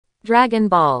Dragon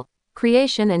Ball.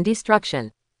 Creation and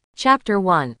Destruction. Chapter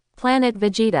 1. Planet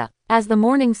Vegeta. As the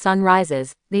morning sun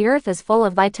rises, the earth is full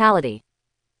of vitality.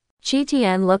 Chi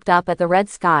Tien looked up at the red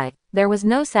sky. There was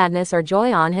no sadness or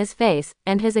joy on his face,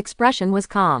 and his expression was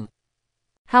calm.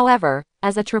 However,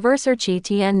 as a traverser, Chi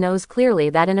Tien knows clearly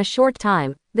that in a short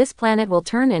time, this planet will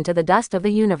turn into the dust of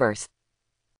the universe.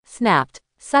 Snapped.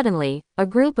 Suddenly, a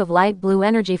group of light blue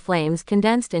energy flames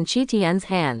condensed in Chi Tien's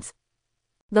hands.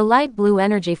 The light blue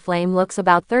energy flame looks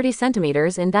about 30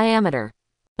 centimeters in diameter.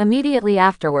 Immediately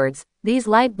afterwards, these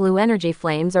light blue energy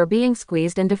flames are being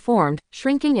squeezed and deformed,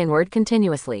 shrinking inward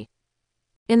continuously.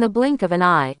 In the blink of an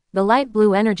eye, the light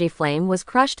blue energy flame was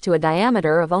crushed to a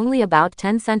diameter of only about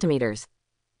 10 centimeters.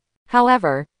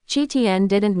 However, Chi Tien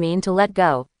didn't mean to let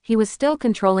go. He was still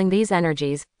controlling these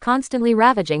energies, constantly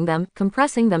ravaging them,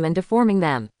 compressing them and deforming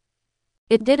them.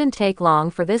 It didn't take long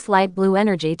for this light blue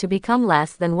energy to become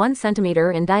less than 1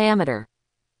 centimeter in diameter.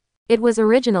 It was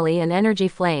originally an energy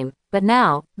flame, but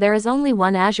now, there is only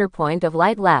one azure point of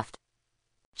light left.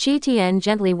 Chi Tien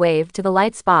gently waved to the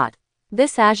light spot.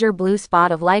 This azure blue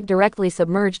spot of light directly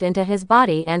submerged into his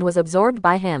body and was absorbed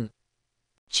by him.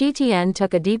 Chi Tien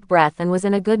took a deep breath and was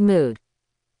in a good mood.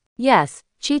 Yes,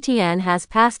 Chi Tien has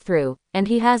passed through, and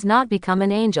he has not become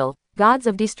an angel, gods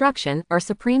of destruction, or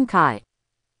supreme Kai.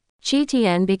 Chi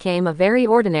Tien became a very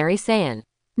ordinary Saiyan.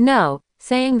 No,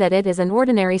 saying that it is an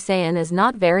ordinary Saiyan is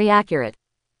not very accurate.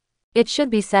 It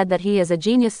should be said that he is a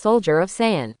genius soldier of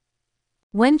Saiyan.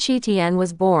 When Chi Tien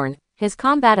was born, his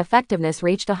combat effectiveness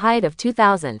reached a height of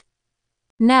 2000.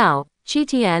 Now, Chi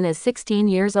Tien is 16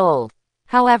 years old.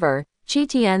 However, Chi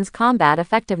Tien's combat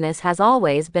effectiveness has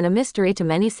always been a mystery to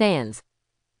many Saiyans.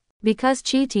 Because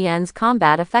Chi Tien's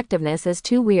combat effectiveness is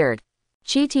too weird.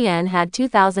 Chi Tien had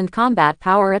 2000 combat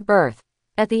power at birth.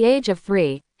 At the age of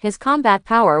 3, his combat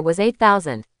power was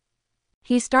 8000.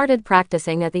 He started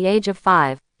practicing at the age of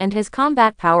 5, and his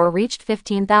combat power reached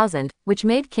 15,000, which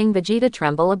made King Vegeta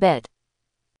tremble a bit.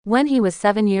 When he was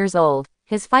 7 years old,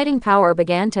 his fighting power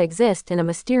began to exist in a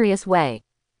mysterious way.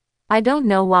 I don't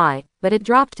know why, but it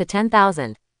dropped to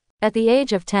 10,000. At the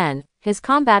age of 10, his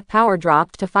combat power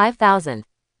dropped to 5,000.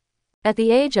 At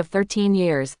the age of 13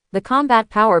 years, the combat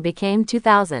power became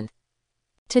 2000.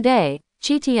 Today,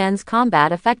 Chi Tien's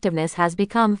combat effectiveness has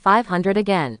become 500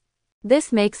 again.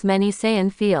 This makes many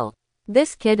Saiyan feel.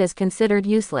 This kid is considered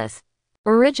useless.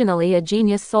 Originally a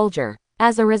genius soldier.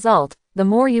 As a result, the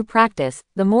more you practice,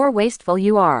 the more wasteful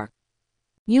you are.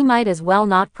 You might as well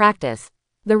not practice.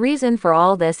 The reason for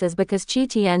all this is because Chi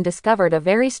Tien discovered a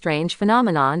very strange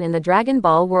phenomenon in the Dragon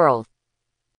Ball world.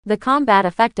 The combat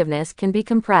effectiveness can be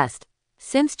compressed.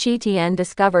 Since Chi Tien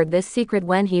discovered this secret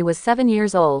when he was 7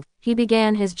 years old, he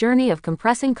began his journey of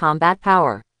compressing combat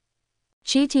power.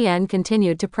 Chi Tien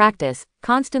continued to practice,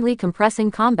 constantly compressing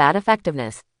combat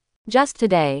effectiveness. Just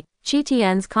today, Chi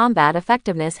Tien's combat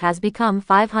effectiveness has become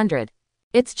 500.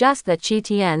 It's just that Chi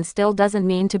Tien still doesn't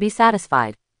mean to be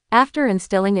satisfied. After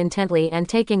instilling intently and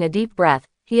taking a deep breath,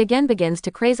 he again begins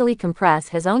to crazily compress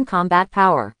his own combat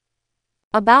power.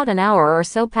 About an hour or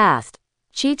so passed.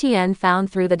 Chi Tien found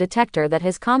through the detector that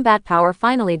his combat power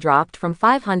finally dropped from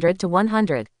 500 to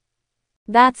 100.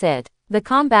 That's it. The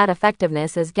combat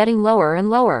effectiveness is getting lower and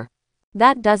lower.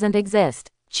 That doesn't exist.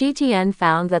 Chi Tien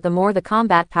found that the more the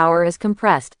combat power is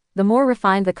compressed, the more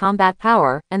refined the combat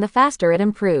power, and the faster it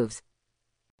improves.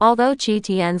 Although Chi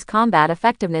Tien's combat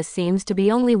effectiveness seems to be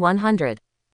only 100.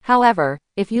 However,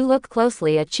 if you look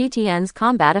closely at Chi Tien's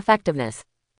combat effectiveness,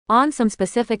 on some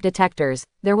specific detectors,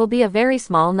 there will be a very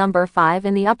small number 5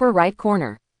 in the upper right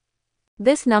corner.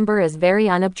 This number is very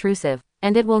unobtrusive,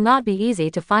 and it will not be easy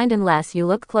to find unless you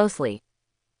look closely.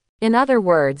 In other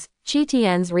words, Chi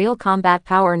Tien's real combat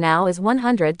power now is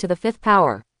 100 to the 5th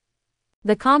power.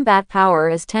 The combat power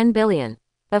is 10 billion.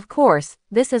 Of course,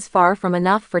 this is far from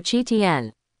enough for Chi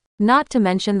Tien. Not to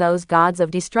mention those gods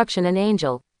of destruction and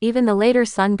angel, even the later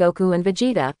Son Goku and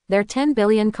Vegeta, their 10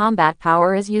 billion combat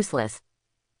power is useless.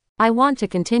 I want to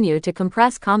continue to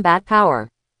compress combat power.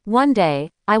 One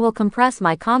day, I will compress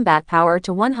my combat power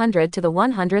to 100 to the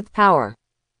 100th power.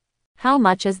 How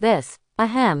much is this?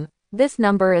 Ahem, this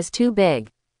number is too big.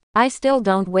 I still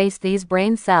don't waste these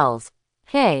brain cells.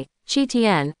 Hey, Chi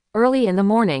Tien, early in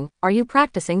the morning, are you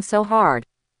practicing so hard?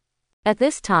 At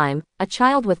this time, a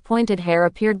child with pointed hair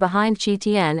appeared behind Chi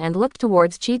Tien and looked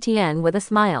towards Chi Tien with a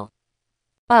smile.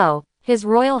 Oh, His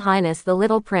Royal Highness the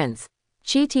Little Prince.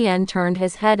 Chi Tien turned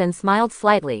his head and smiled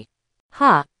slightly.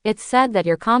 It's said that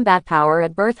your combat power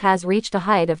at birth has reached a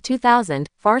height of 2000,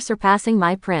 far surpassing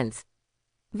my prince.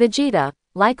 Vegeta,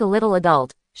 like a little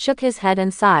adult, shook his head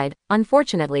and sighed.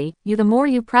 Unfortunately, the more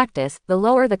you practice, the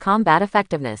lower the combat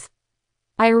effectiveness.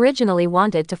 I originally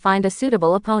wanted to find a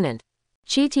suitable opponent.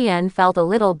 Qi Tian felt a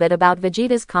little bit about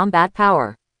Vegeta's combat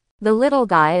power. The little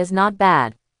guy is not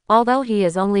bad. Although he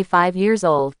is only 5 years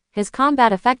old, his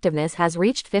combat effectiveness has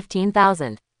reached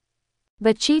 15,000.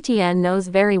 But Qi Tian knows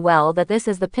very well that this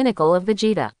is the pinnacle of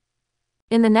Vegeta.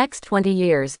 In the next 20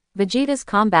 years, Vegeta's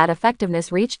combat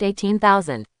effectiveness reached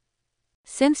 18,000.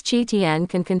 Since Qi Tian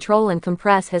can control and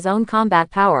compress his own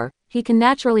combat power, he can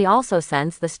naturally also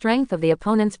sense the strength of the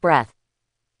opponent's breath.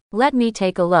 Let me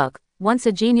take a look. Once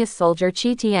a genius soldier.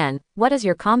 Qi Tian, what is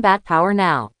your combat power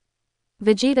now?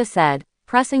 Vegeta said,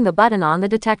 pressing the button on the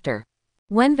detector.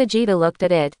 When Vegeta looked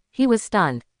at it, he was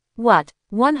stunned. What?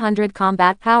 100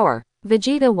 combat power?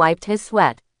 Vegeta wiped his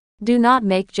sweat. Do not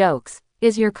make jokes.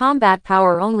 Is your combat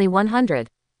power only 100?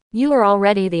 You are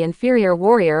already the inferior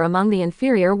warrior among the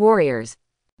inferior warriors.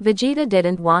 Vegeta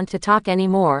didn't want to talk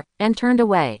anymore, and turned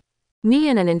away. Me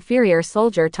and an inferior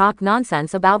soldier talk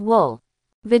nonsense about wool.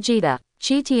 Vegeta.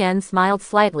 Qi Tian smiled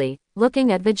slightly,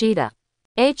 looking at Vegeta.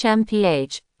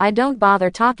 HMPH, I don't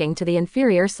bother talking to the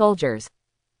inferior soldiers.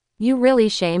 You really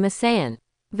shame a Saiyan.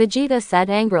 Vegeta said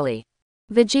angrily.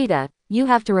 Vegeta, you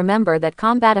have to remember that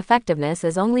combat effectiveness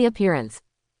is only appearance.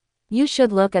 You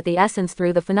should look at the essence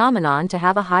through the phenomenon to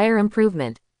have a higher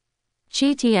improvement.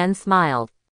 Qi Tian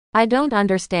smiled. I don't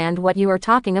understand what you are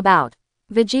talking about.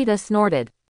 Vegeta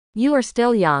snorted. You are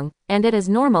still young, and it is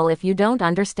normal if you don't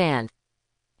understand.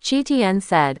 Qi Tian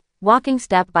said, walking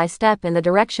step by step in the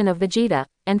direction of Vegeta,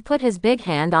 and put his big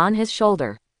hand on his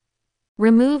shoulder.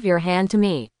 Remove your hand to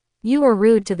me. You are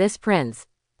rude to this prince.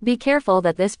 Be careful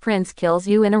that this prince kills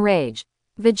you in a rage.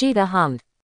 Vegeta hummed.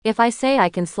 If I say I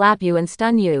can slap you and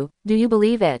stun you, do you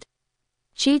believe it?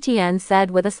 Qi Tian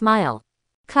said with a smile.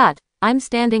 Cut, I'm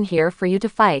standing here for you to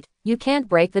fight, you can't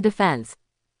break the defense.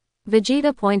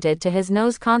 Vegeta pointed to his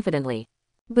nose confidently.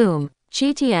 Boom,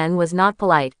 Qi Tian was not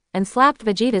polite, and slapped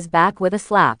Vegeta's back with a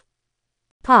slap.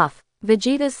 Puff,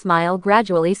 Vegeta's smile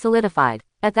gradually solidified.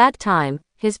 At that time,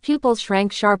 his pupils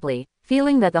shrank sharply,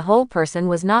 feeling that the whole person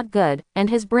was not good, and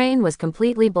his brain was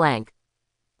completely blank.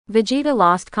 Vegeta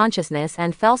lost consciousness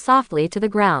and fell softly to the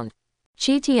ground.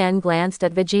 Qi Tian glanced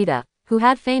at Vegeta, who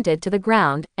had fainted to the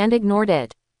ground, and ignored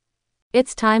it.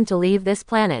 It's time to leave this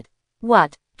planet.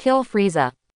 What? Kill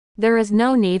Frieza? There is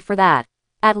no need for that.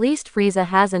 At least Frieza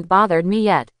hasn't bothered me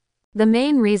yet. The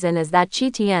main reason is that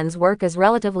Qi Tian's work is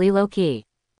relatively low-key.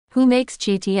 Who makes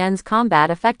Qi Tian's combat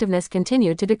effectiveness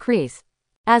continue to decrease?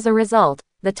 As a result,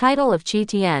 the title of Qi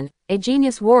Tian, a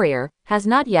genius warrior, has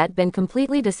not yet been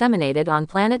completely disseminated on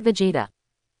planet Vegeta.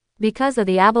 Because of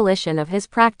the abolition of his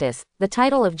practice, the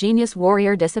title of genius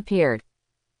warrior disappeared.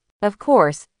 Of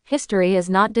course, history is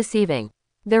not deceiving.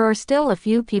 There are still a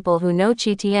few people who know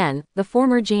Qi Tian, the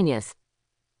former genius.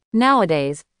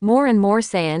 Nowadays, more and more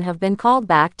Saiyan have been called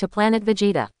back to planet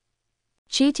Vegeta.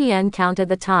 Qi Tian counted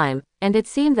the time, and it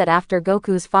seemed that after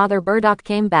Goku's father Bardock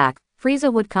came back,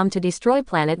 Frieza would come to destroy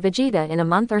planet Vegeta in a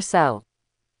month or so.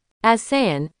 As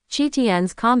Saiyan, Qi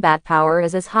Tian's combat power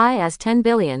is as high as 10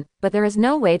 billion, but there is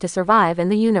no way to survive in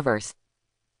the universe.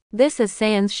 This is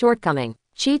Saiyan's shortcoming.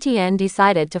 Qi Tian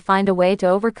decided to find a way to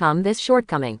overcome this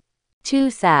shortcoming. Too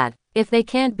sad. If they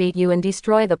can't beat you and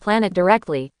destroy the planet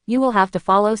directly, you will have to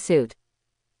follow suit.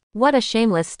 What a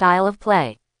shameless style of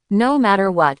play. No matter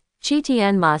what, Qi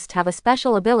Tian must have a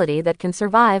special ability that can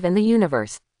survive in the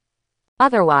universe.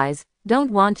 Otherwise,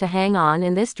 don't want to hang on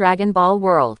in this Dragon Ball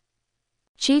world.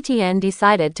 Qi Tian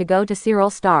decided to go to Cyril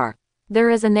Star. There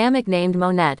is a Namek named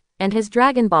Monet, and his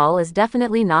Dragon Ball is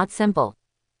definitely not simple.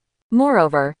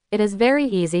 Moreover, it is very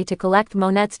easy to collect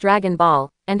Monet's Dragon Ball,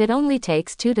 and it only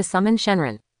takes 2 to summon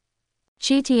Shenron.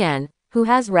 Qi Tian, who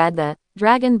has read the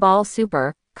Dragon Ball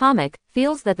Super comic,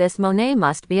 feels that this Monet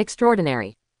must be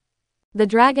extraordinary. The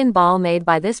Dragon Ball made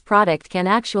by this product can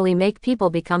actually make people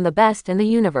become the best in the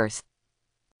universe.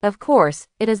 Of course,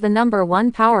 it is the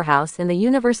 #1 powerhouse in the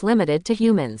universe limited to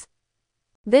humans.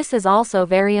 This is also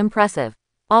very impressive.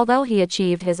 Although he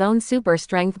achieved his own super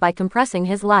strength by compressing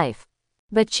his life.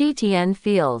 But Qi Tian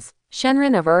feels,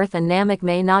 Shenron of Earth and Namek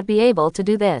may not be able to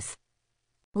do this.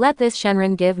 Let this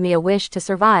Shenron give me a wish to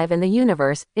survive in the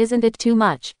universe, isn't it too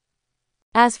much?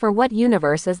 As for what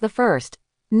universe is the first?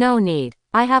 No need.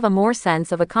 I have a more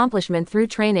sense of accomplishment through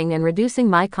training and reducing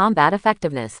my combat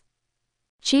effectiveness.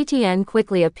 Qi Tian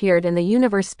quickly appeared in the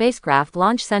Universe Spacecraft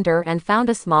Launch Center and found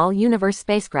a small Universe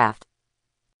spacecraft.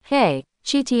 Hey,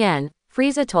 Qi Tian,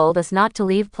 Frieza told us not to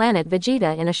leave planet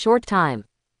Vegeta in a short time.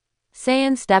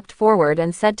 Saiyan stepped forward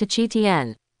and said to Qi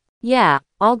Tian. Yeah,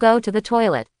 I'll go to the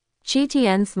toilet. Qi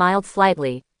Tian smiled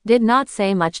slightly, did not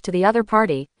say much to the other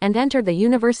party, and entered the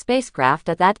Universe spacecraft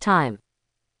at that time.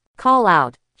 Call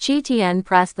out. Qi Tian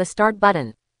pressed the start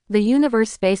button. The Universe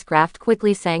spacecraft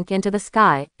quickly sank into the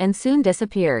sky, and soon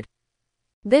disappeared.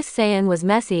 This Saiyan was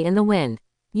messy in the wind.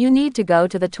 You need to go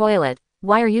to the toilet.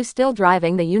 Why are you still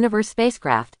driving the Universe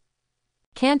spacecraft?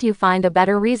 Can't you find a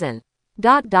better reason?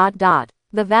 The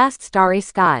vast starry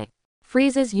sky.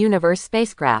 Frieza's Universe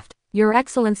spacecraft. Your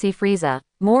Excellency Frieza,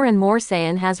 more and more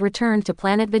Saiyan has returned to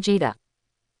planet Vegeta.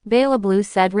 BeiLeBlue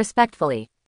said respectfully.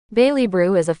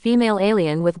 BeiLeBlue is a female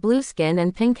alien with blue skin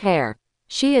and pink hair.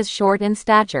 She is short in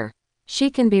stature. She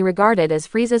can be regarded as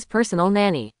Frieza's personal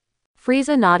nanny.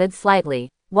 Frieza nodded slightly,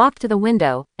 walked to the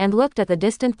window, and looked at the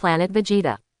distant planet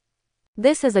Vegeta.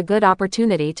 This is a good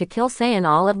opportunity to kill Saiyan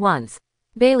all at once.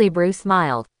 BeiLeBlue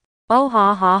smiled. Oh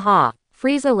ha ha ha.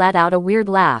 Frieza let out a weird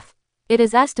laugh. It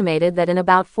is estimated that in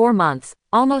about 4 months,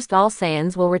 almost all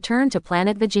Saiyans will return to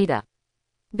planet Vegeta.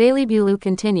 BeiLeBlue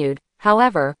continued,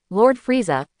 however, Lord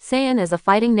Frieza, Saiyan is a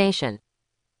fighting nation.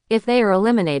 If they are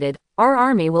eliminated, our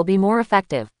army will be more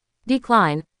effective.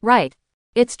 Decline, right.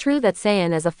 It's true that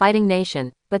Saiyan is a fighting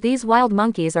nation, but these wild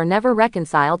monkeys are never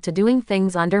reconciled to doing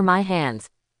things under my hands.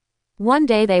 One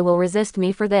day they will resist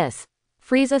me for this.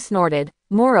 Frieza snorted.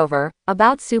 Moreover,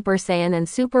 about Super Saiyan and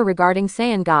Super regarding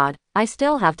Saiyan God, I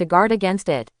still have to guard against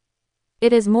it.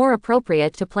 It is more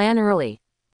appropriate to plan early.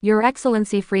 Your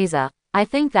Excellency Frieza, I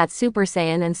think that Super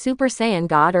Saiyan and Super Saiyan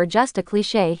God are just a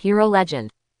cliché hero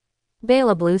legend.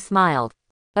 BeiLeBlue smiled.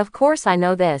 Of course I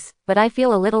know this, but I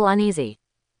feel a little uneasy.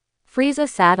 Frieza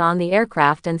sat on the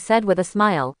aircraft and said with a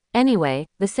smile, anyway,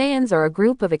 the Saiyans are a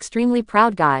group of extremely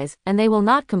proud guys, and they will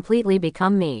not completely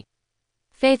become me.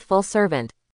 Faithful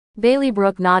servant.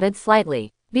 BeiLeBlue nodded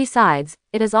slightly. Besides,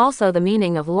 it is also the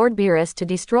meaning of Lord Beerus to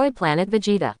destroy planet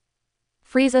Vegeta.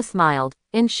 Frieza smiled.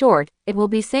 In short, it will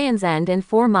be Saiyan's end in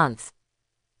 4 months.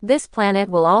 This planet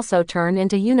will also turn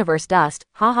into universe dust,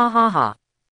 ha ha ha ha.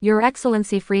 Your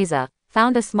Excellency Frieza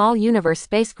found a small universe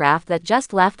spacecraft that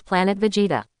just left planet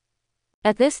Vegeta.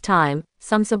 At this time,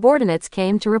 some subordinates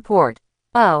came to report.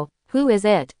 Oh, who is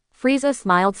it? Frieza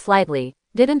smiled slightly.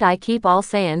 Didn't I keep all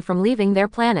Saiyan from leaving their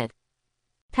planet?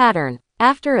 Pattern.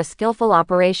 After a skillful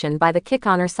operation by the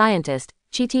Kikoner scientist,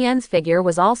 Chi Tian's figure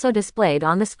was also displayed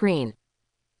on the screen.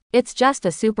 It's just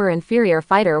a super inferior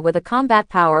fighter with a combat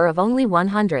power of only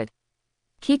 100.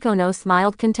 Kikono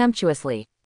smiled contemptuously.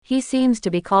 He seems to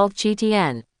be called Chi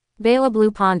Tian.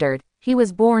 BeiLeBlue pondered. He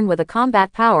was born with a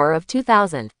combat power of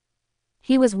 2000.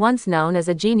 He was once known as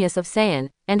a genius of Saiyan,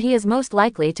 and he is most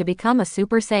likely to become a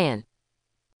Super Saiyan.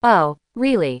 Oh,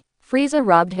 really? Frieza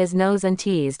rubbed his nose and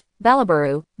teased.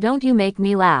 BeiLeBlue, don't you make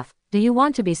me laugh. Do you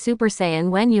want to be Super Saiyan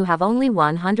when you have only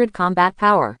 100 combat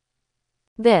power?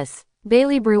 This.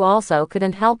 BeiLeBlue also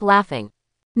couldn't help laughing.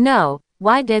 No,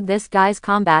 why did this guy's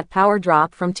combat power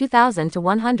drop from 2000 to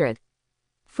 100?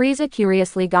 Frieza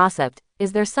curiously gossiped.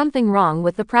 Is there something wrong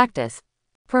with the practice?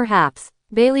 Perhaps.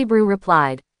 BeiLeBlue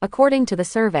replied. According to the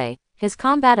survey, his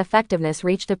combat effectiveness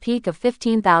reached a peak of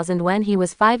 15,000 when he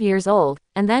was 5 years old,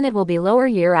 and then it will be lower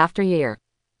year after year.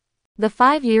 The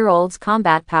 5-year-old's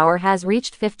combat power has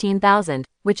reached 15,000,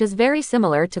 which is very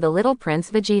similar to the little Prince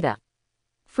Vegeta.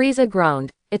 Frieza groaned.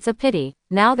 It's a pity,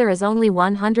 now there is only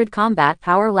 100 combat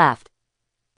power left.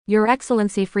 Your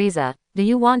Excellency Frieza, do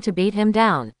you want to beat him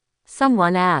down?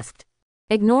 Someone asked.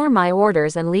 Ignore my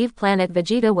orders and leave planet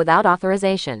Vegeta without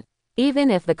authorization.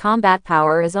 Even if the combat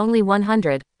power is only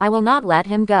 100, I will not let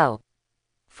him go.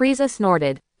 Frieza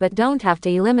snorted, but don't have to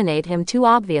eliminate him too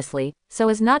obviously, so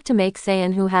as not to make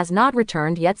Saiyan who has not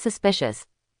returned yet suspicious.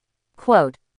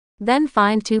 Quote. Then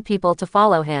find 2 people to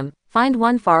follow him, find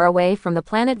one far away from the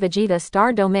planet Vegeta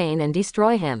star domain and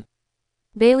destroy him.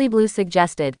 BeiLeBlue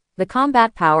suggested, the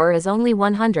combat power is only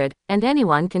 100, and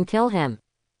anyone can kill him.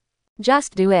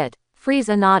 Just do it.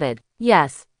 Frieza nodded.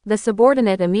 Yes, the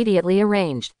subordinate immediately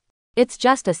arranged. It's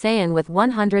just a Saiyan with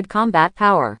 100 combat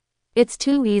power. It's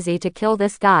too easy to kill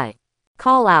this guy.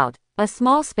 Call out. A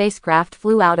small spacecraft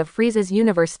flew out of Frieza's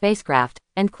universe spacecraft,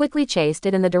 and quickly chased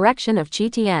it in the direction of Chi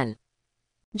Tian.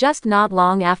 Just not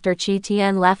long after Chi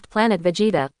Tian left planet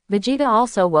Vegeta, Vegeta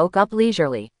also woke up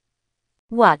leisurely.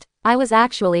 What? I was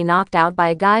actually knocked out by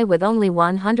a guy with only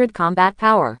 100 combat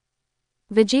power.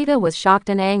 Vegeta was shocked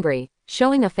and angry,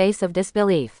 showing a face of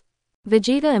disbelief.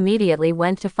 Vegeta immediately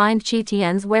went to find Chi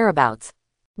Tian's whereabouts.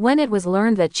 When it was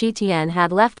learned that Chi Tian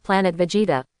had left planet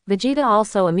Vegeta, Vegeta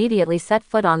also immediately set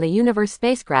foot on the universe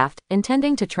spacecraft,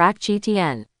 intending to track Chi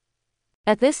Tian.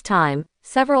 At this time,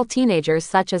 several teenagers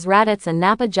such as Raditz and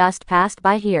Nappa just passed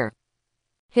by here.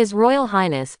 His Royal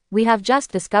Highness, we have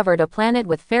just discovered a planet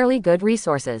with fairly good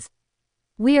resources.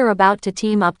 We are about to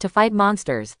team up to fight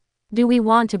monsters. Do we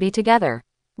want to be together?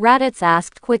 Raditz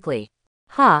asked quickly.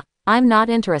 I'm not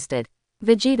interested.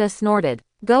 Vegeta snorted.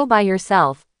 Go by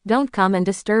yourself, don't come and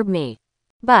disturb me.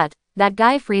 But, that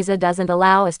guy Frieza doesn't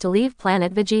allow us to leave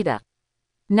planet Vegeta.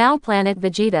 Now planet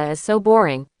Vegeta is so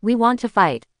boring, we want to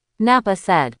fight. Nappa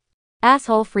said.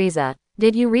 Asshole Frieza,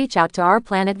 did you reach out to our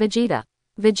planet Vegeta?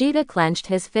 Vegeta clenched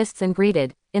his fists and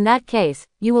greeted, in that case,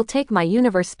 you will take my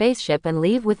universe spaceship and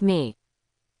leave with me.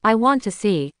 I want to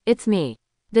see, it's me.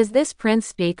 Does this prince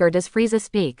speak or does Frieza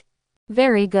speak?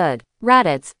 Very good.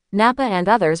 Raditz, Nappa and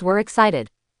others were excited.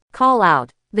 Call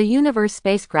out. The universe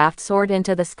spacecraft soared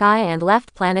into the sky and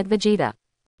left planet Vegeta.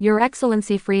 Your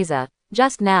Excellency Frieza,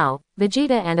 just now,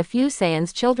 Vegeta and a few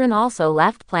Saiyans children also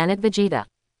left planet Vegeta.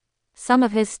 Some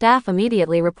of his staff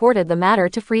immediately reported the matter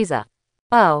to Frieza.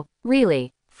 Oh,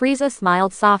 really? Frieza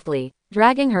smiled softly,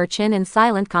 dragging her chin in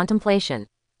silent contemplation.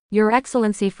 Your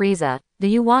Excellency Frieza, do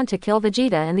you want to kill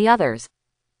Vegeta and the others?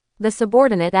 The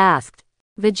subordinate asked.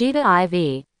 Vegeta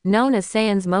IV, known as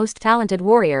Saiyan's most talented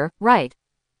warrior, right?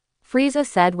 Frieza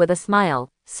said with a smile,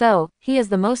 so, he is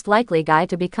the most likely guy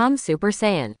to become Super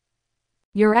Saiyan.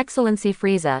 Your Excellency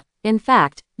Frieza, in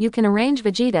fact, you can arrange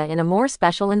Vegeta in a more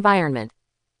special environment.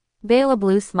 Bela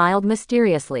Blue smiled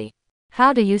mysteriously.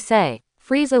 How do you say?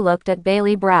 Frieza looked at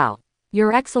Bailey Brow.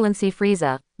 Your Excellency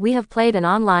Frieza, we have played an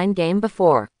online game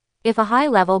before. If a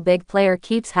high-level big player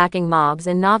keeps hacking mobs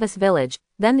in Novice Village,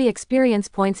 then the experience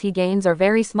points he gains are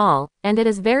very small, and it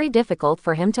is very difficult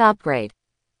for him to upgrade.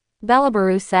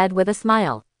 Belabaru said with a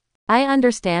smile. I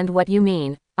understand what you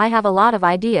mean, I have a lot of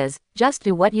ideas, just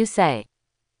do what you say.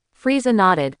 Frieza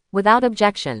nodded, without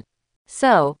objection.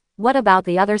 So, what about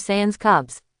the other Saiyan's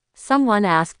cubs? Someone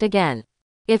asked again.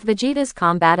 If Vegeta's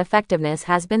combat effectiveness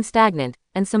has been stagnant,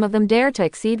 and some of them dare to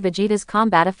exceed Vegeta's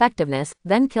combat effectiveness,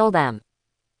 then kill them.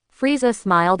 Frieza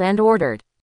smiled and ordered.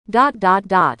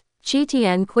 Chi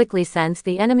Tien quickly sensed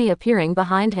the enemy appearing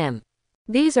behind him.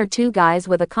 These are two guys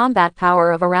with a combat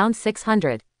power of around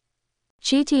 600.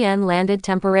 Chi Tien landed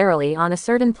temporarily on a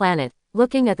certain planet,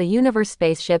 looking at the universe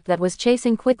spaceship that was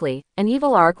chasing quickly. An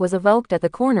evil arc was evoked at the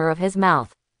corner of his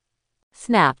mouth.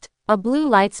 Snapped. A blue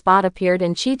light spot appeared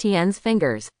in Chi Tien's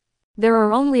fingers. There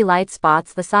are only light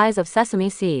spots the size of sesame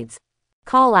seeds.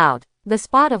 Call out. The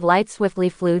spot of light swiftly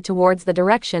flew towards the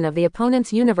direction of the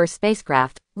opponent's universe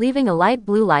spacecraft, leaving a light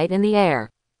blue light in the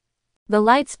air. The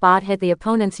light spot hit the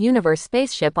opponent's universe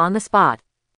spaceship on the spot.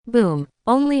 Boom.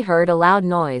 Only heard a loud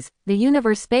noise. The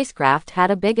universe spacecraft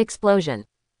had a big explosion.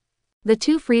 The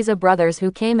two Frieza brothers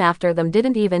who came after them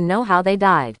didn't even know how they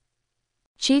died.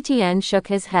 Chi Tien shook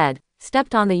his head,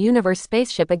 stepped on the universe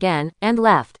spaceship again, and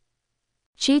left.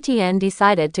 Chi Tien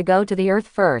decided to go to the Earth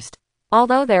first.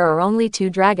 Although there are only 2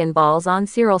 Dragon Balls on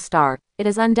Cyril Star, it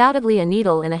is undoubtedly a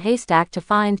needle in a haystack to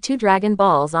find 2 Dragon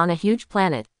Balls on a huge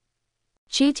planet.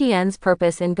 Chi Tien's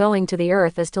purpose in going to the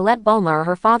Earth is to let Bulma or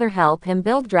her father help him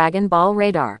build Dragon Ball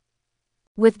radar.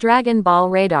 With Dragon Ball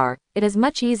radar, it is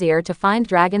much easier to find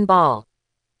Dragon Ball.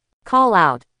 Call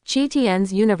out. Chi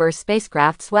Tien's universe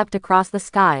spacecraft swept across the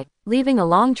sky, leaving a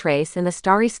long trace in the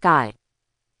starry sky.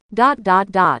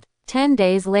 10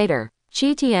 days later,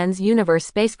 Chi Tien's universe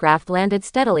spacecraft landed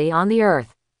steadily on the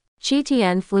Earth. Chi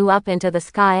Tien flew up into the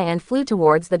sky and flew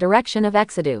towards the direction of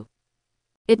Exodus.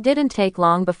 It didn't take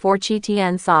long before Chi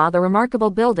Tien saw the remarkable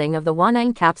building of the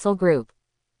Wanang Capsule Group.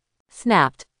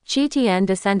 Snapped. Chi Tien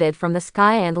descended from the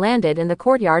sky and landed in the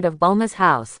courtyard of Bulma's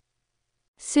house.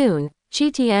 Soon, Chi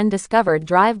Tien discovered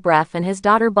Drive Breath and his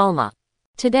daughter Bulma.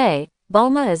 Today,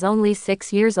 Bulma is only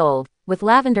 6 years old, with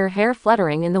lavender hair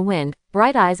fluttering in the wind,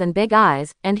 bright eyes and big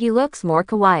eyes, and he looks more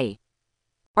kawaii.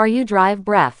 Are you Drive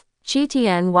Breath? Chi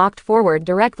Tien walked forward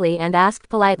directly and asked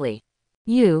politely.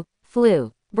 You,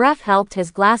 flew. Breath helped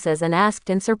his glasses and asked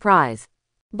in surprise.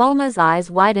 Bulma's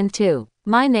eyes widened too.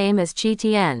 My name is Chi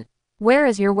Tien. Where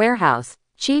is your warehouse?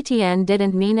 Chi Tien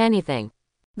didn't mean anything.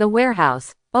 The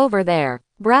warehouse, over there.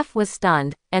 Breath was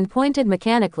stunned, and pointed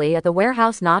mechanically at the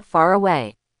warehouse not far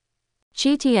away.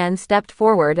 Chi Tien stepped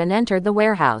forward and entered the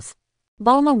warehouse.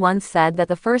 Bulma once said that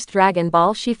the first Dragon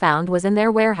Ball she found was in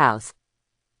their warehouse.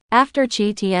 After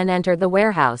Chi Tien entered the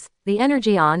warehouse, the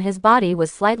energy on his body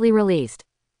was slightly released.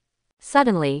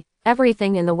 Suddenly,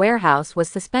 everything in the warehouse was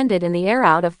suspended in the air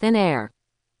out of thin air.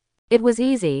 It was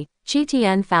easy. Chi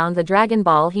Tien found the Dragon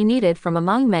Ball he needed from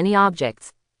among many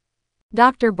objects.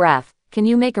 Dr. Breath, can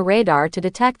you make a radar to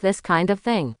detect this kind of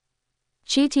thing?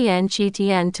 Chi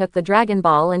Tien took the Dragon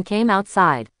Ball and came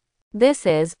outside. This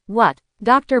is, what?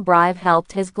 Dr. Brive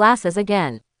helped his glasses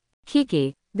again.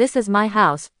 Kiki, this is my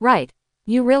house, right?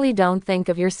 You really don't think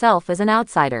of yourself as an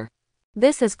outsider.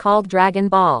 This is called Dragon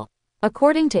Ball.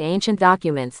 According to ancient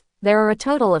documents, there are a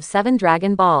total of 7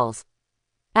 Dragon Balls.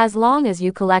 As long as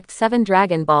you collect 7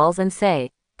 Dragon Balls and say,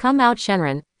 "Come out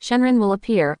Shenron," Shenron will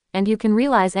appear, and you can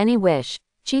realize any wish.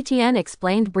 Qi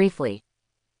explained briefly.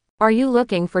 Are you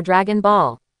looking for Dragon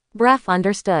Ball? Bref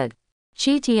understood.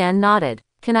 Qi nodded.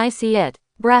 Can I see it?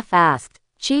 Bref asked.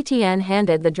 Qi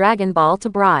handed the Dragon Ball to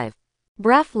Brave.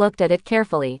 Bref looked at it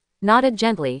carefully, nodded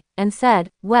gently, and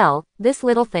said, well, this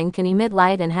little thing can emit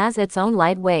light and has its own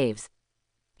light waves.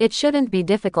 It shouldn't be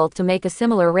difficult to make a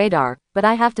similar radar, but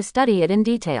I have to study it in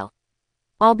detail.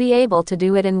 I'll be able to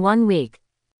do it in 1 week.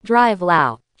 Drive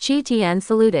Lao. Qi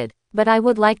saluted. But I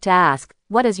would like to ask,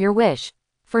 what is your wish?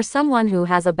 For someone who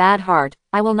has a bad heart,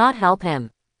 I will not help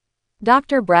him.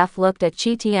 Dr. Bref looked at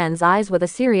Qi eyes with a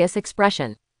serious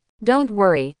expression. Don't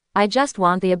worry, I just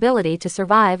want the ability to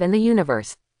survive in the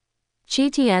universe.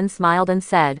 Qi smiled and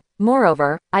said,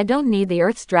 moreover, I don't need the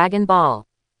Earth's Dragon Ball.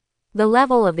 The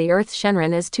level of the Earth's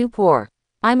Shenron is too poor.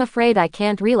 I'm afraid I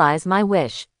can't realize my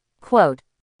wish. Quote.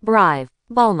 Brave.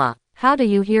 Bulma, how do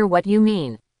you hear what you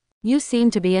mean? You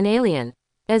seem to be an alien.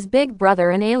 Is Big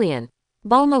Brother an alien?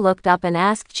 Bulma looked up and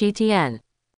asked Qi.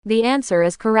 The answer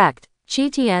is correct.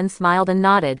 Qi smiled and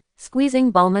nodded,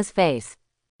 squeezing Bulma's face.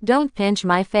 Don't pinch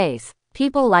my face.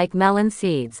 People like melon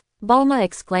seeds. Bulma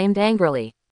exclaimed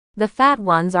angrily. The fat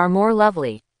ones are more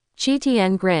lovely.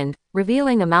 Qi grinned,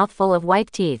 revealing a mouthful of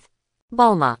white teeth.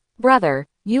 Bulma, brother,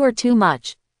 you are too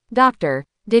much. Doctor,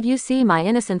 did you see my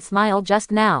innocent smile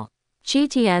just now?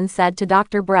 Qi said to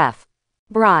Dr. Bref.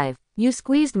 Brave, you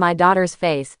squeezed my daughter's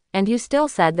face, and you still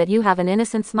said that you have an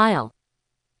innocent smile.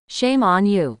 Shame on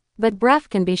you. But Bref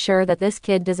can be sure that this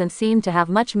kid doesn't seem to have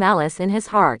much malice in his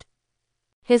heart.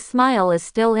 His smile is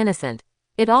still innocent.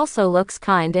 It also looks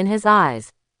kind in his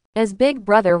eyes. Is Big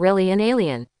Brother really an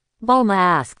alien? Bulma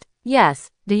asked. Yes,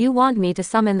 do you want me to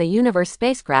summon the Universe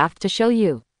spacecraft to show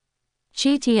you?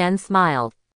 Qi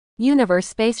smiled. Universe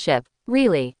spaceship,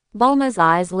 really? Bulma's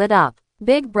eyes lit up.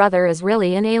 Big Brother is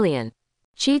really an alien.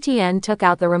 Qi took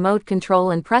out the remote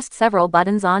control and pressed several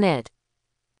buttons on it.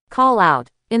 Call out.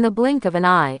 In the blink of an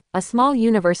eye, a small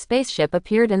Universe spaceship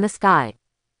appeared in the sky.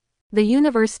 The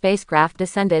Universe spacecraft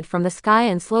descended from the sky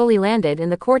and slowly landed in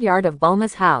the courtyard of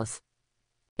Bulma's house.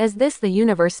 Is this the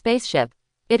Universe spaceship?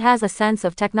 It has a sense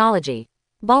of technology.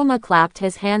 Bulma clapped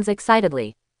his hands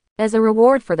excitedly. As a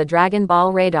reward for the Dragon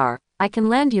Ball radar, I can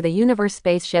lend you the Universe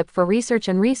spaceship for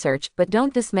research, but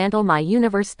don't dismantle my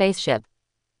Universe spaceship.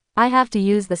 I have to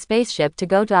use the spaceship to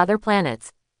go to other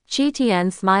planets.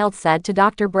 Qi smiled said to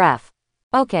Dr. Bref.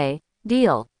 Okay,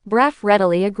 deal. Bref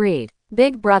readily agreed.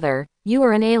 Big Brother, you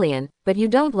are an alien, but you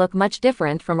don't look much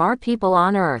different from our people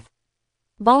on Earth.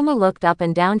 Bulma looked up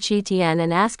and down Qi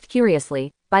and asked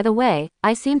curiously, by the way,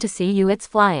 I seem to see you it's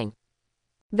flying.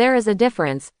 There is a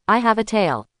difference, I have a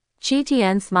tail.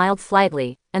 Qi smiled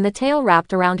slightly, and the tail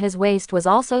wrapped around his waist was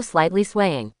also slightly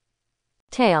swaying.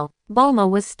 Tail. Bulma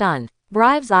was stunned.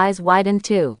 Brave's eyes widened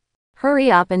too.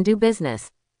 Hurry up and do business.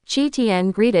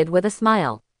 Qi greeted with a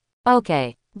smile.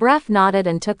 Okay. Bref nodded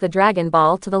and took the Dragon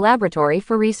Ball to the laboratory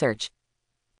for research.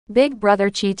 Big Brother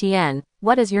Qi,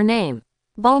 what is your name?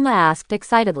 Bulma asked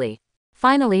excitedly.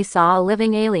 Finally saw a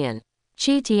living alien.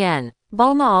 Qi.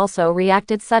 Bulma also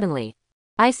reacted suddenly.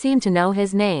 I seem to know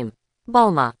his name.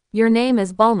 Bulma, your name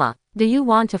is Bulma. Do you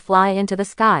want to fly into the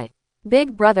sky?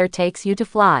 Big Brother takes you to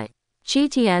fly.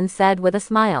 Qi said with a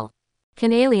smile.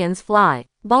 Can aliens fly?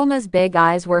 Bulma's big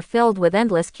eyes were filled with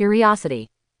endless curiosity.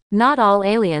 Not all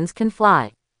aliens can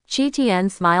fly. Qi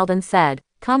smiled and said,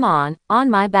 come on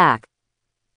my back.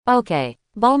 Okay.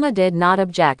 Bulma did not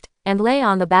object, and lay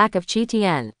on the back of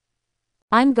Qi.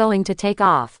 I'm going to take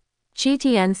off.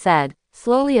 Qi said,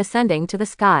 slowly ascending to the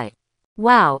sky.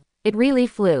 Wow, it really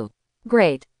flew.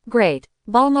 Great, great.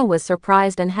 Bulma was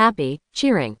surprised and happy,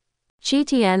 cheering.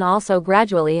 Qi also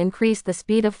gradually increased the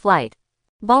speed of flight.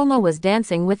 Bulma was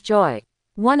dancing with joy.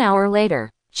 1 hour later,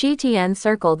 Qi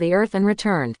circled the Earth and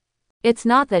returned. It's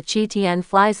not that Qi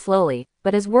flies slowly,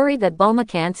 but is worried that Bulma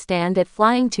can't stand it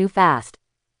flying too fast.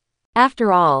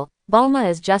 After all, Bulma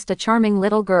is just a charming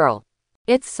little girl.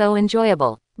 It's so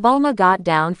enjoyable. Bulma got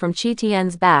down from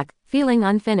Qi back, feeling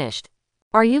unfinished.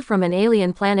 Are you from an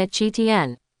alien planet,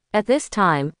 Qi? At this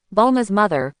time, Bulma's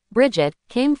mother, Bridget,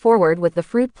 came forward with the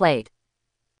fruit plate.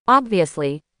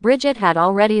 Obviously, Bridget had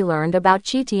already learned about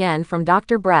Qi from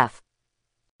Dr. Bref.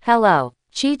 Hello.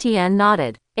 Qi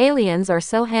nodded. Aliens are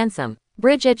so handsome.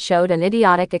 Bridget showed an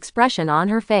idiotic expression on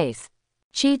her face.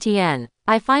 Qi,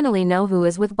 I finally know who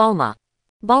is with Bulma.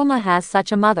 Bulma has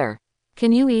such a mother.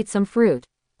 Can you eat some fruit?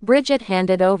 Bridget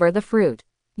handed over the fruit.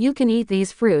 You can eat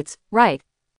these fruits, right?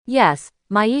 Yes,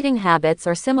 my eating habits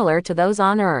are similar to those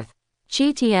on Earth.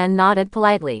 Qi nodded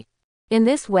politely. In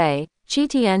this way,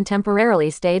 Qi temporarily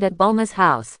stayed at Bulma's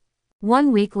house.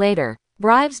 1 week later,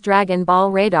 Brave's Dragon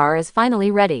Ball radar is finally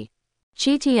ready.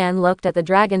 Qi Tian looked at the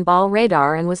Dragon Ball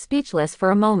radar and was speechless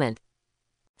for a moment.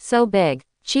 So big.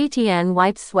 Qi Tian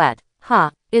wiped sweat.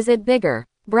 Huh, is it bigger?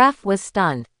 Bref was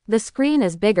stunned. The screen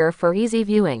is bigger for easy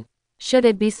viewing. Should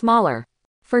it be smaller?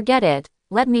 Forget it,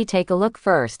 let me take a look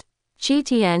first. Qi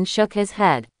Tian shook his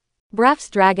head. Bref's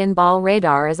Dragon Ball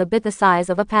radar is a bit the size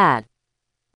of a pad.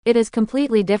 It is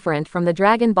completely different from the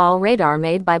Dragon Ball radar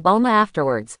made by Bulma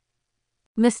afterwards.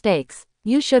 Mistakes.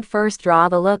 You should first draw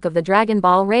the look of the Dragon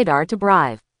Ball radar to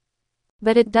Brave.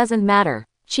 But it doesn't matter.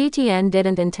 Qi Tian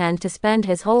didn't intend to spend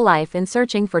his whole life in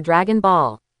searching for Dragon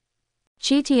Ball.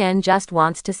 Qi Tian just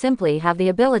wants to simply have the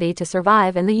ability to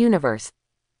survive in the universe.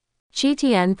 Qi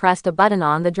Tian pressed a button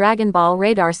on the Dragon Ball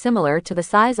radar similar to the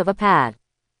size of a pad.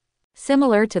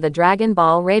 Similar to the Dragon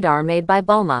Ball radar made by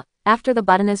Bulma, after the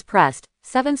button is pressed,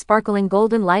 7 sparkling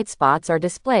golden light spots are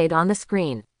displayed on the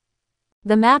screen.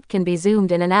 The map can be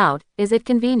zoomed in and out. Is it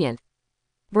convenient?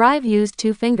 Brave used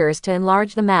 2 fingers to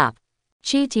enlarge the map.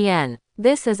 Qi Tian,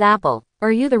 this is Apple.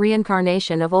 Are you the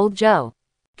reincarnation of old Joe?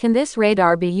 Can this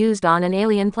radar be used on an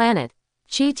alien planet?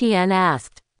 Qi Tian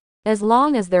asked. As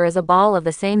long as there is a ball of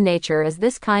the same nature as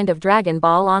this kind of Dragon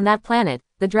Ball on that planet,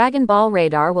 the Dragon Ball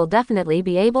radar will definitely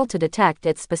be able to detect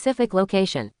its specific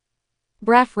location.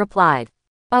 Bref replied.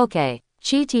 Okay.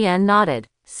 Qi Tian nodded.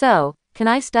 So, can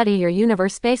I study your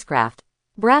universe spacecraft?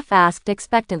 Bref asked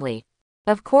expectantly.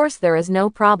 Of course there is no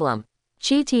problem.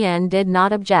 Qi Tian did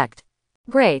not object.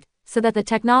 Great, so that the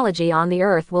technology on the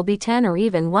Earth will be 10 or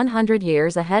even 100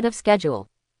 years ahead of schedule.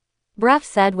 Bref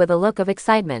said with a look of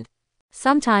excitement.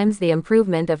 Sometimes the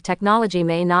improvement of technology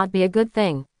may not be a good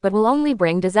thing, but will only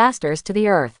bring disasters to the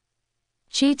Earth.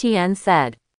 Qi Tian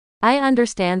said. I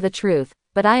understand the truth,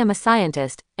 but I am a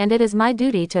scientist, and it is my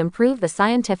duty to improve the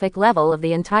scientific level of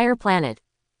the entire planet.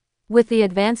 With the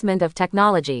advancement of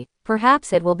technology,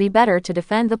 perhaps it will be better to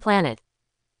defend the planet.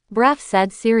 Bref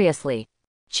said seriously.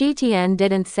 Qi Tian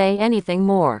didn't say anything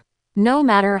more. No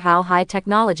matter how high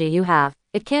technology you have,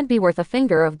 it can't be worth a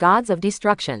finger of gods of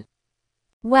destruction.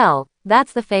 Well,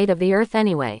 that's the fate of the Earth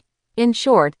anyway. In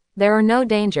short, there are no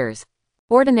dangers.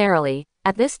 Ordinarily,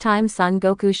 at this time Son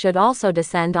Goku should also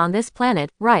descend on this planet,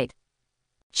 right?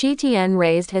 Qi Tian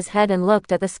raised his head and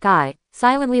looked at the sky,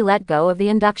 silently let go of the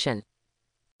induction.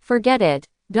 Forget it,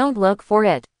 don't look for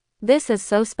it. This is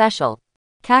so special.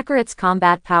 Kakarot's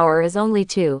combat power is only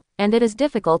 2, and it is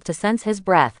difficult to sense his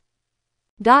breath.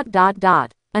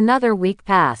 Another week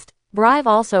passed. Brave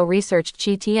also researched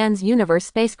Qi Tian's universe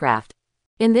spacecraft.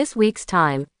 In this week's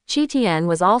time, Qi Tian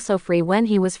was also free when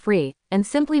he was free, and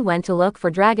simply went to look for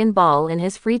Dragon Ball in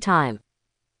his free time.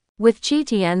 With Qi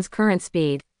Tian's current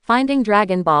speed, finding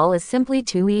Dragon Ball is simply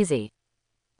too easy.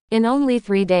 In only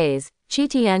 3 days, Qi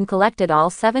Tian collected all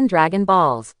 7 Dragon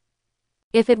Balls.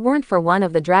 If it weren't for one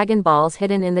of the Dragon Balls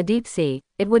hidden in the deep sea,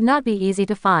 it would not be easy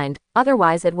to find,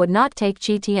 otherwise it would not take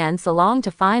Qi Tian so long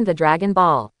to find the Dragon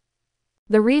Ball.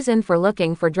 The reason for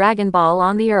looking for Dragon Ball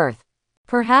on the Earth.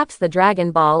 Perhaps the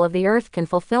Dragon Ball of the Earth can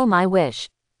fulfill my wish.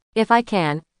 If I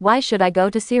can, why should I go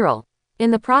to Cyril?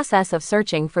 In the process of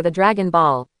searching for the Dragon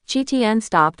Ball, Qi Tian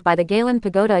stopped by the Galen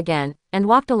Pagoda again, and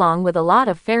walked along with a lot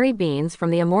of fairy beans from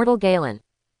the immortal Galen.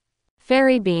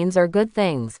 Fairy beans are good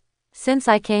things. Since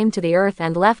I came to the Earth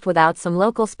and left without some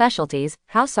local specialties,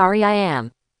 how sorry I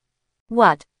am.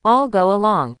 What, all go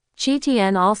along. Qi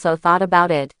Tian also thought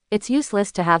about it. It's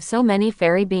useless to have so many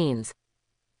fairy beans.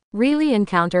 Really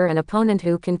encounter an opponent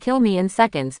who can kill me in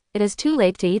seconds, it is too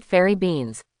late to eat fairy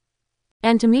beans.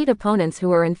 And to meet opponents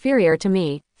who are inferior to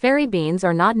me, fairy beans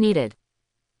are not needed.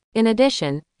 In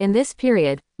addition, in this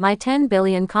period, my 10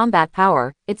 billion combat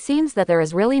power, it seems that there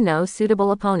is really no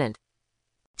suitable opponent.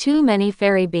 Too many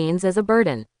fairy beans is a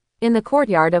burden. In the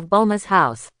courtyard of Bulma's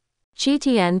house, Qi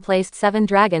Tian placed 7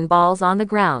 Dragon Balls on the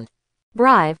ground.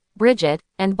 Brave, Bridget,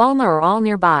 and Bulma are all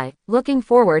nearby, looking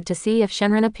forward to see if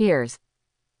Shenron appears.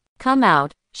 Come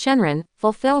out, Shenron,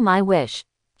 fulfill my wish.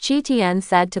 Qi Tian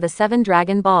said to the 7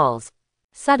 Dragon Balls.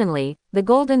 Suddenly, the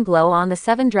golden glow on the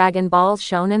 7 Dragon Balls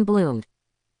shone and bloomed.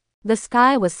 The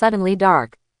sky was suddenly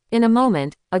dark. In a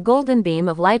moment, a golden beam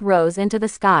of light rose into the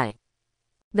sky.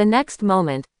 The next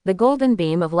moment, the golden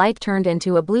beam of light turned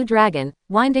into a blue dragon,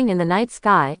 winding in the night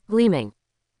sky, gleaming.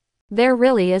 There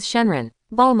really is Shenron,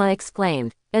 Bulma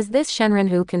exclaimed. Is this Shenron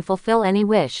who can fulfill any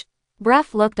wish?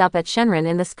 Bref looked up at Shenron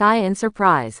in the sky in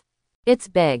surprise. It's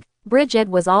big. Bridget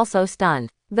was also stunned.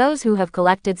 Those who have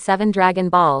collected 7 Dragon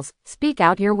Balls, speak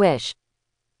out your wish.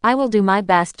 I will do my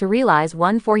best to realize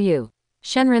one for you.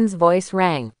 Shenron's voice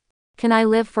rang. Can I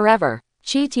live forever?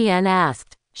 Qi Tian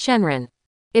asked. Shenron.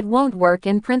 It won't work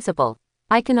in principle.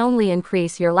 I can only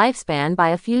increase your lifespan by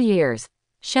a few years.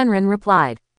 Shenron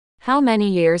replied. How many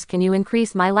years can you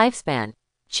increase my lifespan?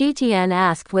 Qi Tian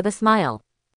asked with a smile.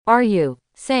 Are you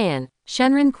Saiyan?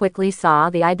 Shenren quickly saw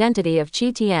the identity of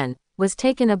Qi Tian, was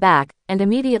taken aback, and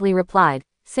immediately replied,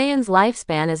 Saiyan's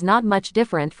lifespan is not much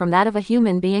different from that of a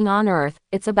human being on Earth,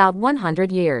 it's about 100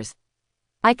 years.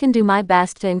 I can do my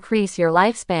best to increase your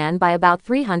lifespan by about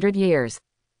 300 years.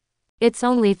 It's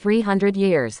only 300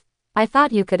 years. I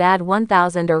thought you could add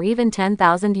 1,000 or even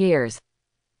 10,000 years.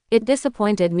 It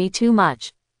disappointed me too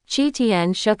much. Qi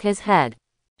Tian shook his head.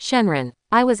 Shenren,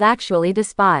 I was actually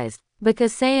despised.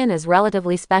 Because Saiyan is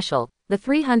relatively special, the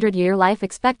 300-year life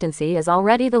expectancy is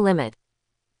already the limit.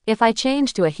 If I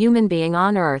change to a human being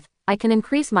on Earth, I can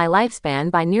increase my lifespan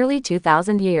by nearly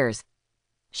 2,000 years.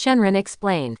 Shenren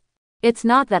explained. It's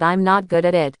not that I'm not good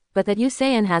at it, but that you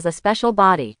Saiyan has a special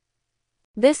body.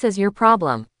 This is your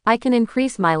problem. I can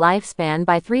increase my lifespan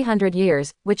by 300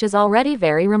 years, which is already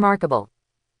very remarkable.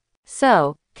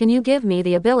 So, can you give me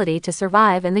the ability to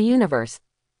survive in the universe?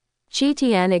 Qi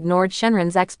Tian ignored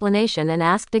Shenren's explanation and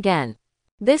asked again.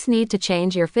 This need to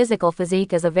change your physical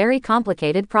physique is a very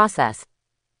complicated process.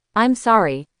 I'm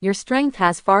sorry, your strength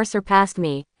has far surpassed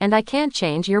me, and I can't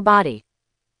change your body.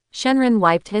 Shenren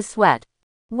wiped his sweat.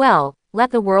 Well,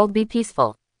 let the world be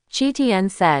peaceful. Qi Tian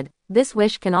said, this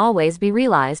wish can always be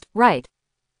realized, right?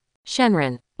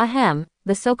 Shenren, ahem,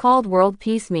 the so-called world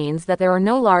peace means that there are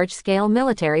no large-scale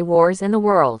military wars in the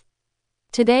world.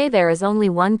 Today there is only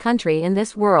one country in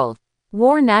this world.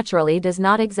 War naturally does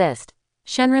not exist.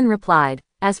 Shenren replied,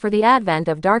 as for the advent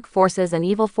of dark forces and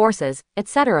evil forces,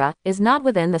 etc., is not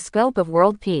within the scope of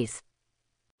world peace.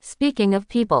 Speaking of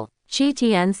people, Qi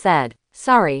Tian said,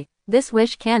 sorry, this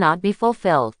wish cannot be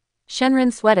fulfilled.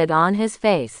 Shenren sweated on his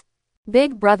face.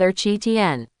 Big brother Qi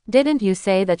Tian, didn't you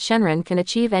say that Shenren can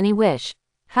achieve any wish?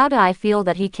 How do I feel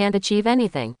that he can't achieve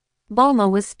anything? Bulma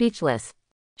was speechless.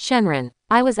 Shenren,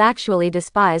 I was actually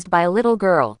despised by a little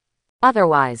girl.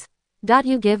 Otherwise.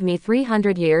 You give me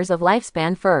 300 years of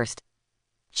lifespan first.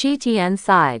 Qi Tian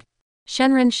sighed.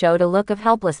 Shenren showed a look of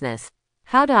helplessness.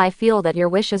 How do I feel that your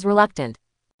wish is reluctant?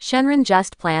 Shenren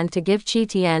just planned to give Qi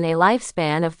Tian a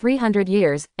lifespan of 300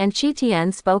 years, and Qi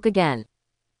Tian spoke again.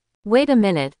 Wait a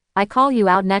minute, I call you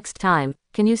out next time,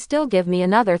 can you still give me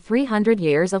another 300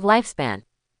 years of lifespan?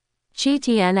 Qi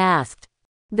Tian asked.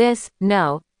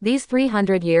 No, these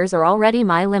 300 years are already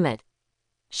my limit.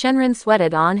 Shenren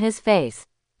sweated on his face.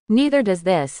 Neither does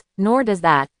this, nor does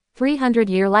that,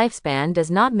 300-year lifespan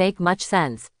does not make much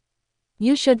sense.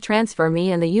 You should transfer me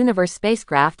in the universe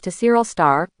spacecraft to Cyril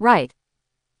Star, right?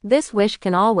 This wish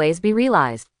can always be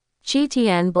realized. Qi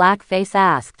Tian blackface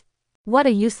asked. What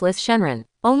a useless Shenren,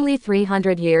 only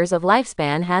 300 years of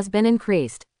lifespan has been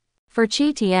increased. For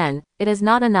Qi Tian, it is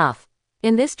not enough.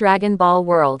 In this Dragon Ball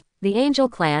world, the Angel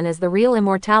Clan is the real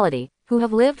immortality, who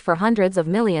have lived for hundreds of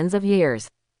millions of years.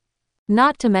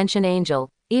 Not to mention Angel,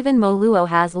 even Moluo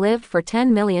has lived for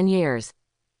 10 million years.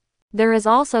 There is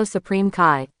also Supreme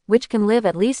Kai, which can live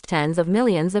at least tens of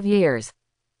millions of years.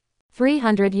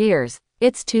 300 years,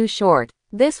 it's too short.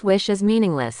 This wish is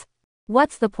meaningless.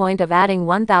 What's the point of adding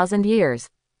 1,000 years?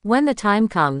 When the time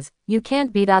comes, you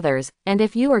can't beat others, and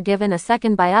if you are given a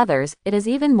second by others, it is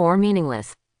even more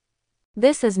meaningless.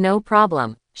 This is no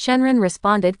problem, Shenren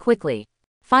responded quickly.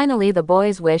 Finally the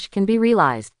boy's wish can be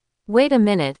realized. Wait a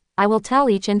minute, I will tell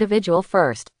each individual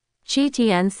first. Qi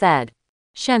Tian said.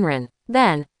 Shenren,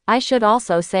 then, I should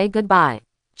also say goodbye.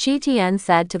 Qi Tian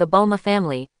said to the Bulma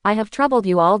family, I have troubled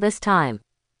you all this time.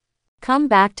 Come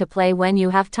back to play when you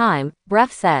have time,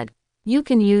 Bref said. You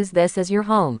can use this as your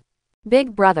home.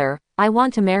 Big brother, I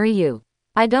want to marry you.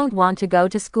 I don't want to go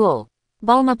to school.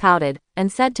 Bulma pouted,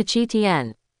 and said to Qi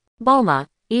Tian. Bulma,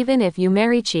 even if you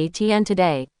marry Qi Tian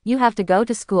today, you have to go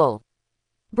to school.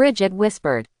 Bridget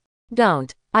whispered.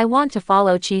 Don't. I want to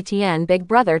follow Qi Tian big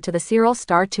brother to the Cyril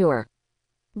Star tour.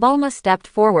 Bulma stepped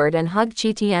forward and hugged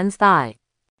Qi Tian's thigh.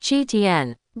 Qi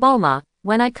Tian, Bulma,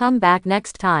 when I come back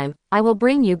next time, I will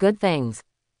bring you good things.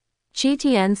 Qi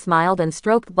Tian smiled and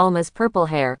stroked Bulma's purple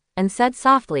hair, and said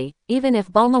softly, even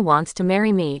if Bulma wants to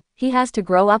marry me, he has to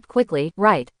grow up quickly,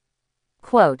 right?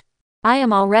 Quote. I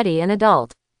am already an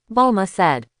adult. Bulma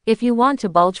said, if you want to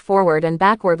bulge forward and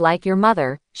backward like your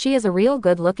mother, she is a real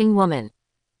good-looking woman.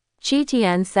 Qi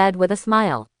Tian said with a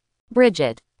smile.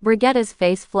 Brigitta's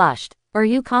face flushed. Are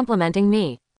you complimenting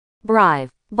me? Brive.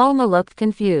 Bulma looked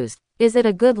confused. Is it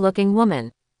a good-looking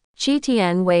woman? Qi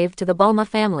Tian waved to the Bulma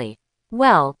family.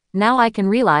 Well, now I can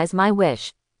realize my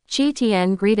wish. Qi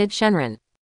Tian greeted Shenren.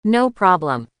 No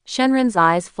problem. Shenren's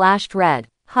eyes flashed red.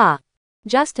 Huh.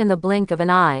 Just in the blink of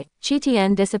an eye, Qi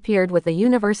Tian disappeared with the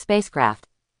universe spacecraft.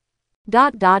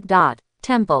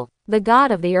 Temple. The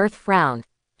god of the earth frowned.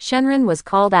 Shenren was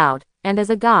called out, and as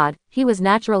a god, he was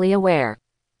naturally aware.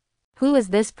 Who is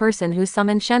this person who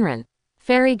summoned Shenron?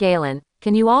 Fairy Galen,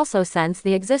 can you also sense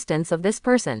the existence of this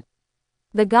person?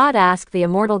 The god asked the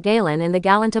immortal Galen in the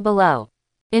Galanta below.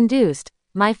 Induced,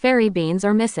 my fairy beans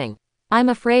are missing. I'm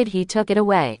afraid he took it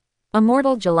away.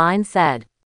 Immortal Jaline said.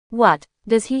 What,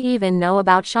 does he even know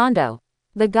about Shondo?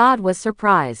 The god was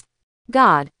surprised.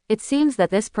 God, it seems that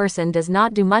this person does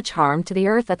not do much harm to the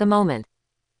earth at the moment.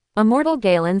 Immortal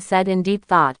Galen said in deep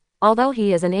thought, although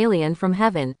he is an alien from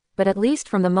heaven, but at least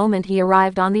from the moment he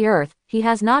arrived on the earth, he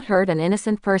has not hurt an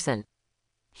innocent person.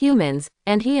 Humans,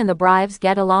 and he and the Brives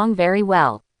get along very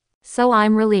well. So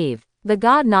I'm relieved. The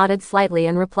god nodded slightly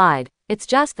and replied, it's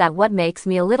just that what makes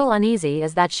me a little uneasy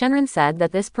is that Shenron said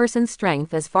that this person's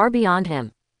strength is far beyond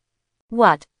him.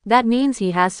 What, that means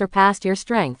he has surpassed your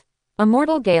strength?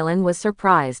 Immortal Galen was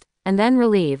surprised, and then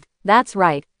relieved, that's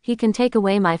right, he can take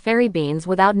away my fairy beans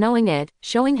without knowing it,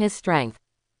 showing his strength.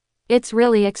 It's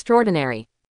really extraordinary.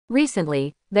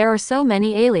 Recently, there are so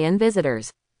many alien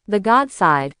visitors. The god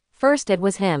sighed. First it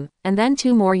was him, and then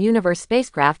 2 more universe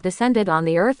spacecraft descended on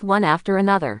the Earth one after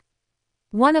another.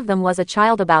 One of them was a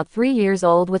child about 3 years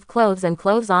old with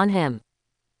clothes on him.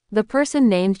 The person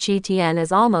named Chi Tien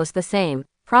is almost the same,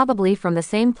 probably from the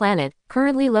same planet,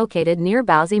 currently located near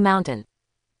Baozi Mountain.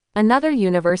 Another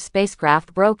universe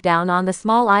spacecraft broke down on the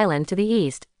small island to the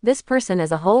east. This person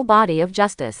is a whole body of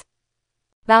justice.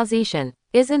 Baozishan,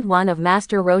 isn't one of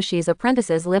Master Roshi's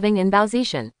apprentices living in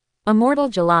Baozishan? Immortal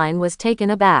Jaline was taken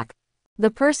aback.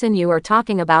 The person you are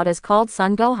talking about is called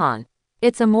Sun Gohan.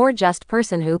 It's a more just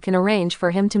person who can arrange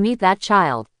for him to meet that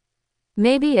child.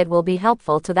 Maybe it will be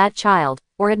helpful to that child,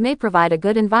 or it may provide a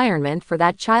good environment for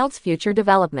that child's future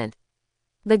development.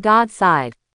 The god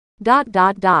sighed.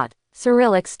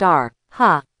 Cyrillic star.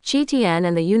 Chi Tien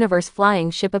and the universe flying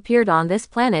ship appeared on this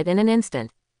planet in an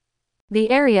instant. The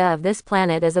area of this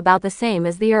planet is about the same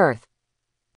as the Earth.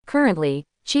 Currently,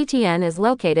 Chi Tien is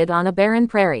located on a barren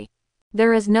prairie.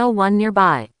 There is no one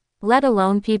nearby. Let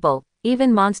alone people,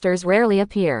 even monsters rarely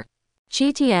appear.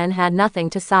 Chi Tien had nothing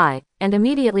to say, and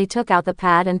immediately took out the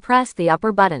pad and pressed the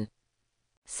upper button.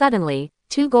 Suddenly,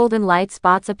 2 golden light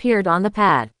spots appeared on the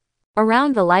pad.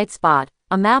 Around the light spot,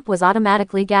 a map was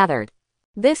automatically gathered.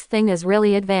 This thing is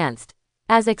really advanced.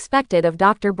 As expected of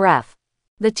Dr. Breff.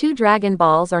 The 2 Dragon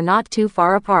Balls are not too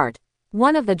far apart.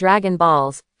 One of the Dragon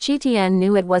Balls, Chi Tien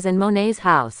knew it was in Monet's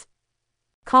house.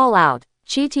 Call out.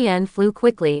 Chi Tien flew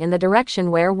quickly in the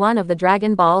direction where one of the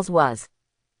Dragon Balls was.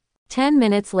 10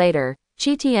 minutes later,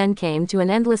 Chi Tien came to an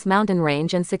endless mountain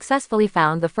range and successfully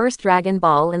found the first Dragon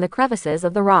Ball in the crevices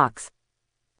of the rocks.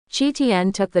 Chi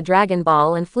Tien took the Dragon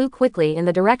Ball and flew quickly in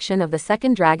the direction of the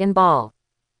second Dragon Ball.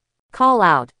 Call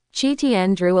out. Chi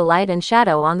Tien drew a light and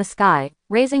shadow on the sky,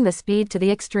 raising the speed to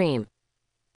the extreme.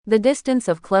 The distance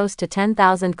of close to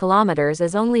 10,000 kilometers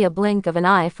is only a blink of an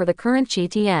eye for the current Chi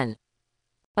Tien.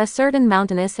 A certain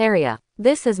mountainous area.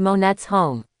 This is Monet's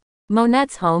home.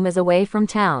 Monet's home is away from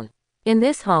town. In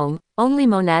this home, only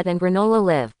Monet and Granola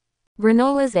live.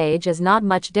 Granola's age is not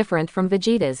much different from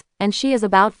Vegeta's, and she is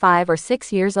about 5 or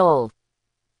 6 years old.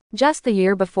 Just the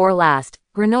year before last,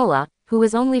 Granola, who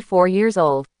is only 4 years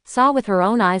old, saw with her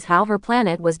own eyes how her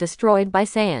planet was destroyed by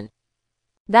Saiyan.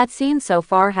 That scene so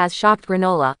far has shocked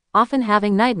Granola, often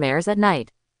having nightmares at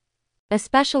night.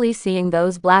 Especially seeing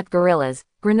those black gorillas,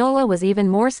 Granola was even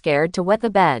more scared to wet the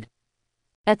bed.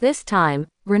 At this time,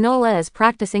 Granola is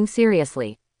practicing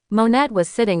seriously. Monet was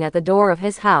sitting at the door of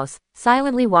his house,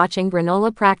 silently watching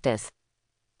Granola practice.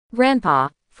 Grandpa,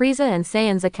 Frieza and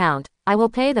Saiyan's account, I will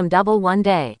pay them double one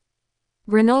day.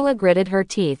 Granola gritted her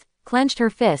teeth, clenched her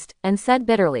fist, and said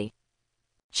bitterly.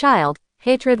 Child,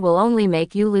 hatred will only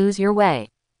make you lose your way.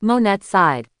 Monet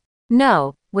sighed.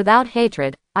 No, without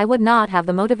hatred, I would not have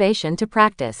the motivation to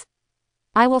practice.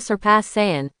 I will surpass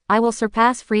Saiyan, I will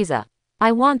surpass Frieza.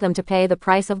 I want them to pay the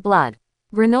price of blood.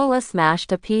 Granola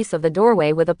smashed a piece of the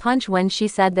doorway with a punch when she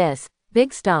said this.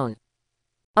 Big stone.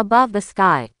 Above the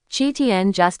sky, Chi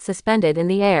Tien just suspended in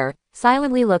the air,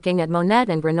 silently looking at Monet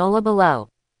and Granola below.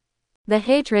 The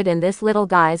hatred in this little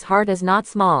guy's heart is not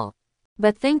small.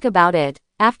 But think about it,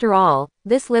 after all,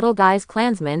 this little guy's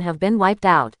clansmen have been wiped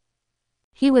out.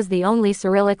 He was the only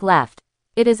Cyrillic left.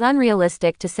 It is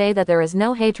unrealistic to say that there is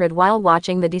no hatred while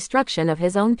watching the destruction of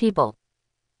his own people.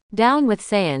 Down with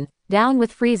Saiyan, down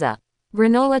with Frieza.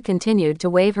 Granola continued to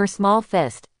wave her small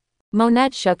fist. Monet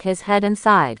shook his head and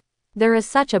sighed. There is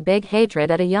such a big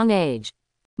hatred at a young age.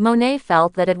 Monet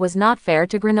felt that it was not fair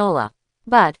to Granola.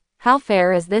 But, how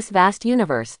fair is this vast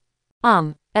universe?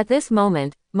 At this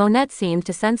moment, Monet seemed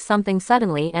to sense something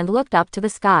suddenly and looked up to the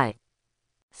sky.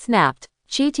 Snapped.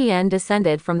 Chi Tien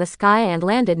descended from the sky and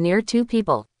landed near 2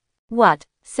 people. What?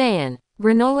 Saiyan.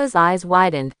 Granola's eyes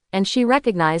widened, and she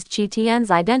recognized Qi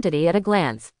Tian's identity at a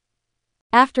glance.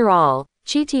 After all,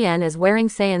 Qi Tian is wearing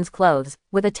Saiyan's clothes,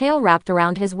 with a tail wrapped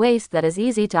around his waist that is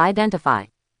easy to identify.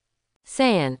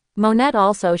 Saiyan, Monette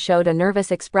also showed a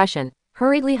nervous expression,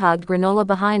 hurriedly hugged Granola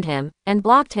behind him, and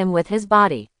blocked him with his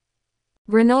body.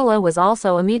 Granola was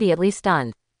also immediately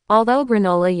stunned. Although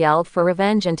Granola yelled for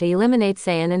revenge and to eliminate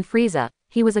Saiyan and Frieza,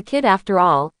 he was a kid after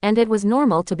all, and it was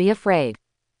normal to be afraid.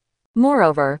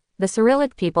 Moreover, the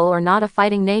Cyrillic people are not a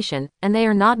fighting nation, and they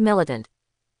are not militant.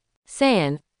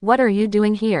 Saiyan, what are you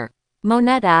doing here?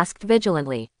 Monette asked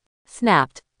vigilantly.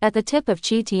 Snapped. At the tip of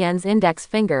Qi Tian's index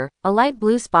finger, a light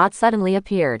blue spot suddenly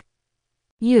appeared.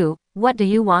 You, what do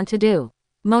you want to do?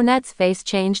 Monette's face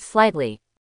changed slightly.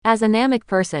 As a Namek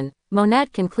person,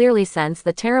 Monette can clearly sense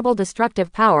the terrible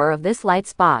destructive power of this light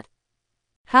spot.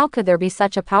 How could there be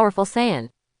such a powerful Saiyan?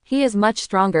 He is much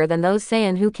stronger than those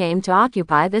Saiyan who came to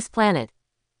occupy this planet.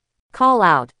 Call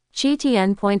out. Qi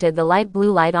Tian pointed the light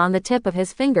blue light on the tip of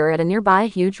his finger at a nearby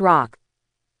huge rock.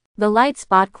 The light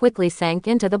spot quickly sank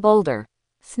into the boulder.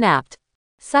 Snapped.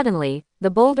 Suddenly, the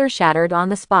boulder shattered on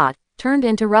the spot, turned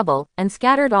into rubble, and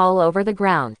scattered all over the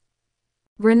ground.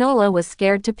 Granola was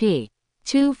scared to pee.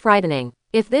 Too frightening.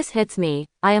 If this hits me,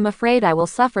 I am afraid I will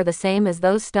suffer the same as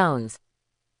those stones.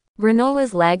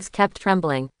 Granola's legs kept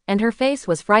trembling, and her face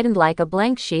was frightened like a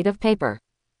blank sheet of paper.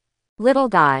 Little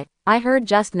guy, I heard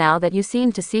just now that you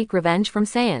seemed to seek revenge from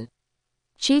Saiyan.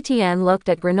 Qi Tian looked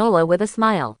at Granola with a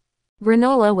smile.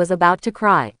 Granola was about to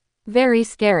cry. Very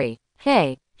scary.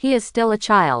 Hey, he is still a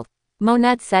child.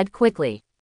 Monette said quickly.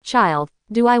 Child,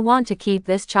 do I want to keep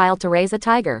this child to raise a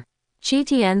tiger? Qi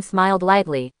Tian smiled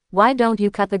lightly. Why don't you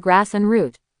cut the grass and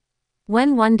root?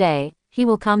 When one day, he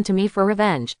will come to me for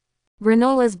revenge.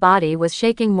 Granola's body was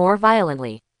shaking more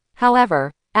violently.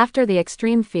 However, after the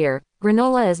extreme fear,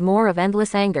 Granola is more of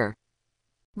endless anger.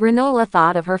 Granola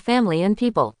thought of her family and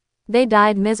people. They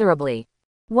died miserably.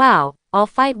 Wow, I'll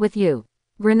fight with you.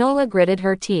 Granola gritted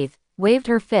her teeth, waved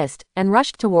her fist, and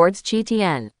rushed towards Qi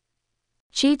Tian.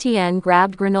 Qi Tian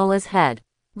grabbed Granola's head.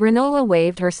 Granola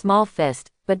waved her small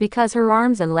fist, but because her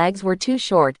arms and legs were too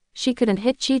short, she couldn't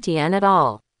hit Qi Tian at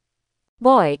all.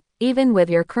 Boy, even with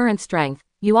your current strength,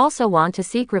 you also want to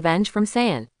seek revenge from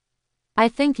Saiyan. I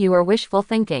think you are wishful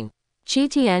thinking. Qi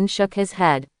Tian shook his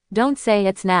head. Don't say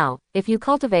it's now. If you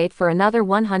cultivate for another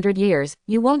 100 years,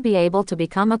 you won't be able to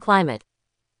become a climate.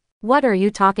 What are you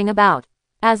talking about?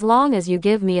 As long as you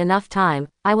give me enough time,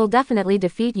 I will definitely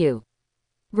defeat you.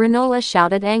 Granola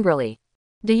shouted angrily.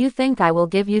 Do you think I will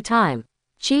give you time?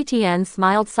 Qi Tian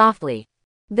smiled softly.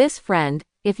 This friend,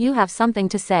 if you have something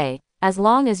to say, as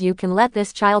long as you can let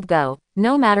this child go,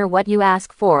 no matter what you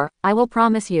ask for, I will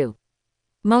promise you.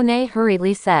 Monet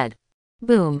hurriedly said.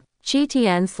 Boom. Qi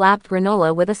Tian slapped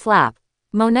Granola with a slap.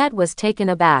 Monette was taken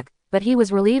aback, but he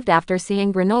was relieved after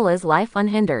seeing Granola's life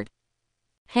unhindered.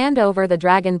 Hand over the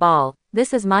Dragon Ball,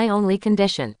 this is my only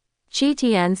condition. Qi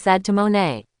Tian said to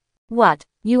Monet. What,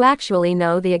 you actually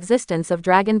know the existence of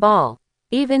Dragon Ball?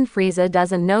 Even Frieza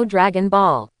doesn't know Dragon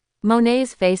Ball.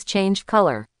 Monet's face changed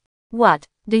color. What,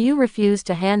 do you refuse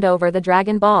to hand over the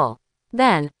Dragon Ball?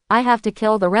 Then, I have to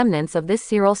kill the remnants of this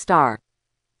Cyril star.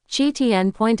 Qi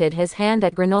Tian pointed his hand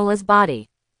at Granola's body.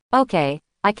 Okay,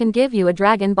 I can give you a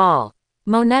Dragon Ball.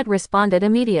 Monette responded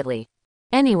immediately.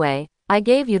 Anyway, I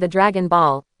gave you the Dragon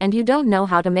Ball, and you don't know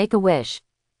how to make a wish.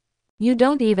 You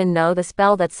don't even know the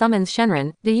spell that summons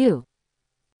Shenron, do you?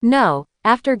 No,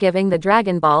 after giving the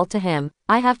Dragon Ball to him,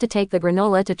 I have to take the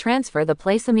Granola to transfer the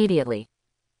place immediately.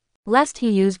 Lest he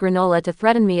use Granola to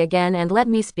threaten me again and let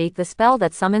me speak the spell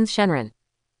that summons Shenron.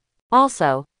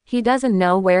 Also, he doesn't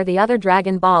know where the other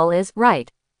Dragon Ball is, right?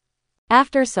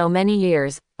 After so many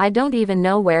years, I don't even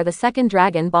know where the second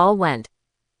Dragon Ball went.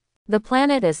 The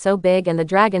planet is so big and the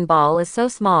Dragon Ball is so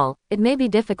small, it may be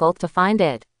difficult to find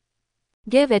it.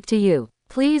 Give it to you.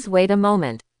 Please wait a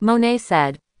moment, Monet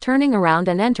said, turning around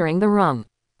and entering the room.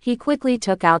 He quickly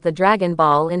took out the Dragon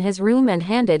Ball in his room and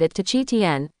handed it to Qi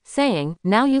Tian, saying,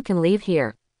 now you can leave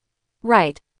here.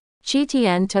 Right. Qi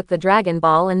Tian took the Dragon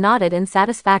Ball and nodded in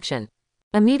satisfaction.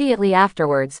 Immediately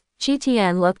afterwards, Qi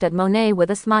Tian looked at Monet with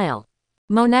a smile.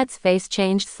 Monette's face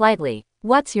changed slightly.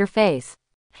 What's your face?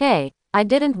 Hey, I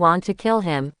didn't want to kill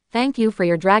him, thank you for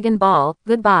your Dragon Ball,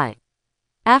 goodbye.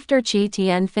 After Qi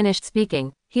Tian finished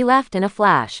speaking, he left in a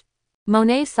flash.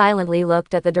 Monet silently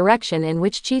looked at the direction in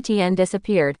which Qi Tian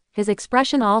disappeared, his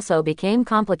expression also became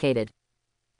complicated.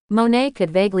 Monet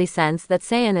could vaguely sense that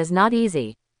Saiyan is not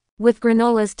easy. With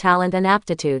Granola's talent and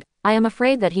aptitude, I am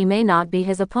afraid that he may not be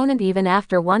his opponent even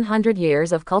after 100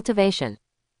 years of cultivation.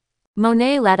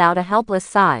 Monet let out a helpless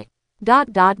sigh.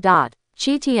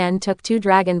 Qi Tian took 2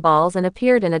 Dragon Balls and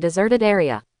appeared in a deserted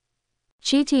area.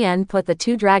 Qi Tian put the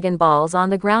 2 Dragon Balls on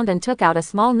the ground and took out a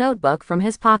small notebook from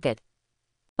his pocket.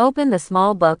 Open the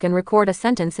small book and record a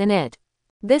sentence in it.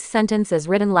 This sentence is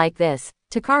written like this: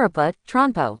 Takaraput,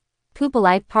 Tronpo.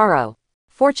 Pupilite Paro.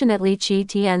 Fortunately, Qi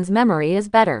Tian's memory is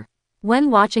better. When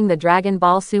watching the Dragon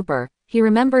Ball Super, he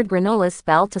remembered Granola's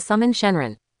spell to summon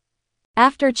Shenron.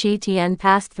 After Qi Tian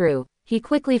passed through, he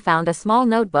quickly found a small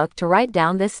notebook to write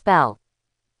down this spell.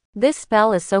 This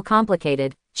spell is so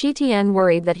complicated, Qi Tian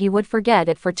worried that he would forget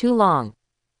it for too long.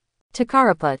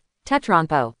 Takaraput,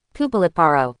 Tetronpo,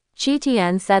 Pupiliparo, Qi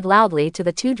Tian said loudly to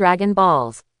the 2 Dragon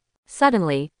Balls.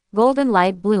 Suddenly, golden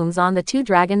light blooms on the 2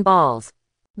 Dragon Balls.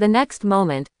 The next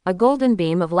moment, a golden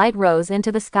beam of light rose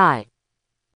into the sky.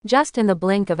 Just in the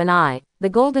blink of an eye, the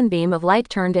golden beam of light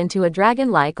turned into a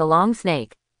dragon-like a long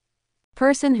snake.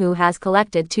 Person who has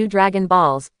collected 2 Dragon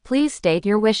Balls, please state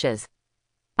your wishes.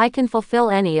 I can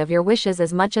fulfill any of your wishes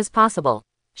as much as possible.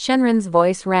 Shenron's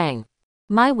voice rang.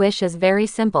 My wish is very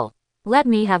simple. Let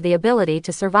me have the ability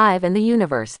to survive in the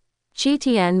universe. Qi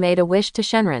Tian made a wish to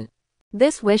Shenron.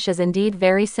 This wish is indeed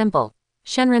very simple.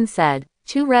 Shenron said,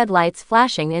 2 red lights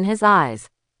flashing in his eyes.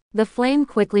 The flame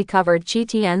quickly covered Qi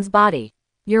Tian's body.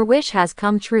 Your wish has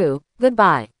come true,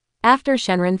 goodbye. After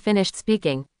Shenron finished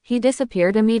speaking, he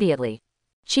disappeared immediately.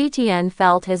 Qi Tian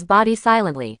felt his body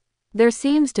silently. There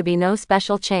seems to be no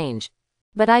special change.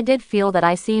 But I did feel that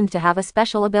I seemed to have a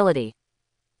special ability.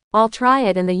 I'll try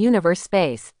it in the universe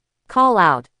space. Call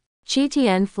out. Qi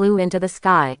Tian flew into the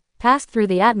sky, passed through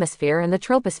the atmosphere and the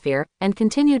troposphere, and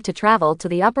continued to travel to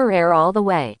the upper air all the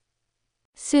way.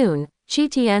 Soon, Qi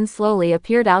Tian slowly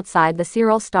appeared outside the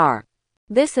Cyril star.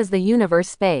 This is the universe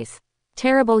space.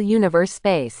 Terrible universe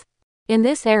space. In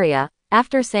this area,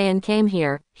 after Saiyan came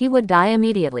here, he would die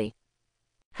immediately.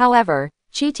 However,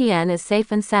 Qi Tian is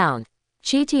safe and sound.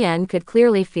 Qi Tian could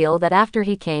clearly feel that after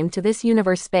he came to this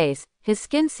universe space, his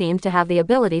skin seemed to have the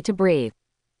ability to breathe.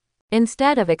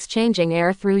 Instead of exchanging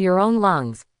air through your own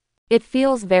lungs. It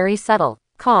feels very subtle.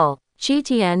 Call. Qi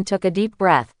Tian took a deep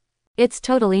breath. It's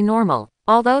totally normal.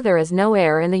 Although there is no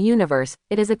air in the universe,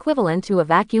 it is equivalent to a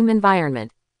vacuum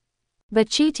environment. But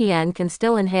Qi Tian can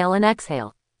still inhale and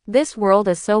exhale. This world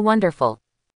is so wonderful.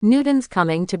 Newton's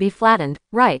coming to be flattened,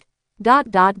 right? ...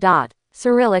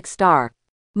 Cyrillic star.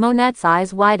 Monette's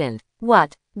eyes widened.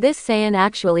 What? This Saiyan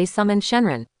actually summoned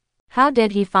Shenron. How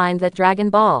did he find that Dragon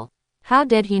Ball? How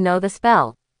did he know the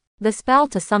spell? The spell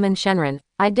to summon Shenron,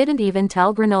 I didn't even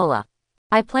tell Granola.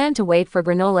 I plan to wait for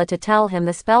Granola to tell him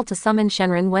the spell to summon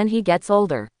Shenron when he gets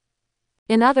older.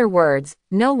 In other words,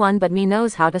 no one but me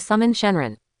knows how to summon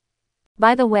Shenron.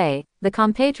 By the way, the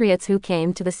compatriots who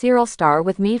came to the Cyril star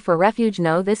with me for refuge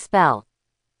know this spell.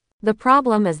 The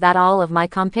problem is that all of my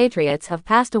compatriots have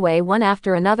passed away one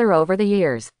after another over the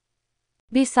years.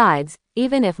 Besides,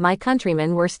 even if my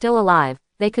countrymen were still alive,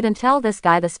 they couldn't tell this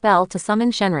guy the spell to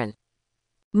summon Shenron.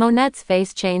 Monette's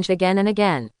face changed again and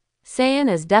again. Saiyan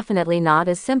is definitely not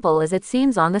as simple as it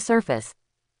seems on the surface.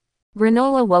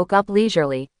 Granola woke up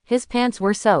leisurely, his pants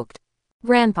were soaked.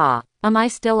 Grandpa, am I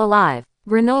still alive?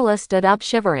 Granola stood up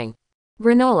shivering.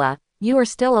 Granola, you are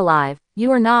still alive,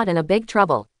 you are not in a big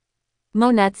trouble.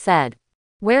 Monette said.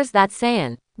 Where's that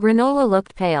Saiyan? Granola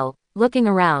looked pale, looking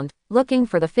around, looking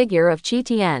for the figure of Qi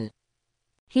Tian.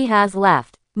 He has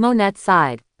left. Monette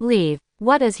sighed. Leave?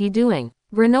 What is he doing?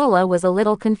 Granola was a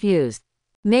little confused.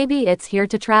 Maybe it's here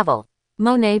to travel.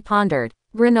 Monet pondered.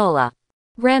 Granola.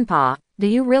 Grandpa, do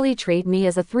you really treat me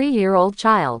as a 3-year-old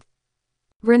child?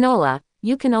 Granola,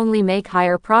 you can only make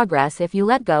higher progress if you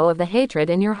let go of the hatred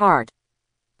in your heart.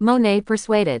 Monet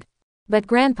persuaded. But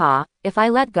Grandpa, if I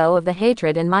let go of the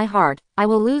hatred in my heart, I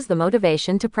will lose the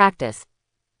motivation to practice.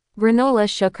 Granola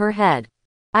shook her head.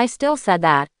 I still said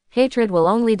that, hatred will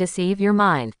only deceive your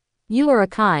mind. You are a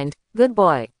kind, good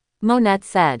boy. Monette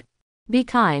said. Be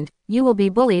kind, you will be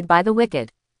bullied by the wicked.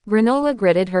 Granola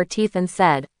gritted her teeth and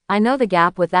said, I know the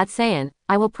gap with that Saiyan,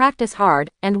 I will practice hard,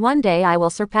 and one day I will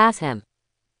surpass him.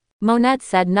 Monette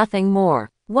said nothing more.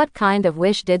 What kind of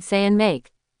wish did Saiyan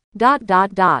make? ...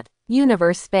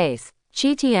 Universe space.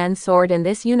 Qi Tian soared in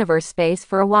this universe space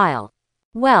for a while.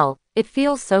 Well, it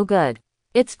feels so good.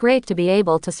 It's great to be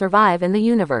able to survive in the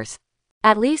universe.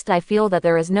 At least I feel that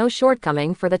there is no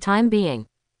shortcoming for the time being.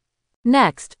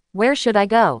 Next, where should I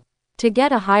go? To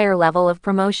get a higher level of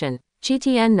promotion, Qi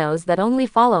Tian knows that only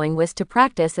following Whis to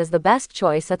practice is the best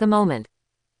choice at the moment.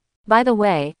 By the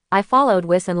way, I followed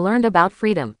Whis and learned about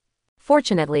freedom.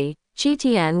 Fortunately, Qi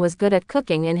Tian was good at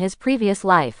cooking in his previous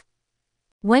life.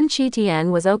 When Qi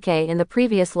Tian was okay in the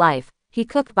previous life, he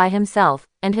cooked by himself,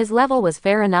 and his level was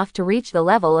fair enough to reach the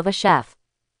level of a chef.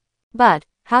 But,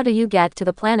 how do you get to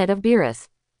the planet of Beerus?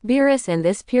 Beerus in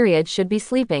this period should be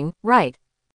sleeping, right?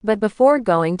 But before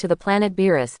going to the planet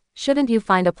Beerus, shouldn't you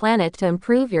find a planet to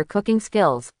improve your cooking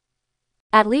skills?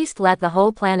 At least let the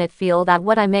whole planet feel that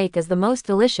what I make is the most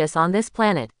delicious on this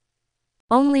planet.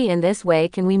 Only in this way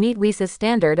can we meet Whis'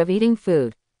 standard of eating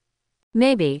food.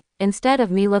 Maybe, instead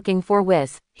of me looking for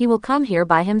Whis, he will come here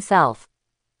by himself.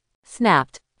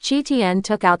 Snapped. Qi Tian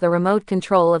took out the remote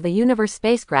control of the Universe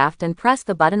spacecraft and pressed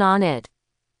the button on it.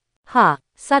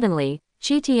 Suddenly,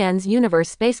 Qi Tian's Universe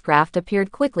spacecraft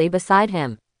appeared quickly beside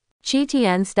him. Qi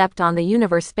Tian stepped on the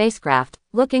Universe spacecraft,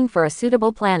 looking for a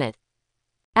suitable planet.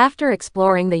 After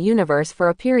exploring the universe for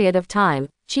a period of time,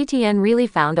 Qi Tian really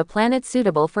found a planet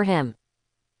suitable for him.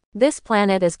 This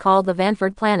planet is called the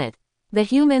Vanford planet. The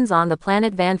humans on the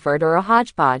planet Vanford are a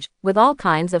hodgepodge, with all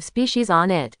kinds of species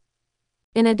on it.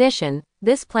 In addition,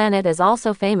 this planet is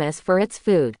also famous for its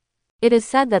food. It is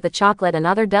said that the chocolate and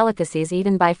other delicacies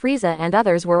eaten by Frieza and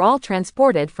others were all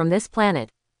transported from this planet.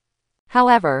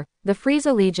 However, the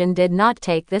Frieza Legion did not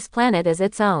take this planet as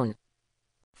its own.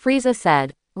 Frieza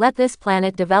said, "Let this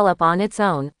planet develop on its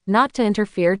own, not to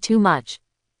interfere too much."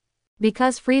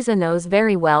 Because Frieza knows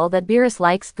very well that Beerus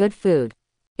likes good food.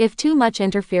 If too much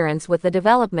interference with the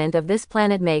development of this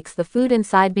planet makes the food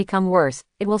inside become worse,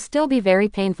 it will still be very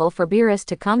painful for Beerus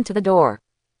to come to the door.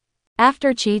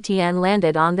 After Qi Tian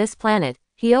landed on this planet,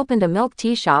 he opened a milk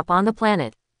tea shop on the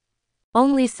planet.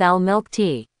 Only sell milk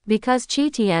tea. Because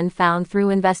Qi Tian found through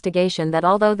investigation that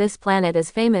although this planet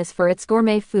is famous for its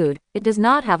gourmet food, it does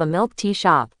not have a milk tea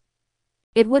shop.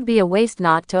 It would be a waste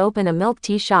not to open a milk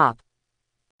tea shop.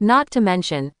 Not to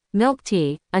mention, milk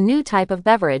tea, a new type of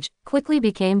beverage, quickly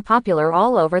became popular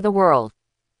all over the world.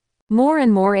 More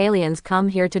and more aliens come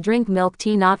here to drink milk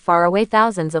tea not far away,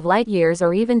 thousands of light years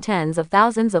or even tens of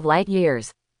thousands of light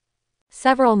years.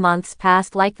 Several months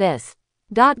passed like this.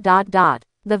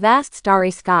 The vast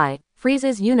starry sky,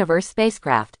 Frieza's Universe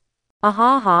spacecraft.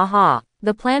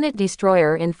 The planet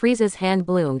destroyer in Frieza's hand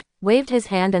bloomed, waved his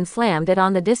hand and slammed it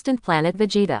on the distant planet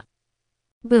Vegeta.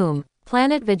 Boom!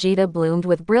 Planet Vegeta bloomed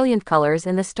with brilliant colors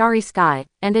in the starry sky,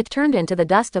 and it turned into the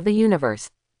dust of the universe.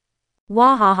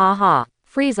 Wahahaha!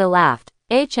 Frieza laughed.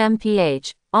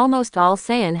 HMPH, almost all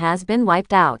Saiyan has been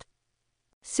wiped out.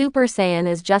 Super Saiyan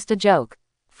is just a joke.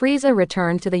 Frieza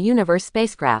returned to the Universe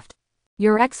spacecraft.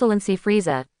 Your Excellency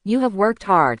Frieza, you have worked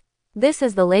hard. This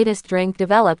is the latest drink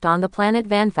developed on the planet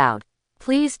Vanfoud.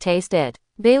 Please taste it.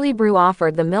 Bailey Brew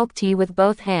offered the milk tea with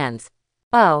both hands.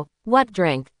 Oh, what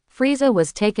drink? Frieza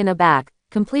was taken aback,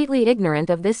 completely ignorant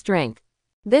of this drink.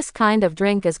 This kind of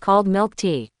drink is called milk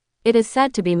tea. It is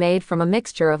said to be made from a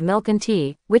mixture of milk and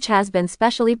tea, which has been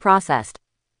specially processed.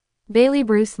 Bailey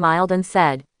Brew smiled and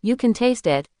said, "You can taste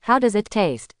it, how does it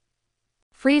taste?"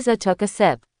 Frieza took a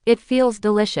sip. It feels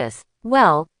delicious.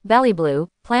 Well, Belly Blue,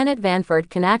 Planet Vanford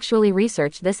can actually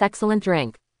research this excellent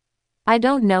drink. I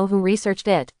don't know who researched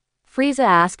it. Frieza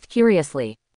asked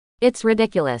curiously. It's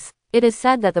ridiculous. It is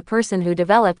said that the person who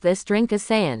developed this drink is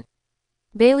Saiyan.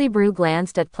 Bailey Brew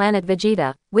glanced at Planet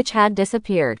Vegeta, which had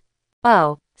disappeared.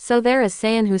 Oh, so there is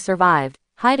Saiyan who survived,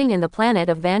 hiding in the planet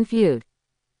of Vanfoud.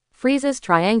 Frieza's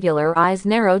triangular eyes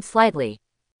narrowed slightly.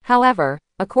 However,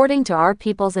 according to our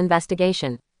people's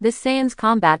investigation, this Saiyan's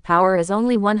combat power is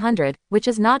only 100, which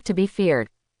is not to be feared.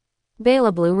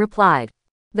 Bailey Blue replied.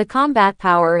 The combat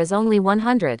power is only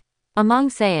 100. Among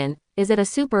Saiyan, is it a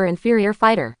super inferior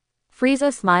fighter?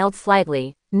 Frieza smiled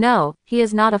slightly. No, he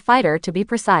is not a fighter to be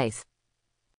precise.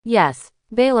 Yes,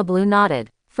 Bailey Blue nodded.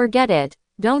 Forget it,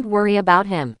 don't worry about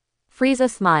him. Frieza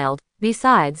smiled.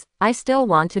 Besides, I still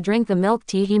want to drink the milk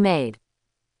tea he made.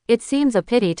 It seems a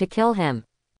pity to kill him.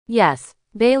 Yes,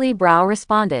 Bailey Brow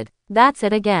responded. That's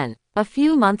it again. A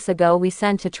few months ago we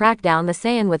sent to track down the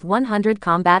Saiyan with 100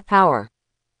 combat power.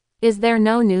 Is there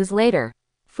no news later?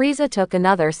 Frieza took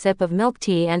another sip of milk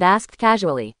tea and asked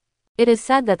casually. It is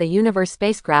said that the Universe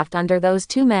spacecraft under those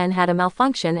two men had a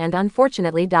malfunction and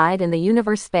unfortunately died in the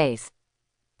Universe space.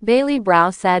 Bailey Brow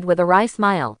said with a wry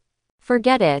smile.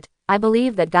 Forget it, I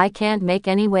believe that guy can't make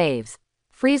any waves.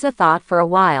 Frieza thought for a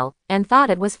while, and thought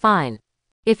it was fine.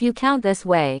 If you count this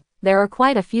way, there are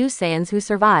quite a few Saiyans who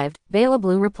survived, Bailey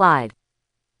Blue replied.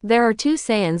 There are 2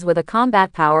 Saiyans with a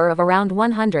combat power of around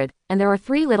 100, and there are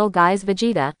 3 little guys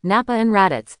Vegeta, Nappa and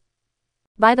Raditz.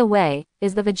 By the way,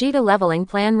 is the Vegeta leveling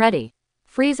plan ready?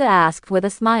 Frieza asked with a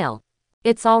smile.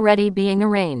 It's already being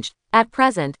arranged. At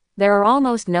present, there are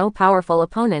almost no powerful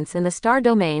opponents in the star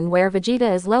domain where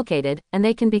Vegeta is located, and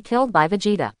they can be killed by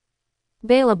Vegeta.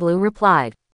 Bailey Blue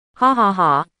replied. Ha ha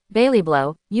ha, Bailey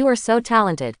Blue, you are so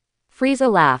talented.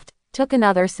 Frieza laughed, took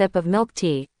another sip of milk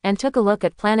tea, and took a look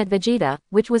at Planet Vegeta,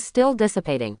 which was still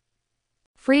dissipating.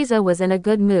 Frieza was in a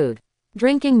good mood.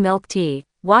 Drinking milk tea,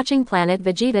 watching Planet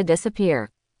Vegeta disappear.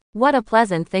 What a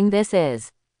pleasant thing this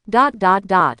is.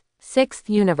 Sixth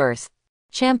universe.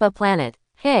 Champa planet.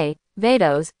 Hey,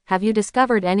 Vados, have you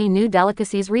discovered any new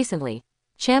delicacies recently?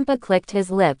 Champa clicked his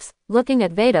lips, looking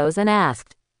at Vados and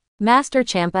asked. Master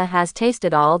Champa has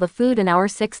tasted all the food in our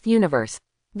sixth universe.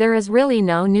 There is really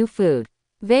no new food.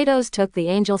 Vados took the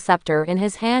angel scepter in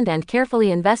his hand and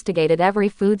carefully investigated every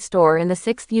food store in the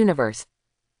sixth universe.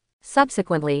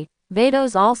 Subsequently,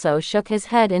 Vados also shook his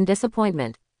head in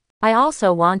disappointment. I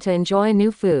also want to enjoy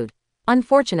new food.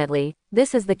 Unfortunately,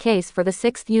 this is the case for the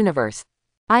sixth universe.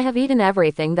 I have eaten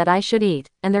everything that I should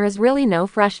eat, and there is really no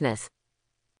freshness.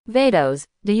 Vados,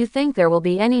 do you think there will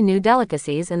be any new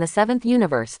delicacies in the seventh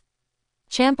universe?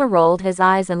 Champa rolled his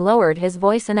eyes and lowered his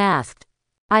voice and asked.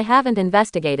 I haven't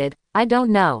investigated, I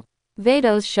don't know.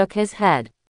 Vados shook his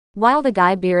head. While the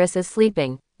guy Beerus is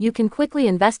sleeping, you can quickly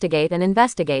investigate,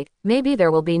 maybe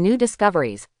there will be new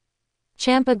discoveries.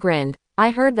 Champa grinned.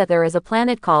 I heard that there is a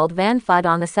planet called Van Fud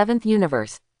on the seventh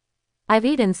universe. I've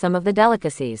eaten some of the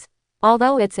delicacies.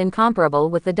 Although it's incomparable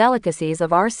with the delicacies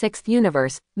of our sixth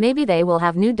universe, maybe they will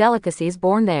have new delicacies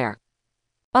born there.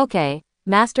 Okay,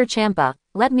 Master Champa,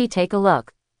 let me take a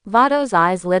look. Vados'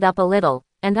 eyes lit up a little,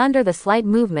 and under the slight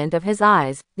movement of his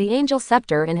eyes, the angel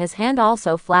scepter in his hand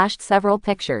also flashed several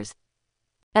pictures.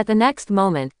 At the next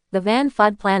moment, the Van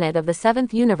Fud planet of the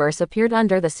seventh universe appeared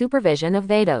under the supervision of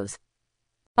Vados.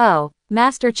 Oh,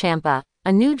 Master Champa,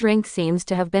 a new drink seems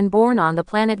to have been born on the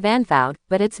planet Van Fud,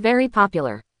 but it's very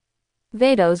popular.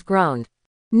 Vados groaned.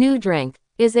 New drink,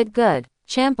 is it good?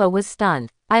 Champa was stunned.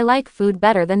 I like food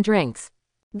better than drinks.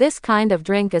 This kind of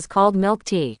drink is called milk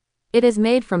tea. It is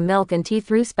made from milk and tea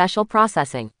through special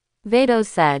processing. Vados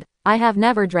said, I have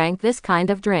never drank this kind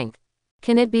of drink.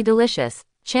 Can it be delicious?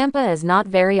 Champa is not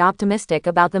very optimistic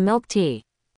about the milk tea.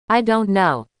 I don't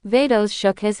know. Vados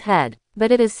shook his head. But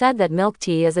it is said that milk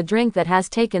tea is a drink that has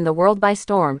taken the world by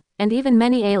storm, and even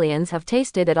many aliens have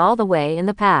tasted it all the way in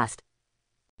the past.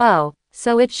 Oh,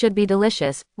 so it should be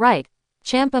delicious, right?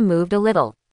 Champa moved a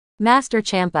little. Master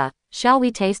Champa, shall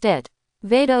we taste it?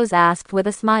 Vados asked with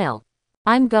a smile.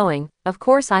 I'm going, of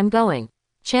course I'm going.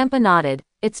 Champa nodded.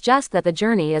 It's just that the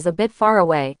journey is a bit far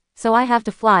away, so I have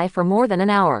to fly for more than an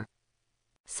hour.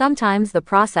 Sometimes the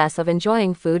process of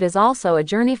enjoying food is also a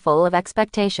journey full of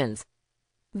expectations.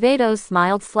 Vados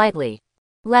smiled slightly.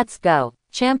 Let's go.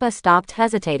 Champa stopped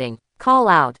hesitating. Call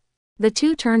out. The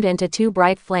two turned into two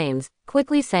bright flames,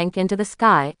 quickly sank into the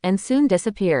sky, and soon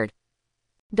disappeared.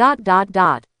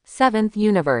 Seventh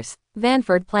universe.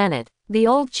 Vanford planet. The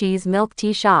old cheese milk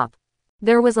tea shop.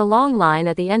 There was a long line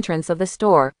at the entrance of the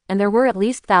store, and there were at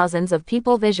least thousands of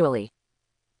people visually.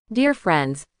 Dear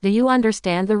friends, do you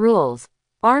understand the rules?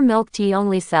 Our milk tea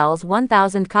only sells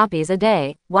 1,000 copies a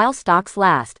day, while stocks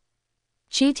last.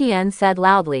 Chi Tian said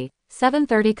loudly,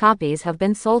 730 copies have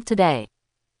been sold today.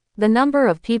 The number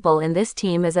of people in this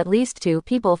team is at least 2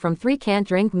 people from 3 can't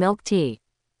drink milk tea.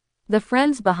 The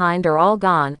friends behind are all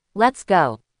gone, let's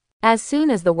go. As soon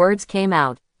as the words came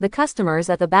out, the customers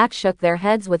at the back shook their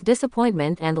heads with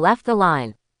disappointment and left the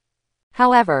line.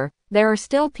 However, there are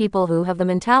still people who have the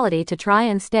mentality to try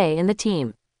and stay in the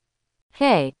team.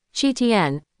 Hey, Chi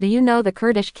Tian, do you know the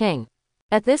Kurdish king?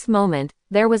 At this moment,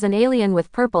 there was an alien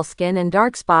with purple skin and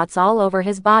dark spots all over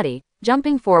his body,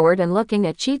 jumping forward and looking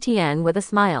at Chi Tian with a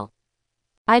smile.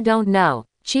 I don't know.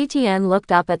 Chi Tian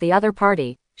looked up at the other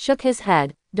party, shook his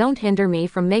head. Don't hinder me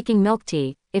from making milk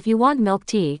tea. If you want milk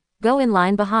tea, go in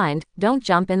line behind, don't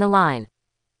jump in the line.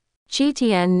 Chi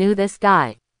Tian knew this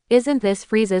guy. Isn't this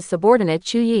Frieza's subordinate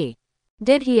Chu Yi?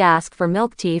 Did he ask for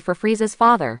milk tea for Frieza's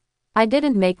father? I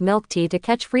didn't make milk tea to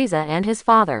catch Frieza and his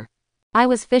father. I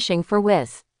was fishing for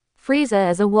Whis. Frieza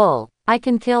is a wool. I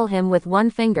can kill him with one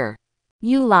finger.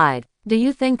 You lied. Do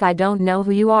you think I don't know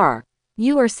who you are?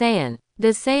 You are Saiyan.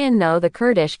 Does Saiyan know the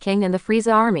Kurdish king and the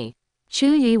Frieza army?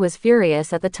 Chu Yi was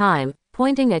furious at the time,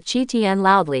 pointing at Chi Tian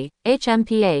loudly,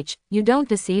 HMPH, you don't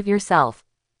deceive yourself.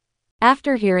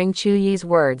 After hearing Chu Yi's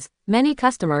words, many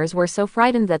customers were so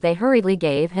frightened that they hurriedly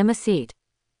gave him a seat.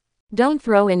 Don't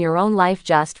throw in your own life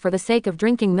just for the sake of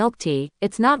drinking milk tea,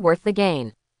 it's not worth the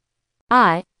gain.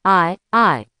 I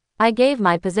gave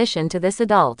my position to this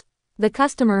adult. The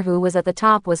customer who was at the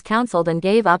top was counseled and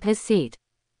gave up his seat.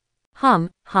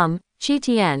 Chi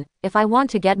Tian, if I want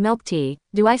to get milk tea,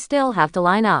 do I still have to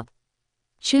line up?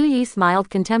 Chu Yi smiled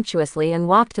contemptuously and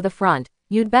walked to the front.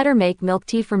 You'd better make milk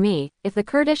tea for me, if the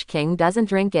Kurdish king doesn't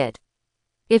drink it.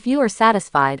 If you are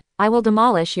satisfied, I will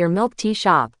demolish your milk tea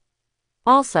shop.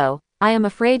 Also, I am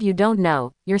afraid you don't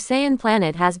know, your Saiyan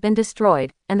planet has been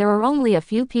destroyed, and there are only a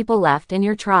few people left in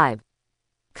your tribe.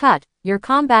 Cut, your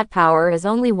combat power is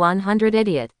only 100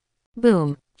 idiot.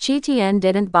 Boom. Qi Tian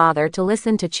didn't bother to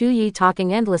listen to Chu Yi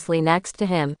talking endlessly next to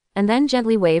him, and then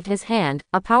gently waved his hand.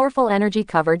 A powerful energy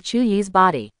covered Chu Yi's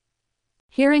body.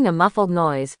 Hearing a muffled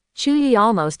noise, Chu Yi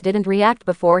almost didn't react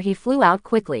before he flew out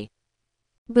quickly.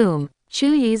 Boom!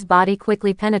 Chu Yi's body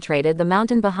quickly penetrated the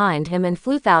mountain behind him and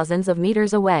flew thousands of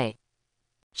meters away.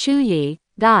 Chu Yi,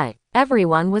 die!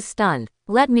 Everyone was stunned.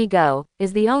 Let me go.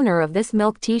 Is the owner of this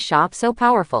milk tea shop so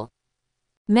powerful?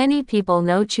 Many people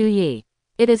know Chu Yi.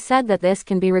 It is said that this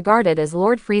can be regarded as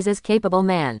Lord Frieza's capable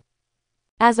man.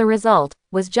 As a result,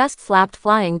 was just slapped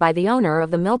flying by the owner of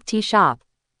the milk tea shop.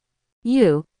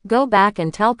 You, go back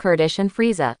and tell Kurdish and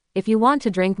Frieza, if you want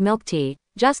to drink milk tea,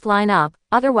 just line up,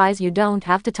 otherwise you don't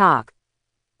have to talk.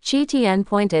 Qi Tian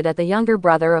pointed at the younger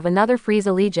brother of another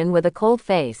Frieza Legion with a cold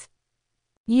face.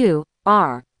 You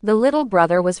are. The little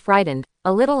brother was frightened,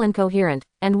 a little incoherent,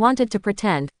 and wanted to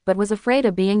pretend, but was afraid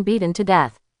of being beaten to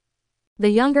death. The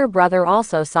younger brother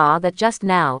also saw that just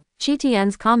now, Qi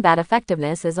Tian's combat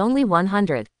effectiveness is only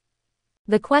 100.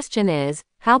 The question is,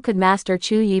 how could Master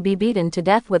Chu Yi be beaten to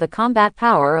death with a combat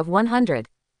power of 100?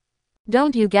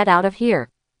 Don't you get out of here.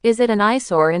 Is it an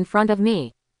eyesore in front of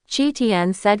me? Qi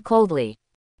Tian said coldly.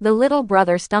 The little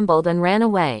brother stumbled and ran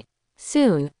away.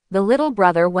 Soon, the little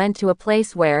brother went to a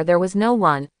place where there was no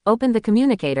one, opened the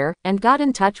communicator, and got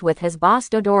in touch with his boss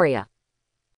Dodoria.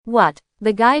 What?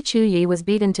 The guy Chu Yi was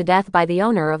beaten to death by the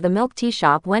owner of the milk tea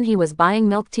shop when he was buying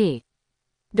milk tea.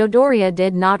 Dodoria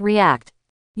did not react.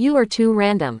 You are too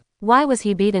random. Why was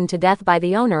he beaten to death by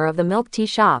the owner of the milk tea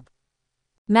shop?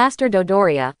 Master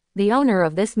Dodoria, the owner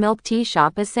of this milk tea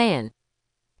shop is Saiyan.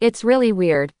 It's really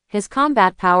weird, his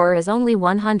combat power is only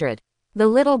 100. The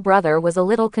little brother was a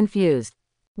little confused.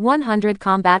 100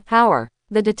 combat power.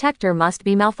 The detector must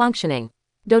be malfunctioning.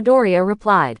 Dodoria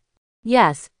replied.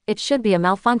 Yes, it should be a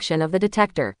malfunction of the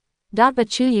detector. But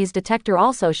Chu Yi's detector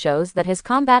also shows that his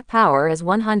combat power is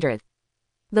 100.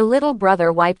 The little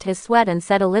brother wiped his sweat and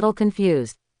said a little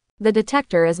confused. The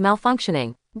detector is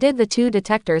malfunctioning. Did the two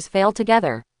detectors fail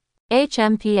together?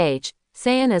 HMPH,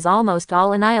 Saiyan is almost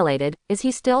all annihilated, is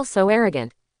he still so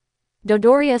arrogant?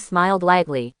 Dodoria smiled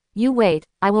lightly. You wait,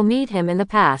 I will meet him in the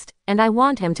past, and I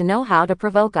want him to know how to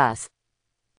provoke us.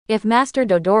 If Master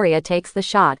Dodoria takes the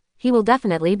shot, he will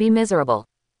definitely be miserable.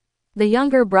 The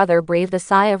younger brother breathed a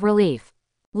sigh of relief.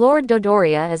 Lord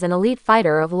Dodoria is an elite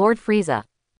fighter of Lord Frieza.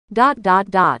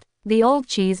 The old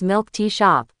cheese milk tea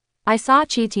shop. I saw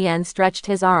Qi Tian stretched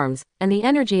his arms, and the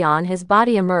energy on his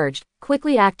body emerged,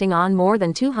 quickly acting on more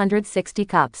than 260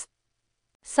 cups.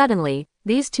 Suddenly,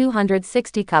 these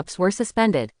 260 cups were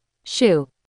suspended. Shoo!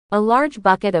 A large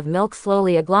bucket of milk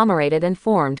slowly agglomerated and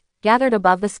formed, gathered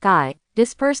above the sky,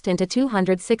 dispersed into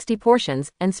 260 portions,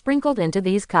 and sprinkled into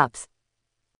these cups.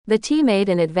 The tea made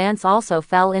in advance also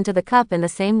fell into the cup in the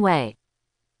same way.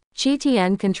 Qi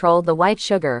Tian controlled the white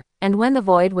sugar, and when the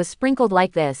void was sprinkled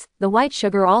like this, the white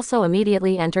sugar also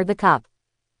immediately entered the cup.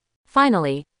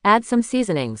 Finally, add some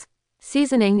seasonings.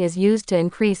 Seasoning is used to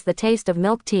increase the taste of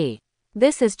milk tea.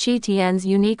 This is Qi Tian's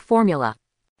unique formula.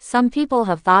 Some people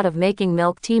have thought of making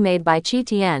milk tea made by Qi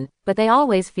Tian, but they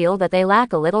always feel that they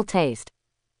lack a little taste.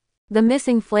 The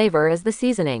missing flavor is the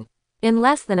seasoning. In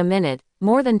less than a minute,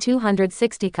 more than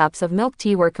 260 cups of milk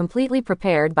tea were completely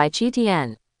prepared by Qi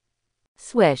Tian.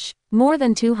 Swish! More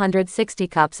than 260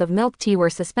 cups of milk tea were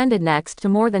suspended next to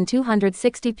more than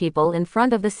 260 people in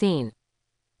front of the scene.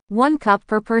 1 cup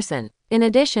per person. In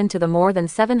addition to the more than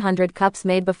 700 cups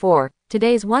made before,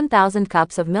 today's 1000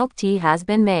 cups of milk tea has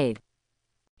been made.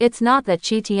 It's not that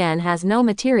Qi Tian has no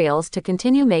materials to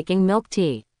continue making milk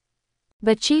tea.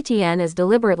 But Qi Tian is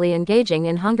deliberately engaging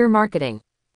in hunger marketing.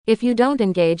 If you don't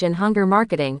engage in hunger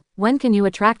marketing, when can you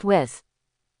attract WIS?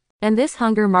 And this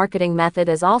hunger marketing method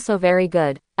is also very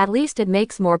good, at least it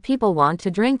makes more people want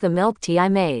to drink the milk tea I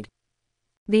made.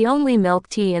 The only milk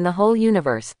tea in the whole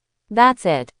universe. That's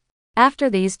it.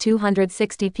 After these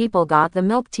 260 people got the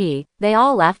milk tea, they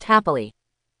all left happily.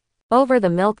 Over the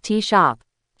milk tea shop.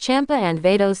 Champa and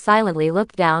Vados silently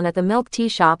looked down at the milk tea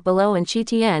shop below and Qi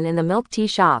Tian in the milk tea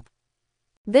shop.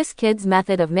 This kid's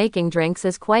method of making drinks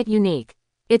is quite unique.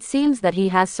 It seems that he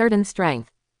has certain strength.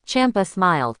 Champa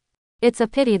smiled. It's a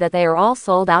pity that they are all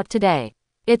sold out today.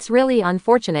 It's really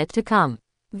unfortunate to come.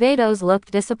 Vados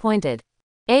looked disappointed.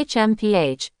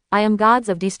 HMPH, I am gods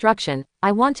of destruction,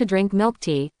 I want to drink milk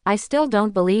tea, I still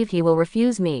don't believe he will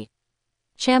refuse me.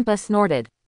 Champa snorted.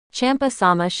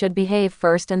 Champa-sama should behave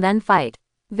first and then fight.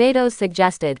 Vados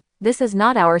suggested, this is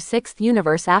not our 6th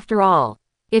universe after all.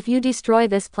 If you destroy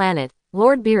this planet,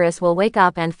 Lord Beerus will wake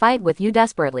up and fight with you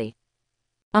desperately.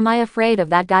 Am I afraid of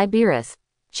that guy Beerus?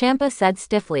 Champa said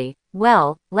stiffly,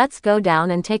 well, let's go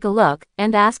down and take a look,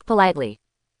 and ask politely.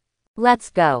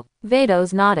 Let's go.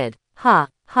 Vados nodded. Ha,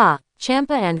 ha.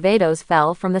 Champa and Vados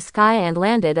fell from the sky and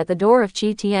landed at the door of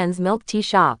Qi Tian's milk tea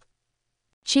shop.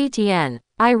 Qi Tian,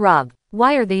 I rub.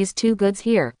 Why are these two goods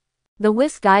here? The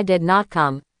whisk guy did not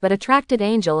come, but attracted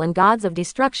angel and gods of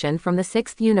destruction from the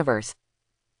 6th universe.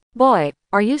 Boy,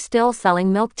 are you still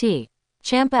selling milk tea?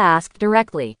 Champa asked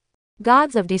directly.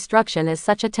 Gods of destruction is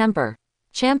such a temper.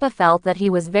 Champa felt that he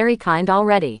was very kind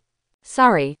already.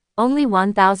 Sorry, only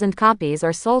 1,000 copies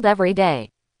are sold every day.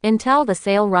 Until the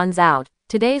sale runs out,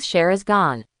 today's share is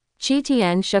gone. Qi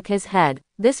Tian shook his head.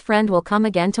 This friend will come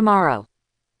again tomorrow.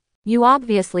 You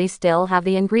obviously still have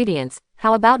the ingredients,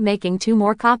 how about making 2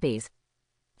 more copies?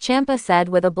 Champa said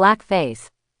with a black face.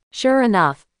 Sure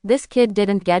enough, this kid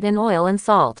didn't get in oil and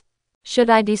salt. Should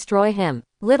I destroy him?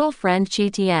 Little friend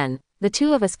Qi Tian, the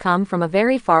 2 of us come from a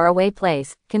very far away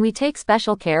place, can we take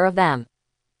special care of them?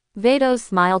 Vados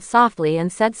smiled softly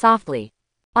and said softly.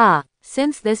 Ah,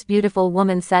 since this beautiful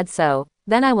woman said so,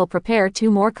 then I will prepare 2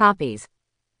 more copies.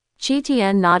 Qi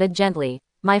Tian nodded gently.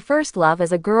 My first love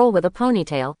is a girl with a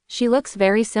ponytail, she looks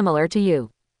very similar to you.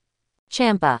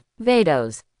 Champa.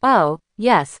 Vados. Oh,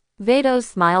 yes, Vados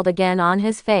smiled again on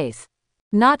his face.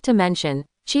 Not to mention,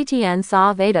 Qi Tian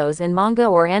saw Vados in manga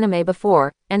or anime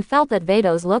before, and felt that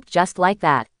Vados looked just like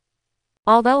that.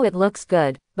 Although it looks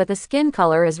good, but the skin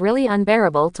color is really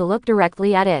unbearable to look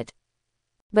directly at it.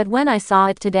 But when I saw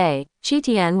it today, Qi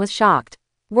Tian was shocked.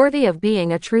 Worthy of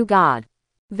being a true god.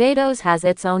 Vados has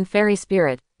its own fairy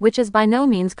spirit, which is by no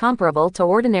means comparable to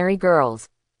ordinary girls.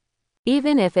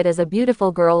 Even if it is a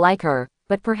beautiful girl like her,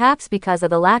 but perhaps because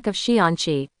of the lack of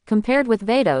Xianqi, compared with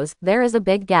Vados, there is a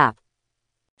big gap.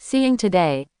 Seeing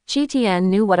today, Qi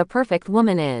Tian knew what a perfect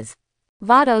woman is.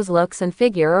 Vados' looks and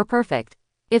figure are perfect.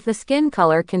 If the skin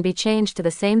color can be changed to the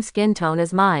same skin tone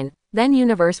as mine, then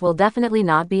universe will definitely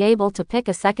not be able to pick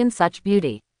a second such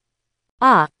beauty.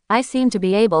 Ah, I seem to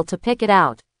be able to pick it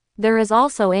out. There is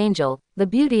also Angel, the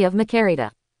beauty of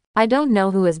Makerita. I don't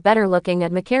know who is better looking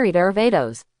at Makerita or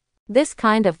Vados. This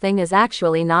kind of thing is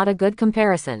actually not a good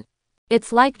comparison.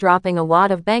 It's like dropping a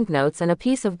wad of banknotes and a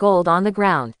piece of gold on the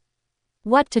ground.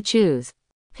 What to choose?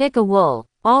 Pick a wool.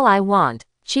 All I want.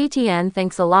 Qi Tian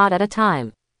thinks a lot at a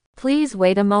time. Please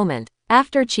wait a moment.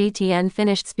 After Qi Tian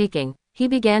finished speaking, he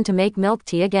began to make milk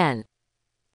tea again.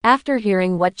 After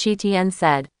hearing what Qi Tian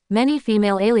said, many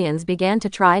female aliens began to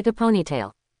try to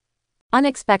ponytail.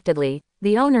 Unexpectedly,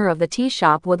 the owner of the tea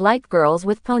shop would like girls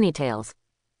with ponytails.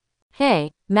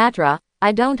 Hey, Matra,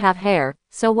 I don't have hair,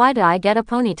 so why do I get a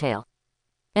ponytail?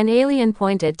 An alien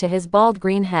pointed to his bald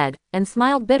green head, and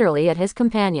smiled bitterly at his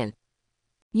companion.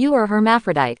 You are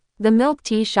hermaphrodite, the milk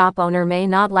tea shop owner may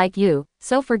not like you,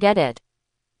 so forget it.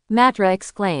 Matra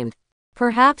exclaimed.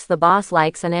 Perhaps the boss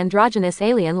likes an androgynous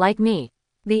alien like me.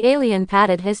 The alien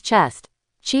patted his chest.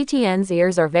 Qi Tian's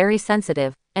ears are very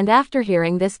sensitive, and after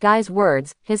hearing this guy's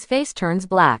words, his face turns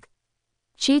black.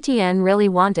 Qi Tian really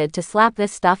wanted to slap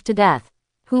this stuff to death.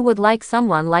 Who would like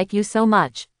someone like you so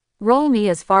much? Roll me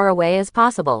as far away as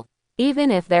possible. Even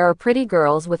if there are pretty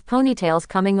girls with ponytails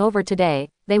coming over today,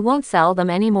 they won't sell them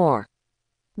anymore.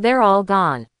 They're all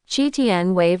gone. Qi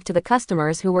Tian waved to the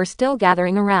customers who were still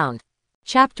gathering around.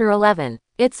 Chapter 11.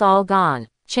 It's all gone.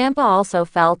 Champa also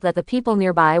felt that the people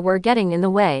nearby were getting in the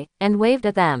way, and waved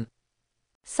at them.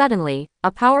 Suddenly,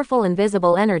 a powerful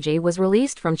invisible energy was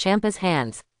released from Champa's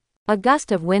hands. A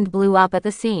gust of wind blew up at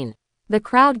the scene. The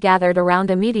crowd gathered around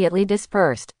immediately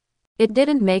dispersed. It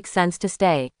didn't make sense to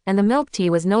stay, and the milk tea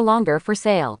was no longer for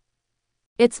sale.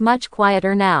 It's much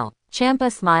quieter now.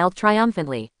 Champa smiled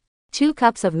triumphantly. 2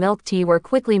 cups of milk tea were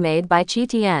quickly made by Qi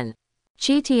Tian.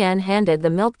 Qi Tian handed the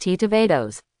milk tea to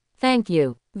Vados. Thank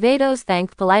you. Vados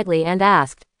thanked politely and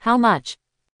asked, how much?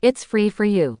 It's free for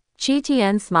you. Qi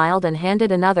Tian smiled and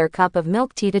handed another cup of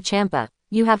milk tea to Champa.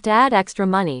 You have to add extra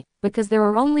money, because there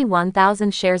are only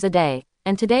 1,000 shares a day,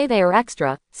 and today they are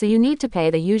extra, so you need to pay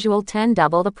the usual 10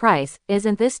 double the price.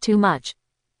 Isn't this too much?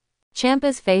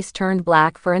 Champa's face turned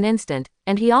black for an instant,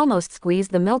 and he almost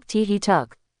squeezed the milk tea he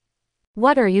took.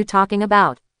 What are you talking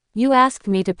about? You asked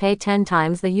me to pay 10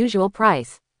 times the usual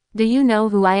price. Do you know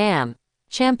who I am?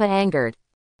 Champa angered.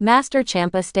 Master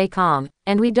Champa, stay calm,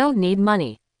 and we don't need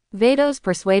money. Vados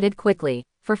persuaded quickly,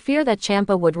 for fear that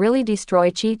Champa would really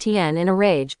destroy Qi Tian in a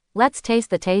rage. Let's taste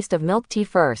the taste of milk tea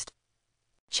first.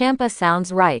 Champa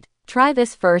sounds right. Try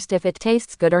this first if it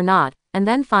tastes good or not, and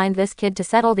then find this kid to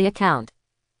settle the account.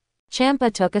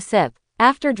 Champa took a sip.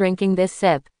 After drinking this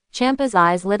sip, Champa's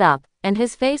eyes lit up, and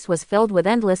his face was filled with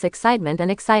endless excitement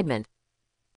and excitement.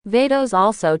 Vados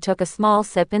also took a small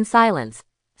sip in silence.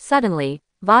 Suddenly,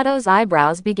 Vados'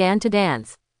 eyebrows began to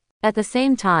dance. At the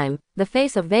same time, the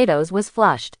face of Vados was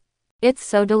flushed. It's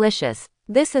so delicious.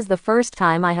 This is the first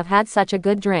time I have had such a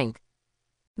good drink.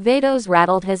 Vados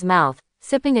rattled his mouth,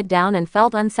 sipping it down and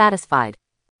felt unsatisfied.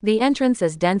 The entrance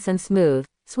is dense and smooth,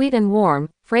 sweet and warm,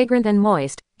 fragrant and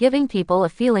moist, giving people a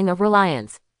feeling of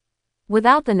reliance.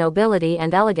 Without the nobility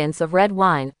and elegance of red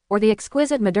wine, or the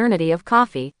exquisite modernity of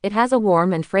coffee, it has a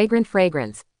warm and fragrant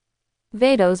fragrance.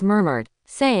 Vados murmured,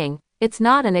 saying, "It's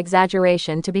not an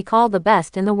exaggeration to be called the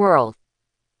best in the world.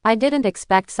 I didn't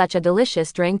expect such a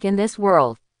delicious drink in this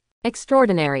world.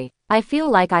 Extraordinary. I feel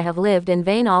like I have lived in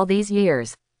vain all these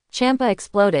years." Champa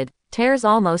exploded, tears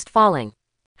almost falling.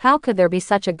 How could there be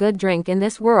such a good drink in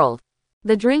this world?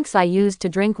 The drinks I used to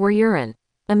drink were urine.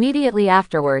 Immediately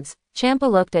afterwards, Champa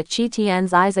looked at Qi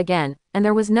Tian's eyes again, and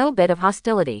there was no bit of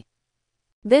hostility.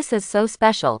 "This is so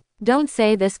special. Don't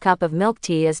say this cup of milk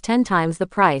tea is 10 times the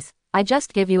price. I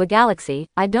just give you a galaxy.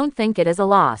 I don't think it is a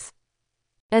loss."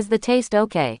 "Is the taste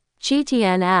okay?" Qi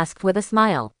Tian asked with a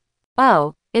smile.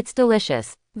 "Oh, it's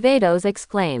delicious," Vados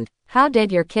exclaimed. "How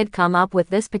did your kid come up with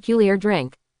this peculiar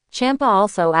drink?" Champa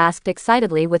also asked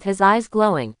excitedly with his eyes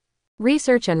glowing.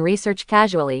 "Research and research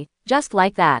casually, just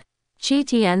like that." Qi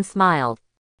Tian smiled.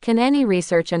 "Can any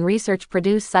research and research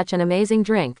produce such an amazing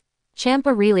drink?"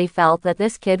 Champa really felt that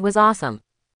this kid was awesome.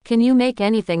 "Can you make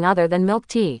anything other than milk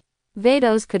tea?"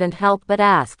 Vados couldn't help but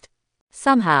asked.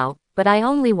 "Somehow, but I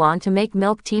only want to make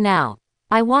milk tea now.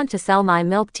 I want to sell my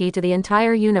milk tea to the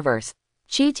entire universe,"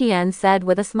 Qi Tian said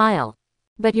with a smile.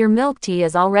 "But your milk tea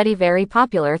is already very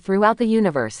popular throughout the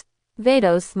universe."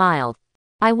 Vados smiled.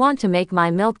 "I want to make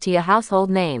my milk tea a household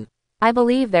name. I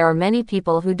believe there are many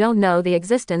people who don't know the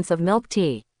existence of milk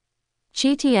tea."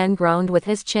 Qi Tian groaned with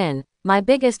his chin. "My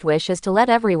biggest wish is to let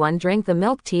everyone drink the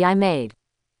milk tea I made."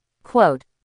 Quote.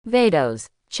 Vados.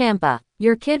 "Champa,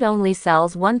 your kid only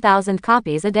sells 1,000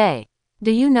 copies a day.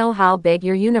 Do you know how big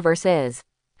your universe is?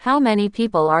 How many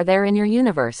people are there in your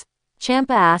universe?"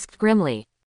 Champa asked grimly.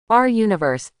 "Our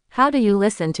universe? How do you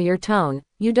listen to your tone?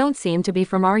 You don't seem to be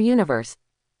from our universe.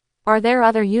 Are there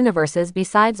other universes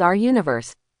besides our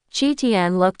universe?" Qi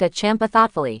Tian looked at Champa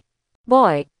thoughtfully.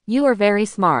 "Boy, you are very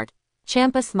smart."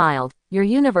 Champa smiled. "Your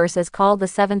universe is called the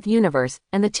 7th universe,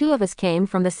 and the two of us came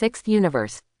from the 6th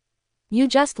universe. You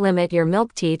just limit your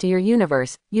milk tea to your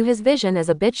universe. His vision is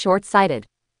a bit short-sighted.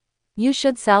 You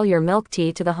should sell your milk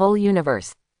tea to the whole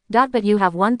universe. But you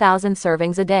have 1,000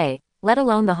 servings a day, let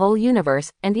alone the whole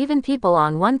universe, and even people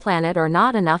on one planet are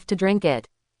not enough to drink it.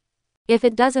 If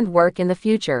it doesn't work in the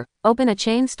future, open a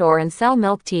chain store and sell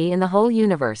milk tea in the whole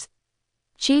universe."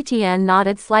 Qi Tian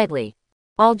nodded slightly.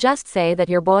 "I'll just say that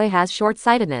your boy has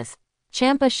short-sightedness."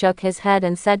 Champa shook his head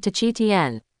and said to Qi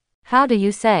Tian. "How do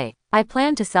you say? I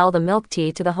plan to sell the milk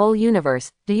tea to the whole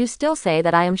universe. Do you still say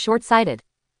that I am short-sighted?"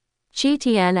 Qi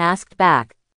Tian asked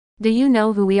back. "Do you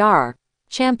know who we are?"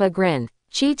 Champa grinned.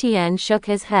 Qi Tian shook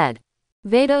his head.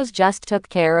 Vados just took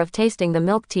care of tasting the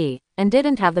milk tea, and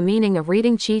didn't have the meaning of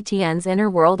reading Qi Tian's inner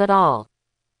world at all.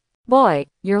 "Boy,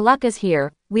 your luck is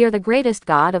here. We are the greatest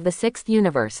god of the 6th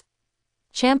universe."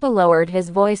 Champa lowered his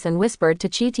voice and whispered to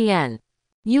Qi Tian.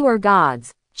 "You are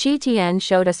gods." Qi Tian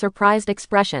showed a surprised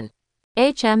expression.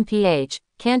 "HMPH,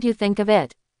 can't you think of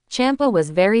it?" Champa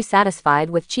was very satisfied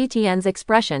with Qi Tian's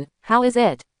expression. "How is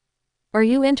it? Are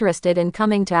you interested in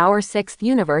coming to our 6th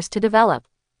universe to develop?"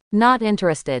 "Not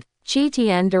interested." Qi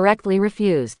Tian directly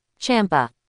refused. Champa.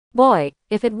 "Boy,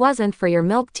 if it wasn't for your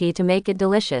milk tea to make it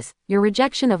delicious, your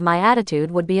rejection of my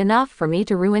attitude would be enough for me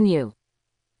to ruin you.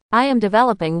 I am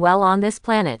developing well on this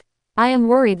planet. I am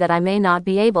worried that I may not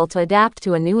be able to adapt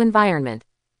to a new environment."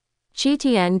 Qi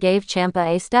Tian gave Champa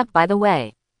a step by the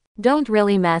way. "Don't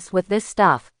really mess with this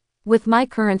stuff. With my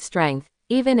current strength,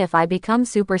 even if I become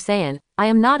Super Saiyan, I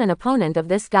am not an opponent of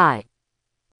this guy.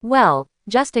 Well,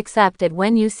 just accept it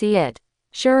when you see it."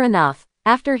 Sure enough,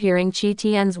 after hearing Qi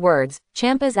Tian's words,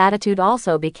 Champa's attitude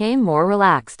also became more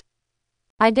relaxed.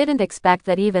 "I didn't expect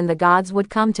that even the gods would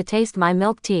come to taste my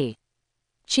milk tea."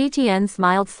 Qi Tian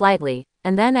smiled slightly,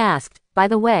 and then asked, "By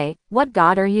the way, what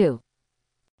god are you?"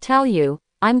 "Tell you,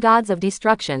 I'm gods of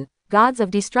destruction,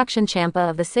 Champa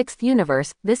of the 6th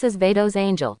universe. This is Vados'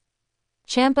 angel."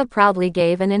 Champa proudly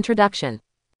gave an introduction.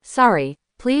 "Sorry,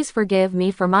 please forgive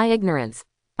me for my ignorance.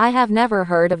 I have never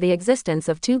heard of the existence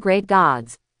of two great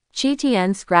gods." Qi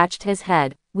Tian scratched his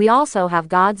head. "We also have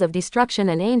gods of destruction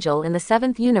and angel in the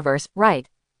 7th universe, right?"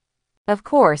 "Of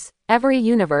course, every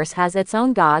universe has its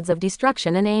own gods of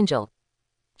destruction and angel."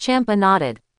 Champa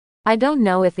nodded. "I don't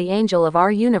know if the angel of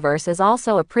our universe is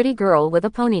also a pretty girl with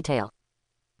a ponytail."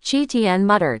 Qi Tian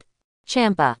muttered.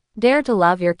 "Champa, dare to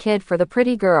love your kid for the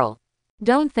pretty girl.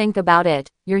 Don't think about it,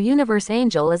 your universe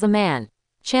angel is a man."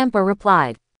 Champa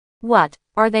replied. "What,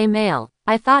 are they male?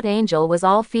 I thought angel was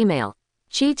all female."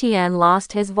 Qi Tian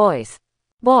lost his voice.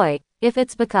 Boy, if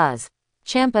it's because.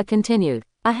 Champa continued.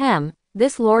 Ahem,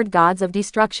 this Lord Gods of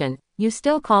Destruction, you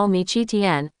still call me Qi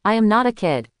Tian, I am not a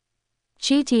kid.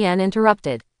 Qi Tian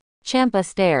interrupted. Champa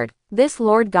stared. This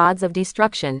Lord Gods of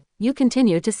Destruction, you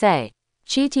continue to say.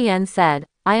 Qi Tian said,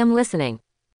 I am listening.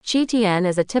 Qi Tian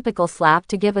is a typical slap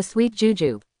to give a sweet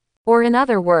juju. Or in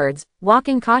other words,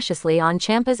 walking cautiously on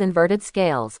Champa's inverted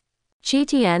scales. Qi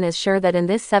Tian is sure that in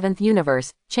this seventh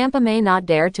universe, Champa may not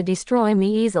dare to destroy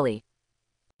me easily.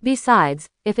 Besides,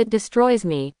 if it destroys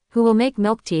me, who will make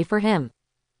milk tea for him?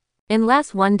 In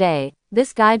less one day,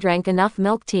 this guy drank enough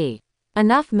milk tea.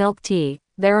 Enough milk tea,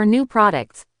 there are new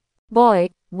products. Boy,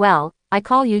 well, I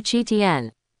call you Qi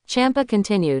Tian. Champa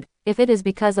continued, if it is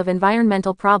because of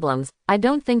environmental problems, I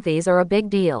don't think these are a big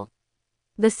deal.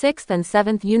 The 6th and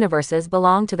 7th universes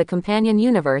belong to the companion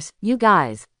universe, you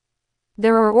guys.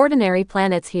 There are ordinary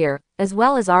planets here, as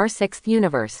well as our 6th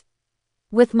universe.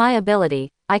 With my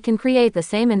ability, I can create the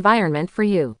same environment for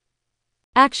you.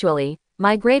 Actually,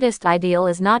 my greatest ideal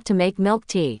is not to make milk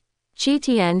tea. Qi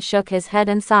Tian shook his head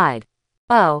and sighed.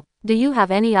 Oh, do you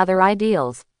have any other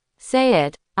ideals? Say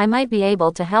it, I might be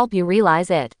able to help you realize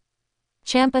it.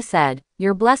 Champa said,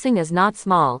 your blessing is not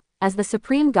small, as the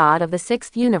supreme god of the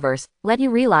 6th universe, let you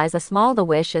realize a small the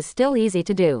wish is still easy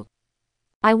to do.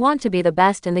 I want to be the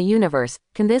best in the universe,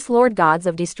 can this Lord Gods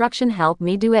of Destruction help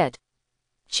me do it?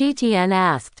 Qi Tian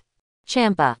asked.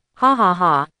 Champa, ha ha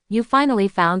ha, you finally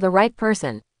found the right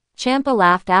person. Champa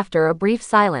laughed after a brief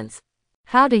silence.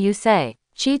 How do you say?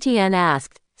 Qi Tian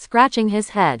asked, scratching his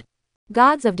head.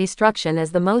 Gods of Destruction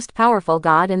is the most powerful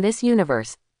god in this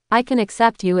universe. I can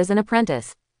accept you as an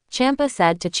apprentice. Champa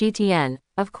said to Qi Tian,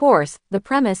 of course, the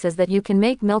premise is that you can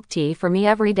make milk tea for me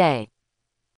every day.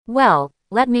 Well,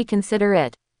 let me consider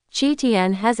it. Qi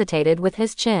Tian hesitated with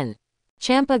his chin.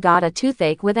 Champa got a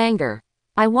toothache with anger.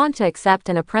 I want to accept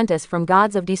an apprentice from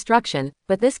Gods of Destruction,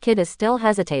 but this kid is still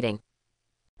hesitating.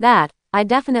 I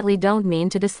definitely don't mean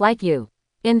to dislike you.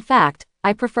 In fact,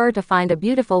 I prefer to find a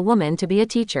beautiful woman to be a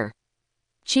teacher.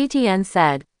 Qi Tian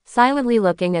said, silently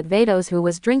looking at Vados who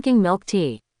was drinking milk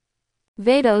tea.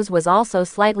 Vados was also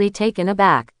slightly taken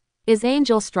aback. Is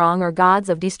Angel strong or Gods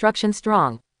of Destruction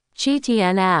strong? Qi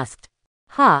Tian asked.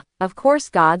 Of course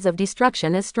Gods of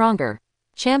Destruction is stronger.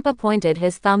 Champa pointed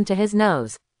his thumb to his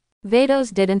nose.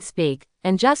 Vados didn't speak,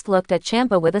 and just looked at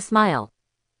Champa with a smile.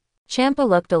 Champa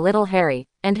looked a little hairy,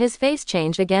 and his face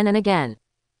changed again and again.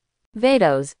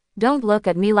 Vados, don't look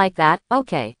at me like that,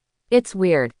 okay? It's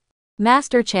weird.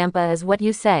 Master Champa is what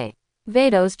you say.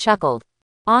 Vados chuckled.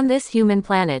 On this human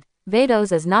planet,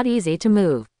 Vados is not easy to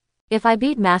move. If I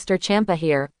beat Master Champa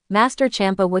here, Master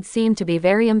Champa would seem to be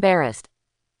very embarrassed.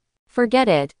 Forget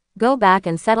it, go back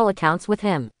and settle accounts with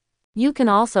him. You can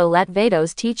also let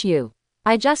Vados teach you.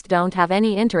 I just don't have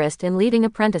any interest in leading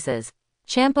apprentices.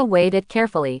 Champa weighed it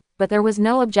carefully, but there was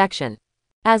no objection.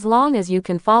 As long as you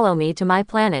can follow me to my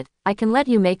planet, I can let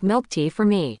you make milk tea for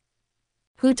me.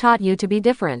 Who taught you to be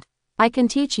different? I can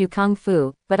teach you kung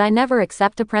fu, but I never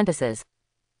accept apprentices.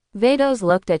 Vados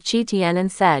looked at Qi Tian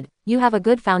and said, you have a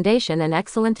good foundation and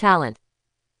excellent talent.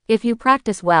 If you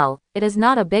practice well, it is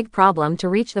not a big problem to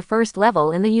reach the first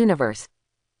level in the universe.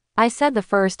 I said the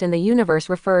first in the universe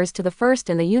refers to the first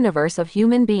in the universe of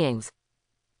human beings.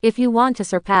 If you want to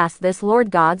surpass this Lord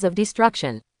Gods of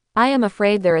Destruction, I am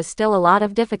afraid there is still a lot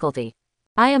of difficulty.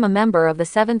 I am a member of the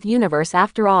 7th universe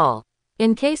after all.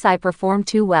 In case I perform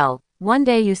too well, one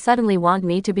day you suddenly want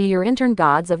me to be your intern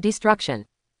Gods of Destruction.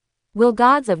 Will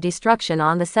Gods of Destruction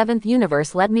on the 7th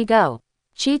universe let me go?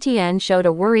 Qi Tian showed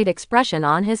a worried expression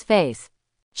on his face.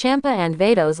 Champa and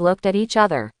Vados looked at each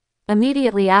other.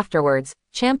 Immediately afterwards,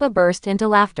 Champa burst into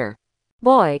laughter.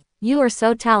 Boy, you are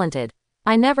so talented.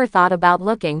 I never thought about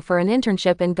looking for an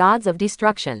internship in Gods of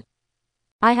Destruction.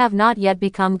 I have not yet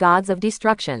become Gods of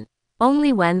Destruction.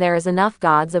 Only when there is enough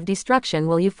Gods of Destruction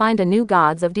will you find a new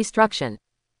Gods of Destruction.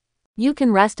 You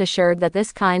can rest assured that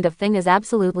this kind of thing is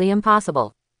absolutely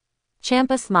impossible.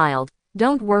 Champa smiled.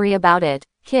 Don't worry about it,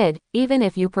 kid, even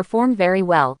if you perform very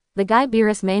well, the guy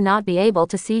Beerus may not be able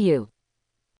to see you.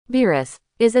 Beerus,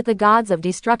 is it the Gods of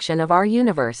Destruction of our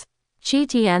universe? Qi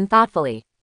Tian thoughtfully.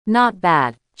 Not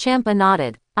bad. Champa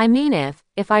nodded. I mean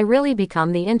if I really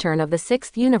become the intern of the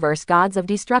 6th universe Gods of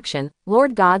Destruction,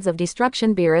 Lord Gods of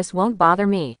Destruction Beerus won't bother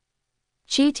me.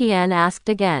 Qi Tian asked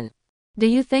again. Do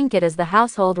you think it is the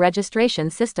household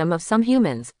registration system of some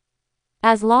humans?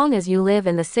 As long as you live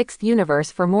in the 6th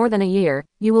universe for more than a year,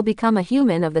 you will become a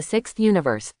human of the 6th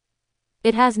universe.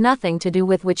 It has nothing to do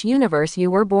with which universe you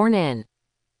were born in.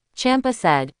 Champa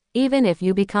said, even if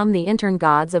you become the intern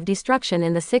Gods of Destruction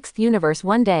in the 6th universe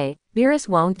one day, Beerus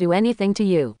won't do anything to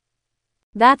you.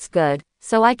 That's good,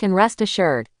 so I can rest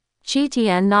assured. Qi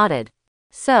Tian nodded.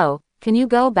 So, can you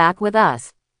go back with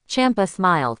us? Champa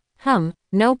smiled.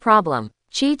 No problem.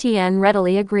 Qi Tian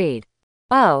readily agreed.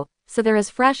 Oh, so there is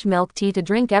fresh milk tea to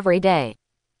drink every day.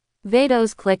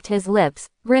 Vados clicked his lips,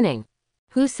 grinning.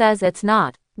 Who says it's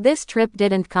not? This trip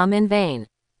didn't come in vain.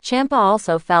 Champa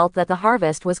also felt that the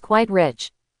harvest was quite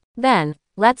rich. Then,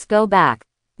 let's go back.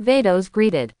 Vados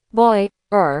greeted. Boy,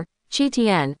 Qi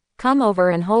Tian, come over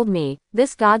and hold me,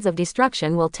 this gods of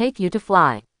destruction will take you to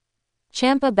fly.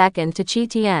 Champa beckoned to Qi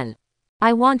Tian.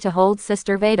 I want to hold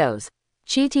Sister Vados.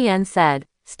 Qi Tian said,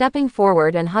 stepping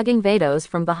forward and hugging Vados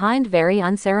from behind very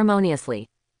unceremoniously.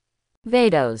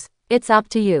 Vados, it's up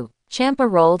to you. Champa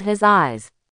rolled his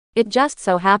eyes. It just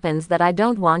so happens that I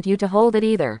don't want you to hold it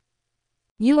either.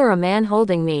 You are a man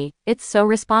holding me, it's so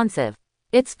responsive.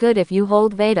 It's good if you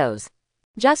hold Vados.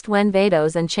 Just when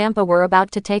Vados and Champa were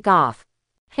about to take off.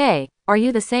 Hey, are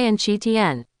you the Saiyan Qi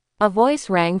Tian? A voice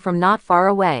rang from not far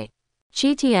away.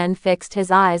 Qi Tian fixed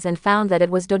his eyes and found that it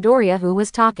was Dodoria who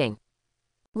was talking.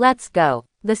 Let's go.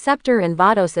 The scepter in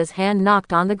Vados's hand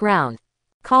knocked on the ground.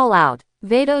 Call out.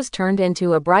 Vados turned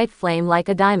into a bright flame like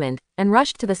a diamond, and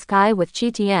rushed to the sky with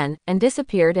Qi Tian, and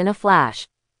disappeared in a flash.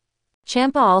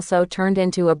 Champa also turned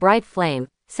into a bright flame,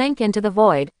 sank into the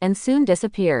void, and soon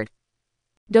disappeared.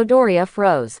 Dodoria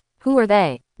froze. Who are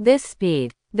they? This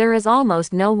speed. There is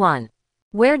almost no one.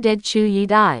 Where did Chu Yi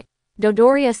die?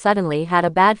 Dodoria suddenly had a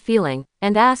bad feeling,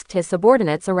 and asked his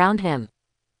subordinates around him.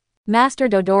 Master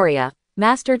Dodoria,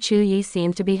 Master Chu Yi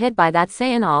seemed to be hit by that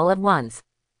Saiyan all at once.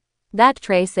 That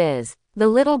trace is. The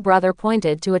little brother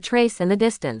pointed to a trace in the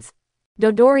distance.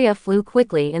 Dodoria flew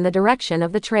quickly in the direction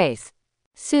of the trace.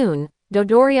 Soon,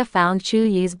 Dodoria found Chu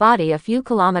Yi's body a few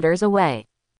kilometers away.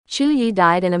 Chu Yi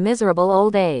died in a miserable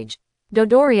old age.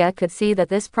 Dodoria could see that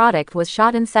this product was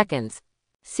shot in seconds.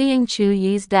 Seeing Chu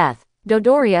Yi's death,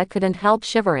 Dodoria couldn't help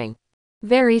shivering.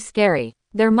 Very scary.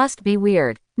 There must be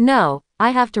weird. No, I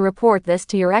have to report this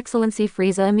to Your Excellency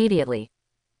Frieza immediately.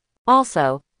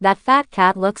 Also, that fat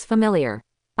cat looks familiar.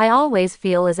 I always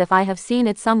feel as if I have seen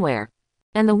it somewhere.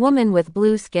 And the woman with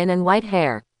blue skin and white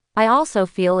hair. I also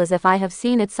feel as if I have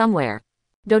seen it somewhere.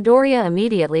 Dodoria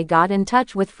immediately got in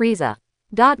touch with Frieza.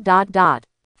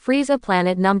 Frieza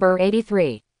planet number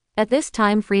 83. At this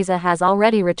time Frieza has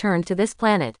already returned to this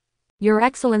planet. Your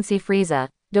Excellency Frieza,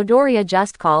 Dodoria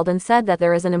just called and said that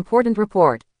there is an important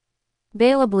report.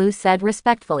 Bela Blue said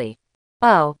respectfully.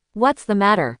 Oh, what's the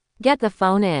matter? Get the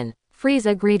phone in.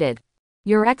 Frieza greeted.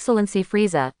 Your Excellency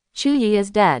Frieza, Chu Yi is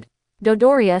dead.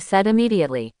 Dodoria said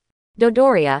immediately.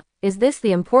 Dodoria, is this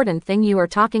the important thing you are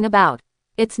talking about?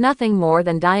 It's nothing more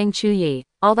than dying Chu Yi,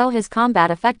 although his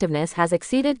combat effectiveness has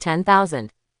exceeded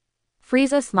 10,000.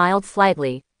 Frieza smiled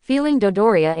slightly, feeling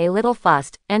Dodoria a little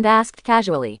fussed, and asked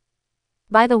casually.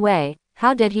 By the way,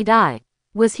 how did he die?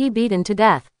 Was he beaten to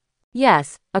death?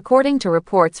 Yes, according to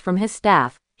reports from his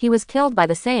staff, he was killed by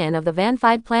the Saiyan of the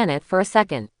Vanfide planet for a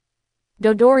second.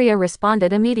 Dodoria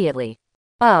responded immediately.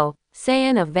 Oh,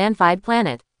 Saiyan of Vanfide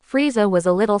planet. Frieza was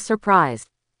a little surprised.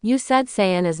 You said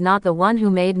Saiyan is not the one who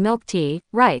made milk tea,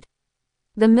 right?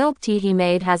 The milk tea he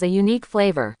made has a unique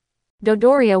flavor.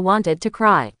 Dodoria wanted to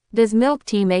cry. Does milk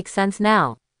tea make sense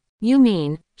now? You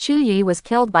mean, Chu Yi was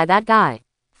killed by that guy?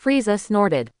 Frieza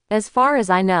snorted. As far as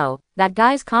I know, that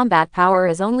guy's combat power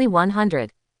is only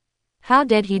 100. How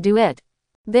did he do it?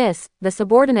 The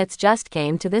subordinates just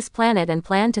came to this planet and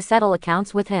planned to settle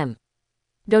accounts with him.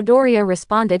 Dodoria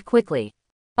responded quickly.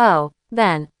 Oh,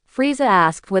 then, Frieza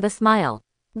asked with a smile.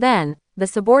 Then, the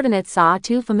subordinates saw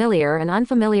two familiar and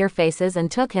unfamiliar faces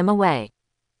and took him away.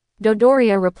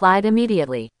 Dodoria replied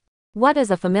immediately. What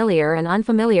is a familiar and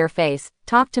unfamiliar face?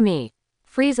 Talk to me.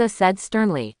 Frieza said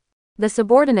sternly. The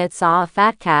subordinate saw a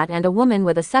fat cat and a woman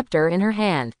with a scepter in her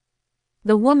hand.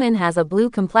 The woman has a blue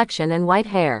complexion and white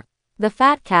hair. The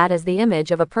fat cat is the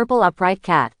image of a purple upright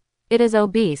cat. It is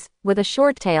obese, with a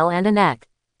short tail and a neck.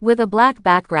 With a black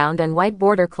background and white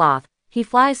border cloth, he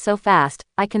flies so fast,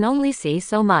 I can only see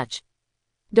so much.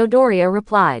 Dodoria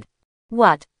replied.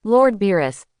 What, Lord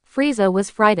Beerus? Frieza was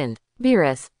frightened.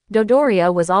 Beerus.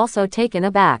 Dodoria was also taken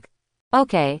aback.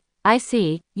 Okay, I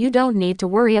see, you don't need to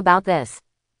worry about this.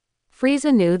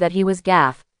 Frieza knew that he was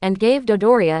gaff, and gave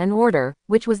Dodoria an order,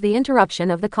 which was the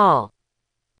interruption of the call.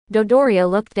 Dodoria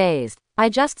looked dazed. I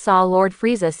just saw Lord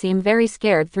Frieza seem very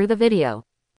scared through the video.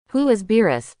 Who is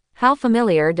Beerus? How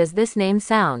familiar does this name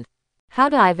sound? How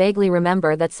do I vaguely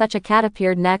remember that such a cat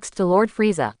appeared next to Lord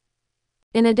Frieza?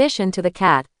 In addition to the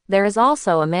cat, there is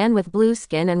also a man with blue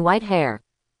skin and white hair.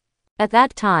 At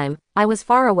that time, I was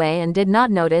far away and did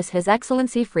not notice His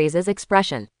Excellency Frieza's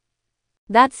expression.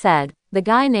 That said, the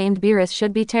guy named Beerus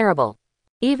should be terrible.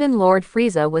 Even Lord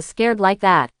Frieza was scared like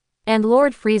that. And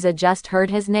Lord Frieza just heard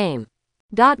his name.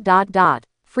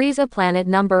 Frieza planet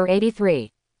number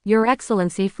 83. Your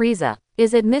Excellency Frieza.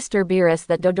 Is it Mr. Beerus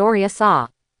that Dodoria saw?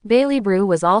 Bailey Brew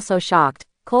was also shocked.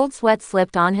 Cold sweat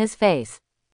slipped on his face.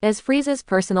 As Frieza's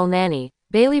personal nanny,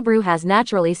 Bailey Brew has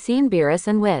naturally seen Beerus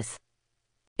and Whis.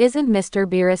 Isn't Mr.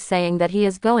 Beerus saying that he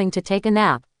is going to take a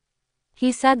nap?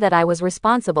 He said that I was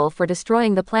responsible for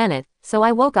destroying the planet, so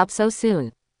I woke up so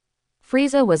soon.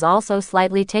 Frieza was also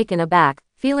slightly taken aback,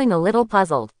 feeling a little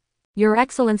puzzled. Your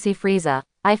Excellency Frieza,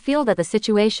 I feel that the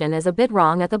situation is a bit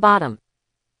wrong at the bottom.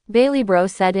 Bailey Bro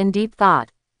said in deep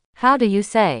thought. How do you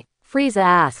say? Frieza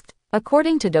asked.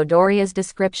 According to Dodoria's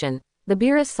description, the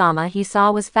Beerus-sama he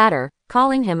saw was fatter,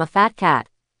 calling him a fat cat.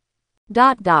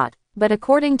 But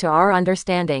according to our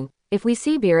understanding, if we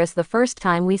see Beerus the first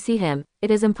time we see him,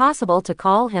 it is impossible to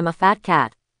call him a fat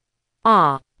cat.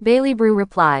 Bailey Brew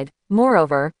replied.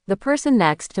 Moreover, the person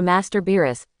next to Master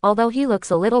Beerus, although he looks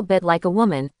a little bit like a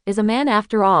woman, is a man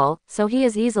after all, so he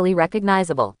is easily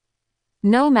recognizable.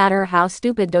 No matter how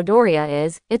stupid Dodoria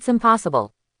is, it's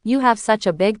impossible. You have such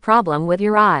a big problem with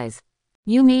your eyes.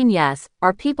 You mean yes,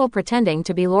 are people pretending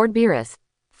to be Lord Beerus?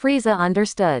 Frieza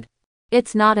understood.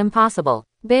 It's not impossible.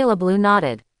 Bailey Blue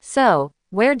nodded. So,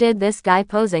 where did this guy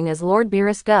posing as Lord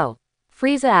Beerus go?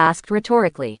 Frieza asked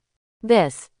rhetorically.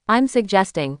 I'm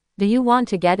suggesting, do you want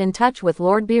to get in touch with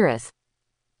Lord Beerus?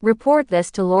 Report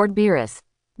this to Lord Beerus.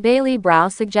 Bailey Brow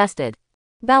suggested.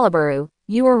 Balabaru,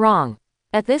 you are wrong.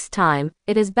 At this time,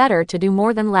 it is better to do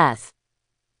more than less.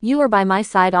 You are by my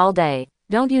side all day,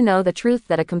 don't you know the truth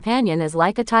that a companion is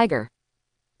like a tiger?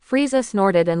 Frieza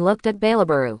snorted and looked at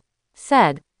Balabaru.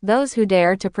 Said, those who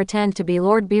dare to pretend to be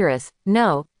Lord Beerus,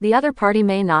 no, the other party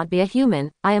may not be a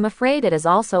human, I am afraid it is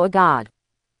also a god.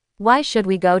 Why should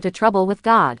we go to trouble with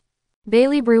God?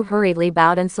 Bailey Brew hurriedly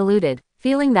bowed and saluted,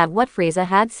 feeling that what Frieza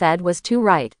had said was too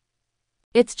right.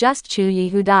 It's just Chuyi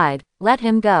who died, let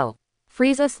him go.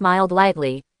 Frieza smiled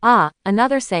lightly.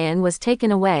 Another Saiyan was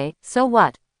taken away, so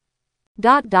what?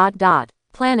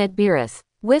 Planet Beerus.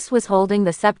 Whis was holding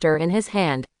the scepter in his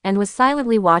hand, and was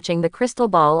silently watching the crystal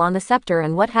ball on the scepter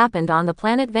and what happened on the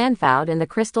planet Vanfoud in the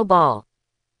crystal ball.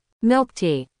 Milk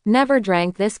tea. Never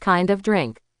drank this kind of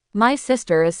drink. My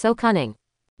sister is so cunning.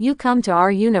 You come to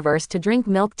our universe to drink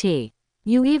milk tea.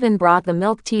 You even brought the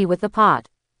milk tea with the pot.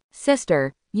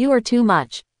 Sister, you are too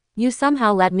much. You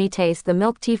somehow let me taste the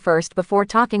milk tea first before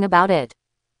talking about it.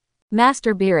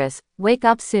 Master Beerus, wake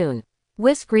up soon.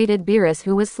 Whis greeted Beerus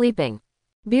who was sleeping.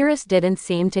 Beerus didn't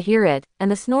seem to hear it,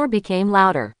 and the snore became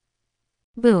louder.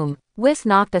 Boom! Whis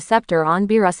knocked a scepter on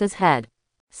Beerus's head.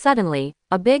 Suddenly,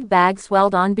 a big bag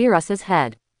swelled on Beerus's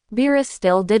head. Beerus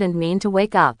still didn't mean to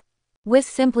wake up. Whis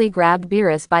simply grabbed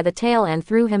Beerus by the tail and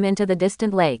threw him into the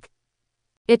distant lake.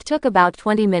 It took about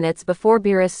 20 minutes before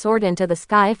Beerus soared into the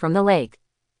sky from the lake.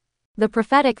 The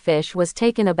prophetic fish was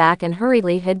taken aback and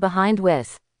hurriedly hid behind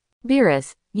Whis.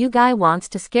 Beerus, you guy wants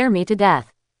to scare me to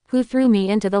death. Who threw me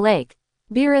into the lake?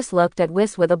 Beerus looked at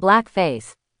Whis with a black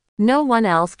face. No one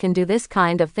else can do this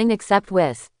kind of thing except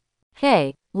Whis.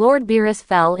 Hey, Lord Beerus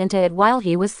fell into it while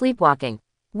he was sleepwalking.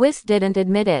 Whis didn't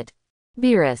admit it.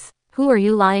 Beerus, who are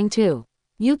you lying to?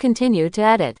 You continue to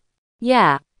edit.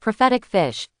 Yeah, prophetic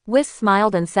fish. Whis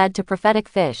smiled and said to prophetic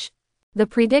fish. The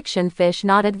prediction fish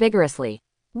nodded vigorously.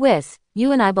 Whis,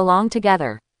 you and I belong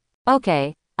together.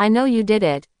 Okay, I know you did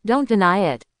it, don't deny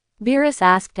it. Beerus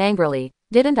asked angrily,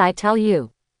 didn't I tell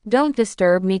you? Don't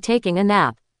disturb me taking a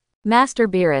nap. Master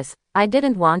Beerus, I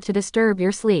didn't want to disturb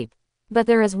your sleep. But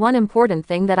there is one important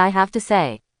thing that I have to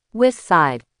say. Whis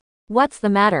sighed. What's the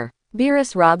matter?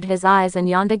 Beerus rubbed his eyes and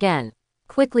yawned again.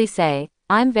 Quickly say,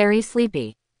 I'm very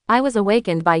sleepy. I was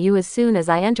awakened by you as soon as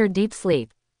I entered deep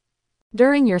sleep.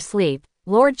 During your sleep,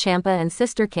 Lord Champa and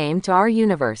Sister came to our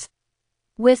universe.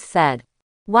 Whis said.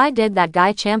 Why did that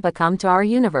guy Champa come to our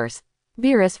universe?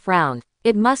 Beerus frowned.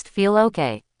 It must feel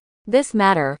okay. This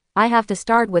matter, I have to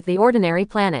start with the ordinary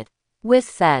planet. Whis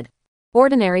said.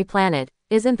 Ordinary planet,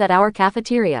 isn't that our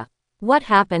cafeteria? What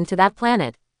happened to that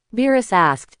planet? Beerus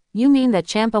asked. You mean that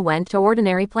Champa went to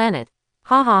ordinary planet?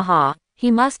 Ha ha ha,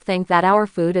 he must think that our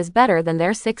food is better than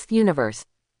their sixth universe.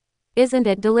 Isn't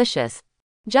it delicious?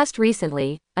 Just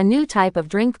recently, a new type of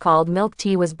drink called milk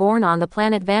tea was born on the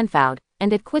planet Vanfoud,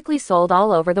 and it quickly sold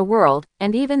all over the world,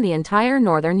 and even the entire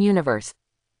northern universe.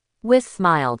 Whis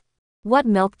smiled. What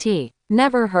milk tea?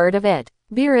 Never heard of it.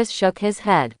 Beerus shook his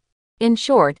head. In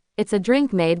short, it's a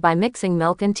drink made by mixing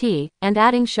milk and tea, and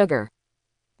adding sugar.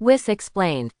 Whis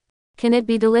explained. Can it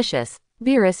be delicious?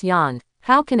 Beerus yawned.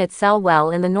 How can it sell well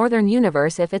in the northern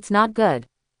universe if it's not good?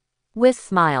 Whis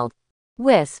smiled.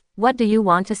 Whis, what do you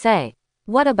want to say?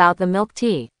 What about the milk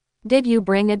tea? Did you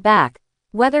bring it back?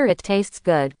 Whether it tastes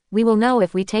good, we will know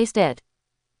if we taste it.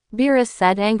 Beerus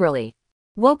said angrily.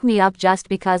 Woke me up just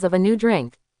because of a new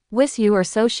drink. Whis, you are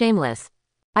so shameless.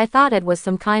 I thought it was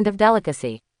some kind of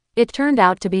delicacy. It turned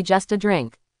out to be just a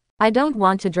drink. I don't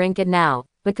want to drink it now,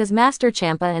 because Master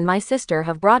Champa and my sister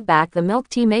have brought back the milk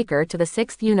tea maker to the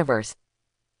 6th universe.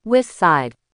 Whis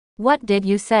sighed. What did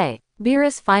you say?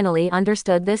 Beerus finally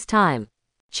understood this time.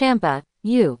 Champa,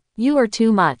 you are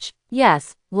too much.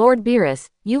 Yes, Lord Beerus,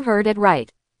 you heard it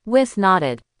right. Whis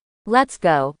nodded. Let's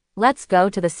go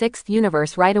to the 6th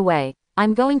universe right away.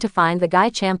 I'm going to find the guy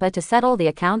Champa to settle the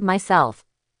account myself.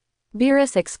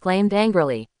 Beerus exclaimed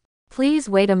angrily. Please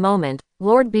wait a moment,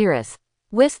 Lord Beerus.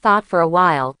 Whis thought for a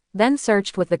while, then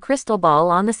searched with the crystal ball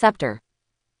on the scepter.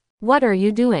 What are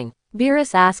you doing?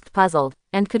 Beerus asked, puzzled,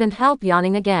 and couldn't help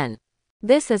yawning again.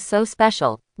 This is so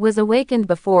special. Was awakened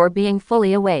before being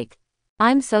fully awake.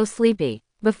 I'm so sleepy.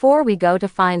 Before we go to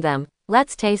find them,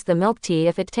 let's taste the milk tea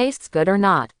if it tastes good or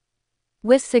not.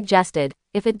 Whis suggested,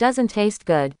 if it doesn't taste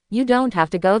good, you don't have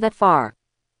to go that far.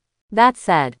 That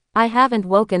said, I haven't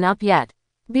woken up yet.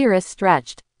 Beerus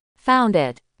stretched. Found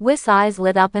it. Whis' eyes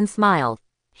lit up and smiled.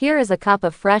 Here is a cup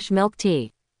of fresh milk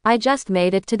tea. I just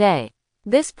made it today.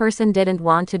 This person didn't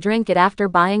want to drink it after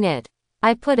buying it.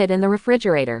 I put it in the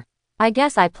refrigerator. I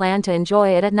guess I plan to enjoy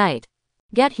it at night.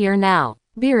 Get here now,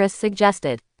 Beerus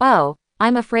suggested. Oh,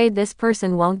 I'm afraid this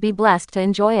person won't be blessed to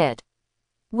enjoy it.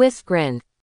 Whis grinned.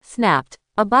 Snapped.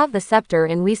 Above the scepter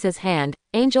in Whis' hand,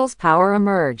 Angel's power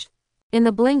emerged. In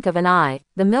the blink of an eye,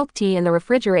 the milk tea in the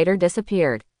refrigerator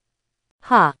disappeared.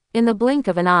 In the blink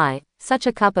of an eye, such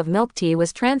a cup of milk tea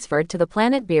was transferred to the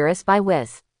planet Beerus by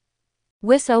Whis.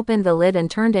 Whis opened the lid and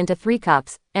turned into 3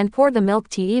 cups, and poured the milk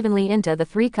tea evenly into the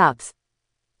 3 cups.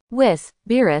 Whis,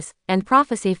 Beerus, and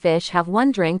Prophecy Fish have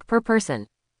 1 drink per person.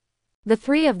 The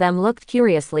 3 of them looked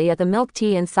curiously at the milk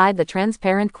tea inside the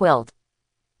transparent quilt.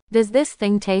 Does this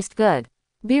thing taste good?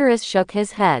 Beerus shook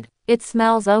his head. It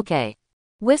smells okay.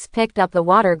 Whis picked up the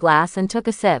water glass and took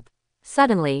a sip.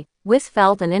 Suddenly, Whis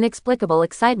felt an inexplicable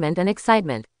excitement.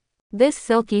 This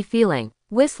silky feeling.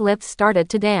 Whis' lips started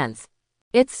to dance.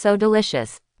 It's so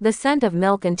delicious. The scent of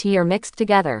milk and tea are mixed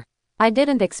together. I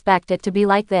didn't expect it to be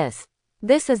like this.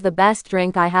 This is the best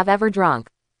drink I have ever drunk.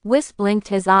 Whis blinked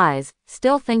his eyes,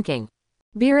 still thinking.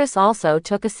 Beerus also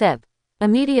took a sip.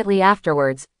 Immediately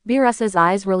afterwards, Beerus's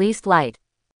eyes released light.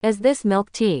 As this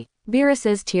milk tea,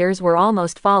 Beerus's tears were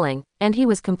almost falling, and he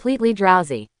was completely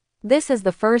drowsy. This is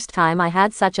the first time I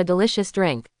had such a delicious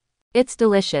drink. It's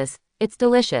delicious, it's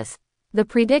delicious. The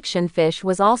prediction fish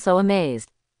was also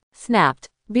amazed. Snapped.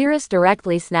 Beerus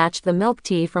directly snatched the milk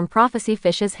tea from Prophecy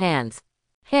Fish's hands.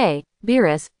 Hey,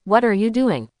 Beerus, what are you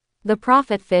doing? The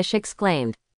prophet fish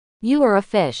exclaimed. You are a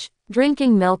fish.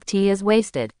 Drinking milk tea is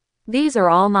wasted. These are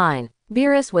all mine.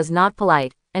 Beerus was not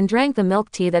polite, and drank the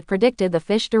milk tea that predicted the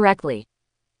fish directly.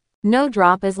 No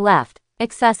drop is left.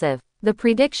 Excessive. The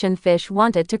prediction fish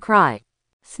wanted to cry.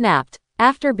 Snapped.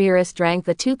 After Beerus drank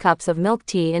the 2 cups of milk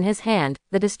tea in his hand,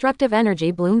 the destructive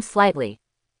energy bloomed slightly.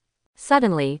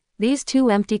 Suddenly, these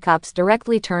 2 empty cups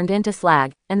directly turned into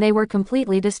slag, and they were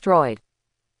completely destroyed.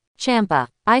 Champa,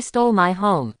 I stole my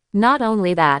home. Not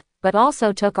only that, but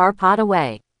also took our pot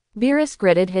away. Beerus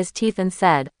gritted his teeth and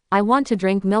said, I want to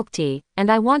drink milk tea,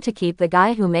 and I want to keep the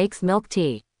guy who makes milk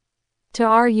tea. To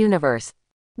our universe.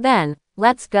 Then,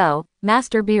 let's go,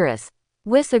 Master Beerus.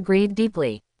 Whis agreed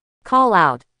deeply. Call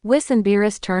out. Whis and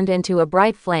Beerus turned into a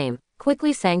bright flame,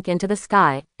 quickly sank into the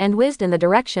sky, and whizzed in the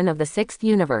direction of the 6th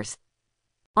universe.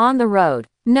 On the road.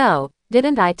 No,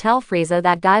 didn't I tell Frieza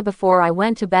that guy before I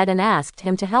went to bed and asked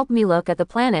him to help me look at the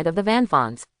planet of the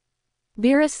Vanfons?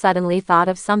 Beerus suddenly thought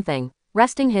of something,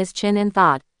 resting his chin in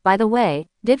thought. By the way,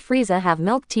 did Frieza have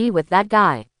milk tea with that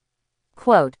guy?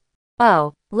 Quote.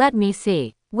 Oh, let me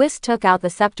see. Whis took out the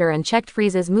scepter and checked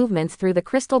Frieza's movements through the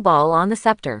crystal ball on the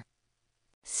scepter.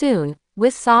 Soon,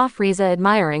 Whis saw Frieza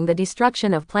admiring the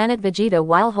destruction of planet Vegeta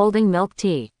while holding milk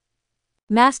tea.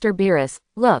 Master Beerus,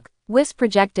 look. Whis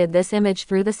projected this image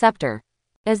through the scepter.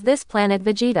 Is this planet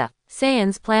Vegeta?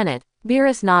 Saiyan's planet.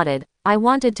 Beerus nodded. I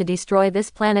wanted to destroy this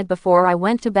planet before I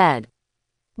went to bed.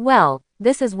 Well,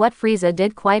 this is what Frieza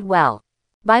did quite well.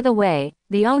 By the way,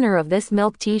 the owner of this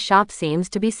milk tea shop seems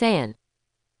to be Saiyan.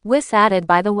 Whis added,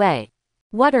 by the way.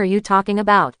 What are you talking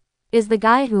about? Is the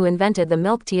guy who invented the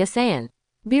milk tea a Saiyan?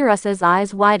 Beerus's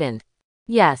eyes widened.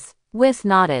 Yes, Whis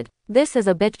nodded. This is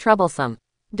a bit troublesome.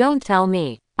 Don't tell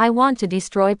me. I want to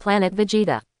destroy planet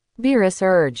Vegeta. Beerus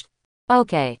urged.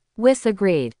 Okay, Whis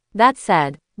agreed. That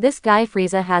said, this guy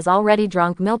Frieza has already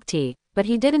drunk milk tea, but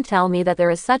he didn't tell me that there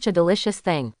is such a delicious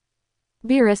thing.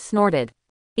 Beerus snorted.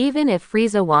 Even if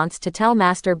Frieza wants to tell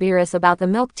Master Beerus about the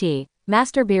milk tea,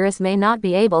 Master Beerus may not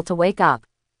be able to wake up.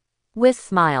 Whis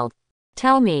smiled.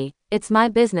 Tell me, it's my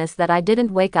business that I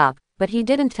didn't wake up, but he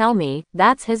didn't tell me,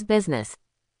 that's his business.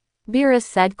 Beerus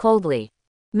said coldly.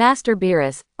 Master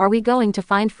Beerus, are we going to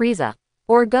find Frieza?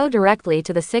 Or go directly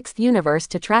to the 6th universe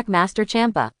to track Master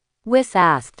Champa? Whis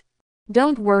asked.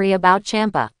 Don't worry about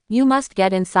Champa. You must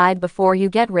get inside before you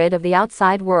get rid of the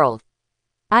outside world.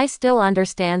 I still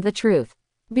understand the truth.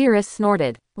 Beerus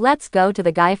snorted. Let's go to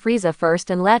the guy Frieza first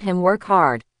and let him work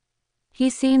hard. He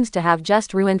seems to have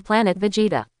just ruined planet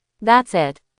Vegeta. That's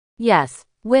it. Yes.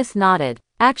 Whis nodded.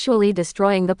 Actually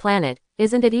destroying the planet,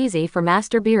 isn't it easy for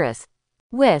Master Beerus?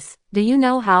 Whis, do you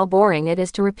know how boring it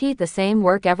is to repeat the same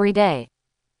work every day?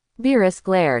 Beerus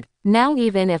glared. Now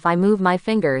even if I move my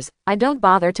fingers, I don't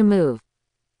bother to move.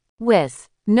 Whis,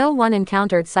 no one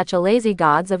encountered such a lazy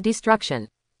gods of destruction.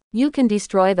 You can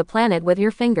destroy the planet with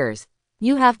your fingers.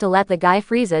 You have to let the guy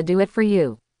Frieza do it for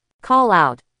you. Call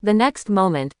out. The next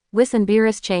moment, Whis and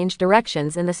Beerus changed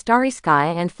directions in the starry sky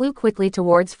and flew quickly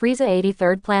towards Frieza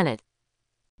 83rd planet.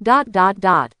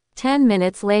 10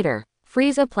 minutes later.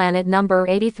 Frieza planet number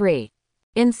 83.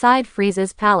 Inside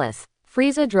Frieza's palace,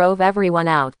 Frieza drove everyone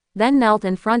out, then knelt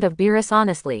in front of Beerus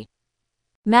honestly.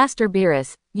 Master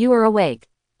Beerus, you are awake.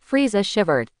 Frieza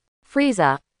shivered.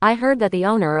 Frieza, I heard that the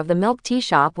owner of the milk tea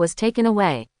shop was taken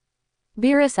away.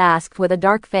 Beerus asked with a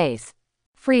dark face.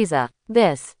 Frieza,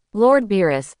 this, Lord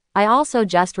Beerus, I also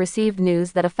just received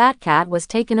news that a fat cat was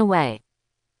taken away.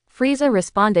 Frieza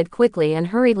responded quickly and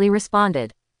hurriedly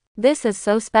responded. This is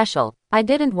so special, I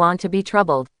didn't want to be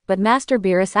troubled, but Master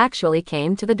Beerus actually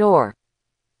came to the door.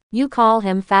 You call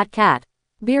him Fat Cat?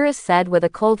 Beerus said with a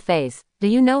cold face, do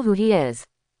you know who he is?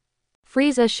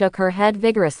 Frieza shook her head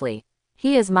vigorously.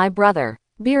 He is my brother,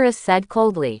 Beerus said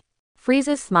coldly.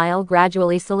 Frieza's smile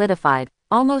gradually solidified,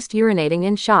 almost urinating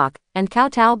in shock, and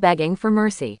kowtow begging for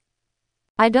mercy.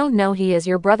 I don't know he is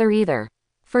your brother either.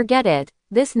 Forget it,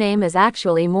 this name is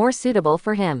actually more suitable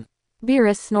for him.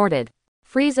 Beerus snorted.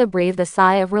 Frieza breathed a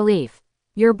sigh of relief.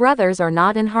 Your brothers are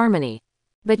not in harmony.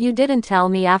 But you didn't tell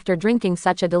me after drinking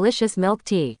such a delicious milk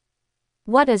tea.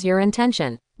 What is your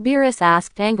intention? Beerus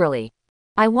asked angrily.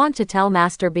 I want to tell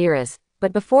Master Beerus,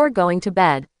 but before going to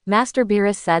bed, Master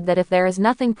Beerus said that if there is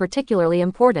nothing particularly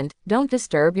important, don't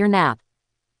disturb your nap.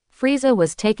 Frieza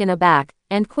was taken aback,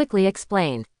 and quickly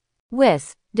explained.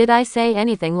 Whis, did I say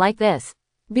anything like this?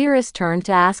 Beerus turned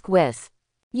to ask Whis.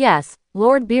 Yes,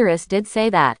 Lord Beerus did say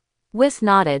that. Whis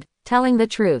nodded, telling the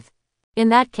truth. In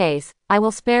that case, I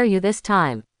will spare you this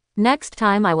time. Next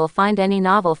time I will find any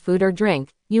novel food or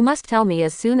drink, you must tell me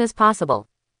as soon as possible.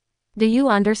 Do you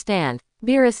understand?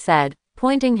 Beerus said,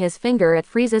 pointing his finger at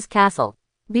Frieza's castle.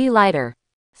 Be lighter.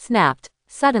 Snapped.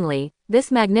 Suddenly, this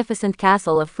magnificent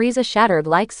castle of Frieza shattered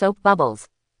like soap bubbles.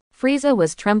 Frieza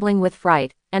was trembling with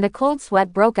fright, and a cold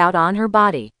sweat broke out on her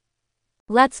body.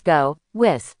 Let's go,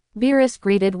 Whis. Beerus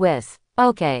greeted Whis.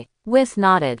 Okay. Whis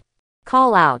nodded.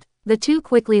 Call out. The two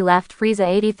quickly left Frieza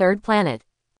 83rd planet.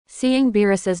 Seeing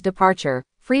Beerus's departure,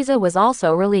 Frieza was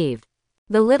also relieved.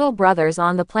 The little brothers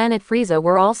on the planet Frieza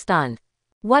were all stunned.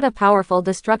 What a powerful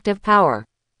destructive power.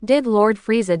 Did Lord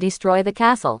Frieza destroy the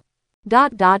castle?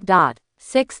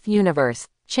 6th universe.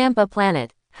 Champa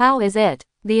planet. How is it?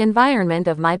 The environment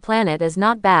of my planet is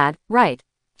not bad, right?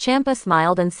 Champa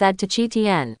smiled and said to Chi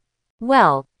Tien.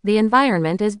 Well, the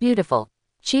environment is beautiful.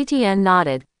 Chi Tien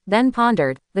nodded, then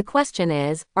pondered, the question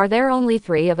is, are there only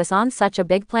 3 of us on such a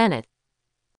big planet?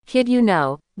 Kid, you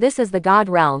know, this is the God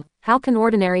realm, how can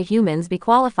ordinary humans be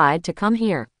qualified to come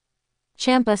here?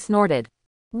 Champa snorted.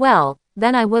 Well,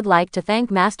 then I would like to thank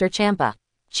Master Champa.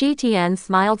 Chi Tien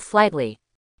smiled slightly.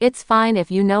 It's fine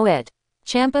if you know it.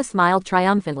 Champa smiled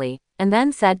triumphantly, and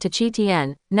then said to Chi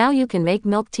Tien, now you can make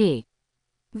milk tea.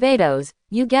 Vados,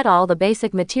 you get all the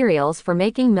basic materials for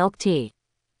making milk tea.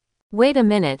 Wait a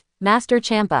minute, Master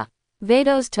Champa.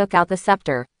 Vados took out the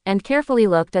scepter, and carefully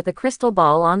looked at the crystal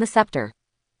ball on the scepter.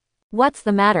 What's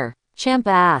the matter? Champa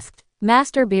asked.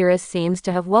 Master Beerus seems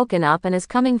to have woken up and is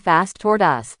coming fast toward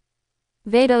us.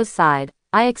 Vados sighed.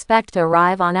 I expect to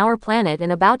arrive on our planet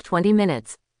in about 20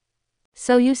 minutes.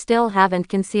 So you still haven't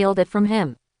concealed it from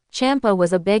him? Champa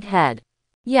was a big head.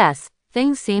 Yes,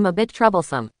 things seem a bit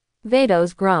troublesome.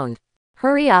 Vados groaned.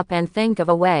 Hurry up and think of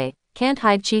a way, can't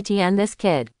hide Chi Tien this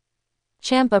kid.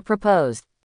 Champa proposed.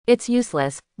 It's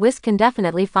useless, Whis can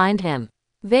definitely find him.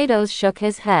 Vados shook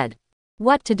his head.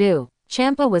 What to do?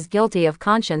 Champa was guilty of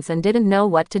conscience and didn't know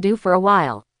what to do for a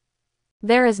while.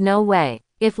 There is no way.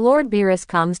 If Lord Beerus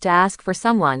comes to ask for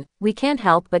someone, we can't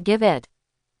help but give it.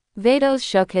 Vados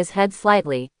shook his head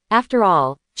slightly. After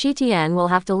all, Chi Tien will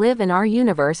have to live in our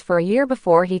universe for a year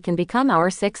before he can become our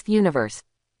 6th universe.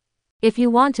 If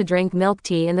you want to drink milk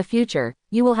tea in the future,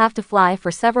 you will have to fly for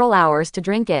several hours to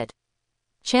drink it.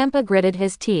 Champa gritted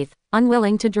his teeth,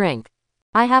 unwilling to drink.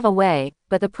 I have a way,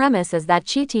 but the premise is that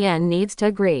Qi Tian needs to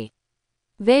agree.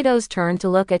 Vados turned to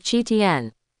look at Qi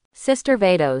Tian. Sister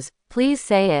Vados, please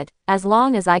say it, as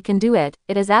long as I can do it,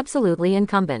 it is absolutely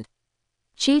incumbent.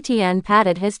 Qi Tian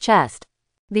patted his chest.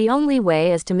 The only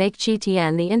way is to make Qi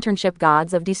Tian the internship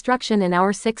gods of destruction in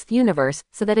our 6th universe,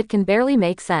 so that it can barely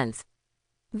make sense.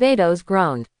 Vados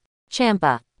groaned.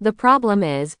 Champa, the problem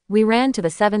is, we ran to the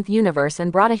 7th universe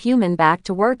and brought a human back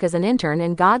to work as an intern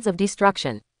in Gods of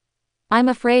Destruction. I'm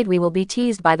afraid we will be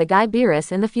teased by the guy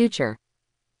Beerus in the future.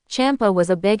 Champa was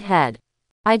a big head.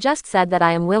 I just said that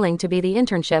I am willing to be the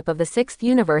internship of the 6th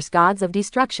universe Gods of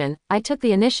Destruction. I took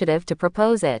the initiative to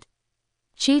propose it.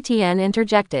 Qi Tian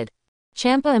interjected.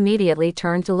 Champa immediately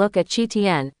turned to look at Qi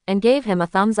Tian, and gave him a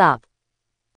thumbs up.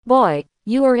 Boy,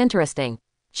 you are interesting.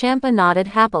 Champa nodded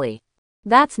happily.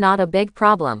 That's not a big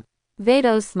problem.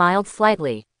 Vados smiled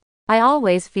slightly. I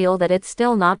always feel that it's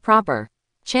still not proper.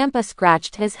 Champa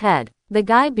scratched his head. The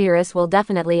guy Beerus will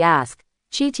definitely ask,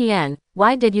 Qi Tian,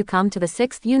 why did you come to the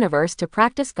 6th universe to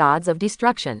practice Gods of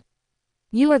Destruction?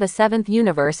 You are the 7th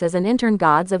universe as an intern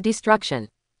Gods of Destruction.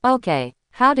 Okay,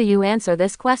 how do you answer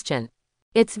this question?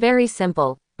 It's very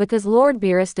simple, because Lord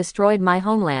Beerus destroyed my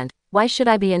homeland, why should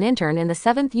I be an intern in the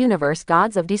 7th universe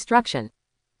Gods of Destruction?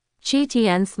 Qi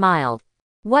Tian smiled.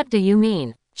 What do you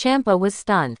mean? Champa was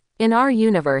stunned. In our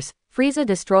universe, Frieza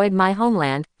destroyed my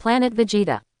homeland, planet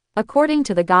Vegeta. According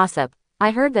to the gossip,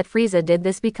 I heard that Frieza did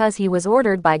this because he was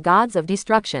ordered by Gods of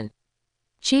Destruction.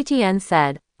 Qi Tian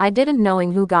said, I didn't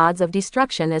knowing who Gods of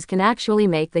Destruction is can actually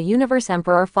make the Universe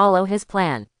Emperor follow his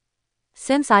plan.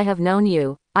 Since I have known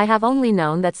you, I have only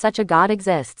known that such a god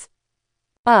exists.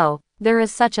 Oh, there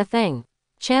is such a thing.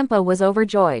 Champa was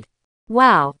overjoyed.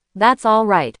 Wow, that's all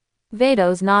right.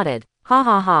 Vados nodded. Ha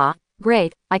ha ha,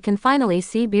 great, I can finally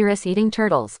see Beerus eating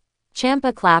turtles.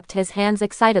 Champa clapped his hands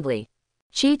excitedly.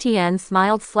 Qi Tian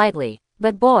smiled slightly.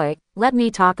 But boy, let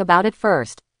me talk about it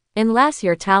first. Unless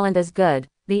your talent is good,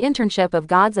 the internship of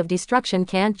Gods of Destruction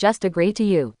can't just agree to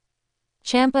you.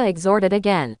 Champa exhorted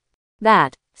again.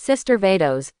 That, Sister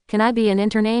Vados, can I be an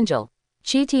intern angel?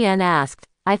 Qi Tian asked.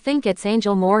 I think it's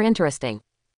angel more interesting.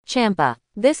 Champa,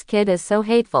 this kid is so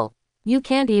hateful. You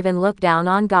can't even look down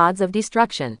on Gods of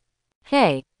Destruction.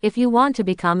 Hey, if you want to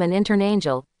become an intern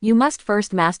angel, you must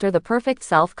first master the perfect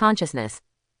self-consciousness.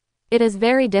 It is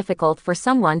very difficult for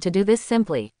someone to do this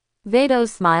simply. Vados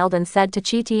smiled and said to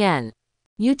Qi Tian.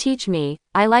 You teach me,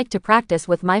 I like to practice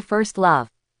with my first love.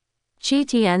 Qi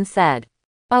Tian said.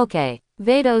 Okay,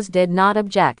 Vados did not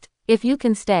object. If you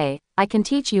can stay, I can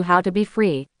teach you how to be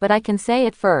free, but I can say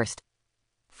it first.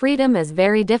 Freedom is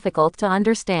very difficult to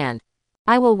understand.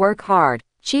 I will work hard.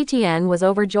 Qi Tian was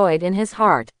overjoyed in his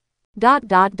heart.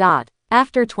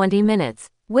 After 20 minutes,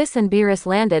 Whis and Beerus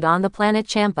landed on the planet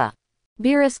Champa.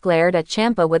 Beerus glared at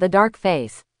Champa with a dark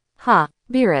face. Huh,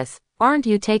 Beerus, aren't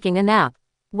you taking a nap?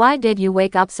 Why did you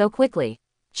wake up so quickly?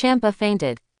 Champa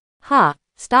fainted. Huh,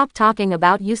 stop talking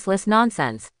about useless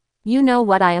nonsense. You know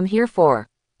what I am here for.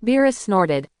 Beerus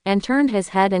snorted, and turned his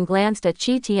head and glanced at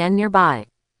Qi Tian nearby.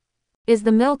 Is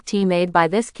the milk tea made by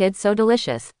this kid so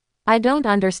delicious? I don't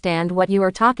understand what you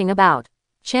are talking about.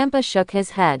 Champa shook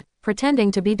his head,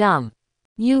 pretending to be dumb.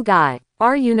 You guy,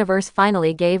 our universe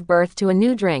finally gave birth to a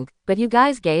new drink, but you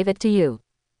guys gave it to you.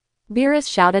 Beerus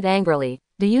shouted angrily,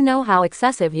 do you know how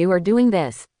excessive you are doing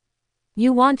this?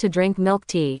 You want to drink milk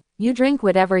tea, you drink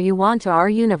whatever you want to our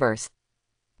universe.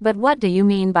 But what do you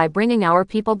mean by bringing our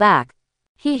people back?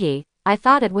 Hee, I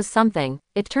thought it was something,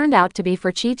 it turned out to be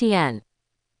for Qi Tian.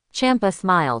 Champa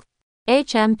smiled.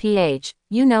 HMPH,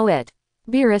 you know it.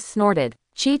 Beerus snorted.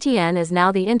 Qi Tian is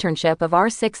now the internship of our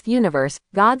 6th universe,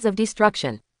 Gods of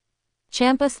Destruction.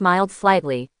 Champa smiled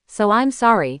slightly, so I'm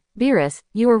sorry, Beerus,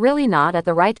 you were really not at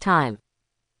the right time.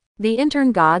 The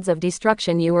intern Gods of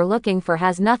Destruction you were looking for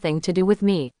has nothing to do with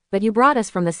me, but you brought us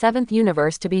from the 7th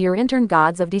universe to be your intern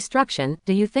Gods of Destruction,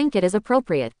 do you think it is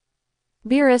appropriate?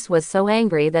 Beerus was so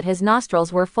angry that his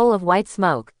nostrils were full of white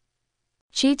smoke.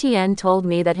 Qi Tian told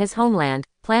me that his homeland,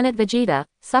 planet Vegeta,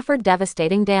 suffered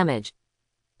devastating damage.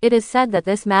 It is said that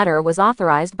this matter was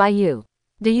authorized by you.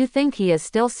 Do you think he is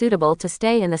still suitable to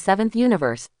stay in the 7th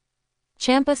universe?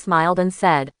 Champa smiled and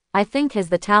said, I think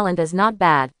the talent is not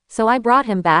bad, so I brought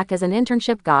him back as an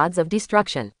internship Gods of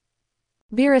Destruction.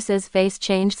 Beerus's face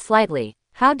changed slightly.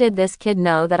 How did this kid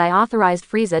know that I authorized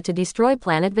Frieza to destroy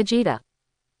planet Vegeta?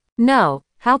 No,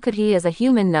 how could he as a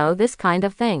human know this kind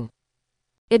of thing?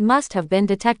 It must have been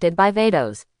detected by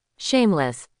Vados.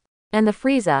 Shameless. And the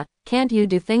Frieza, can't you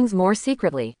do things more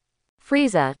secretly?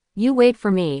 Frieza, you wait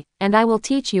for me, and I will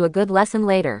teach you a good lesson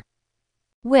later.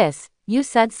 Whis, you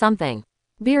said something.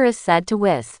 Beerus said to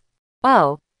Whis.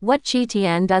 Oh, what Chi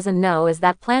Tien doesn't know is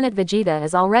that planet Vegeta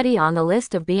is already on the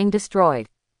list of being destroyed.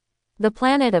 The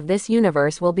planet of this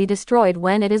universe will be destroyed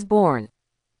when it is born.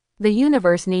 The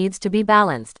universe needs to be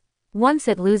balanced. Once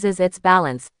it loses its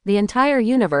balance, the entire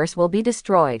universe will be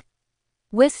destroyed.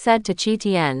 Whis said to Chi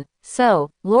Tien, so,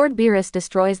 Lord Beerus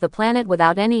destroys the planet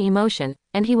without any emotion,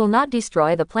 and he will not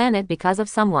destroy the planet because of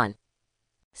someone.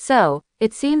 So,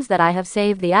 it seems that I have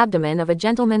saved the abdomen of a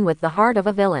gentleman with the heart of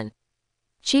a villain.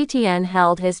 Chi Tien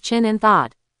held his chin in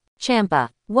thought. Champa,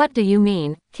 what do you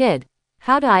mean, kid?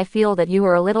 How do I feel that you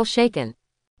are a little shaken?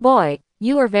 Boy,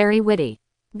 you are very witty.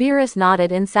 Beerus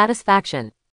nodded in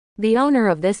satisfaction. The owner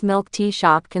of this milk tea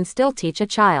shop can still teach a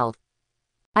child.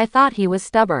 I thought he was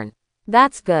stubborn.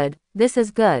 That's good, this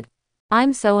is good.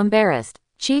 I'm so embarrassed.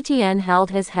 Chi Tien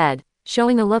held his head,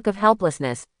 showing a look of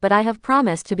helplessness, but I have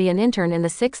promised to be an intern in the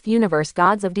 6th universe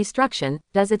Gods of Destruction.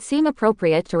 Does it seem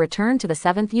appropriate to return to the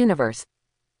 7th universe?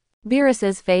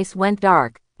 Beerus's face went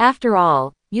dark. After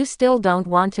all, you still don't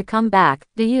want to come back,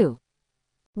 do you?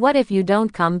 What if you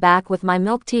don't come back with my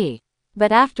milk tea?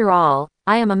 But after all,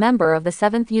 I am a member of the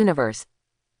 7th universe.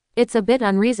 It's a bit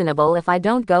unreasonable if I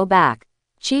don't go back.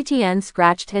 Chi Tien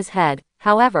scratched his head.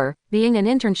 However, being an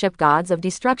internship Gods of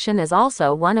Destruction is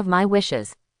also one of my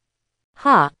wishes.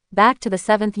 Back to the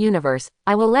 7th universe,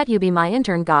 I will let you be my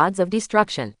intern Gods of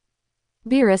Destruction.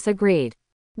 Beerus agreed.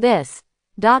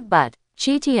 But,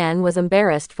 Chi Tien was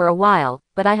embarrassed for a while,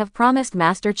 but I have promised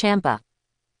Master Champa.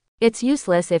 It's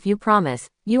useless if you promise,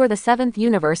 you are the 7th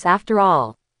universe after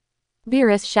all.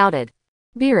 Beerus shouted.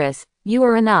 Beerus, you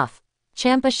are enough.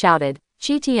 Champa shouted,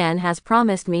 Chi Tien has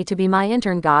promised me to be my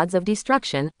intern Gods of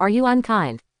Destruction, are you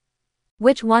unkind?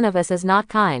 Which one of us is not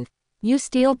kind? You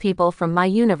steal people from my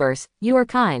universe, you are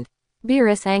kind.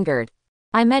 Beerus angered.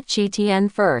 I met Chi Tien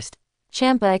first.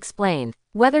 Champa explained.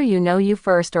 Whether you know you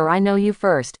first or I know you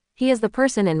first, he is the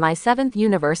person in my 7th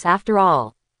universe after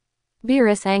all.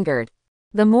 Beerus angered.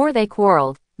 The more they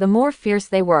quarreled, the more fierce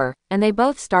they were, and they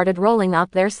both started rolling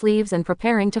up their sleeves and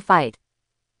preparing to fight.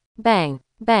 Bang,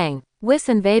 bang, Whis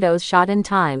and Vados shot in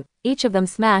time, each of them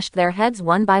smashed their heads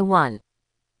one by one.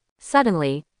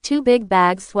 Suddenly, 2 big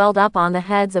bags swelled up on the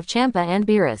heads of Champa and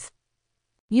Beerus.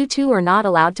 You two are not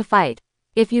allowed to fight.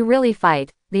 If you really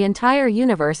fight, the entire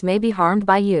universe may be harmed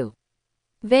by you.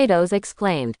 Vados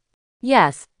exclaimed.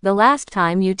 Yes, the last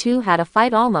time you two had a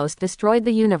fight almost destroyed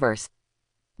the universe.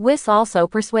 Whis also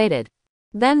persuaded.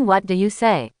 Then what do you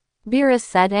say? Beerus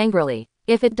said angrily.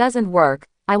 If it doesn't work,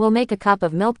 I will make a cup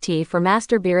of milk tea for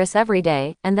Master Beerus every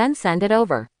day, and then send it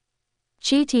over.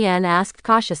 Chi Tien asked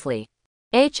cautiously.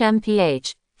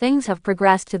 HMPH, things have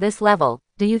progressed to this level,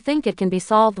 do you think it can be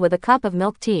solved with a cup of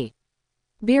milk tea?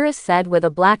 Beerus said with a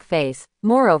black face,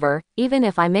 moreover, even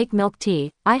if I make milk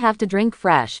tea, I have to drink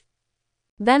fresh.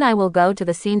 Then I will go to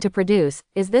the scene to produce,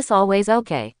 is this always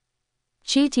okay?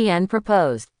 Chi Tien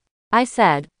proposed. I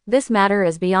said, this matter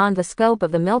is beyond the scope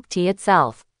of the milk tea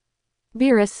itself.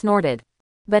 Beerus snorted.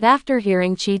 But after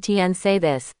hearing Chi Tien say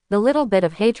this, the little bit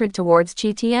of hatred towards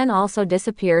Chi Tien also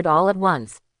disappeared all at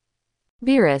once.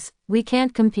 Beerus, we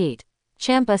can't compete.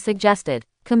 Champa suggested.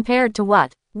 Compared to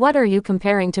what? What are you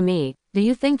comparing to me? Do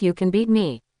you think you can beat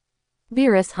me?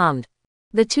 Beerus hummed.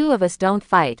 The two of us don't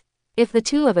fight. If the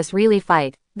two of us really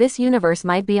fight, this universe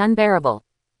might be unbearable.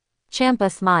 Champa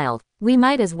smiled. We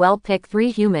might as well pick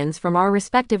 3 humans from our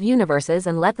respective universes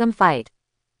and let them fight.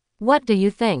 What do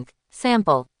you think,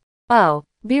 Sample? Oh,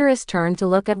 Beerus turned to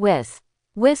look at Whis.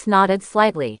 Whis nodded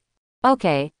slightly.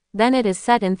 Okay, then it is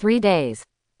set in 3 days.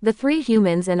 The 3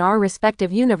 humans in our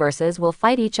respective universes will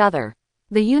fight each other.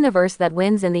 The universe that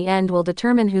wins in the end will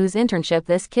determine whose internship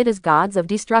this kid is Gods of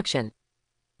Destruction.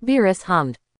 Beerus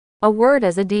hummed. A word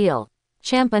as a deal.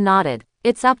 Champa nodded.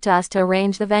 It's up to us to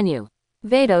arrange the venue.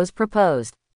 Vados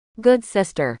proposed. Good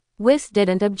sister. Whis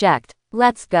didn't object.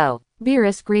 Let's go.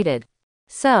 Beerus greeted.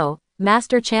 So,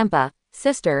 Master Champa,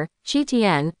 sister, Chi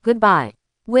Tien, goodbye.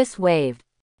 Whis waved.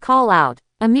 Call out.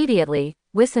 Immediately,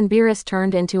 Whis and Beerus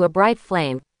turned into a bright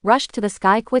flame, rushed to the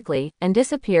sky quickly, and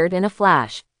disappeared in a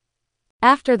flash.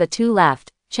 After the two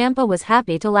left, Champa was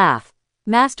happy to laugh.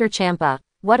 Master Champa,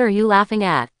 what are you laughing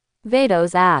at?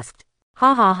 Vados asked.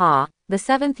 Ha ha ha, the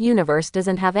 7th universe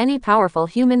doesn't have any powerful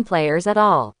human players at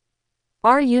all.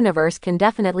 Our universe can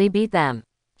definitely beat them.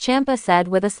 Champa said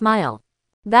with a smile.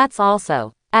 That's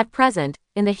also. At present,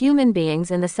 in the human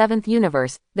beings in the 7th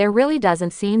universe, there really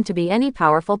doesn't seem to be any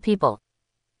powerful people.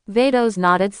 Vados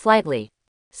nodded slightly.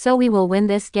 So we will win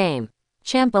this game.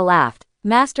 Champa laughed.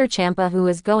 Master Champa, who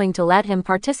is going to let him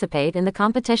participate in the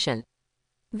competition?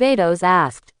 Vados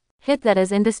asked. Hit that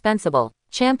is indispensable,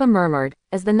 Champa murmured.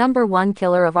 As the number 1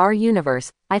 killer of our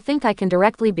universe, I think I can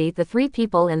directly beat the 3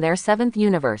 people in their 7th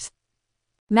universe.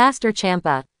 Master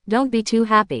Champa, don't be too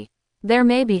happy. There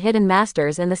may be hidden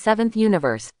masters in the 7th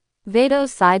universe. Vados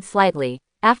sighed slightly.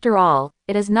 After all,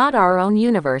 it is not our own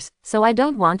universe, so I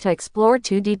don't want to explore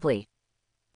too deeply.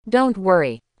 Don't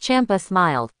worry, Champa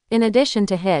smiled. In addition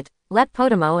to Hit, let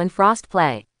Podimo and Frost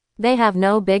play. They have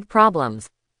no big problems.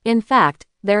 In fact,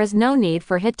 there is no need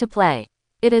for Hit to play.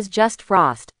 It is just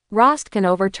Frost. Frost can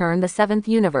overturn the 7th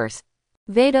universe.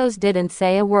 Vados didn't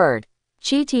say a word.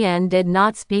 Chi Tien did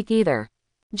not speak either.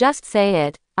 Just say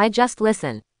it, I just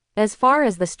listen. As far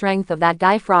as the strength of that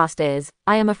guy Frost is,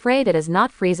 I am afraid it is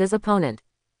not Frieza's opponent.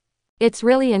 It's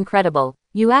really incredible,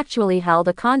 you actually held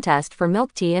a contest for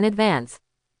milk tea in advance.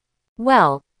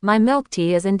 Well, my milk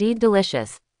tea is indeed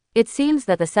delicious. It seems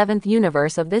that the 7th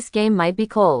universe of this game might be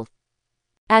cold.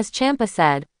 As Champa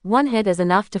said, 1 hit is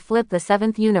enough to flip the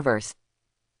 7th universe.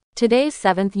 Today's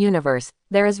 7th universe,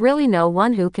 there is really no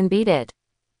one who can beat it.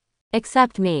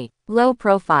 Except me. Low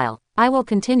profile. I will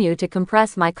continue to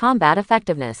compress my combat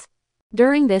effectiveness.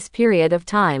 During this period of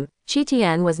time, Chi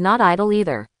Tien was not idle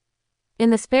either. In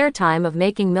the spare time of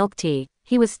making milk tea,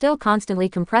 he was still constantly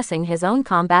compressing his own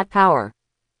combat power.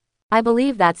 I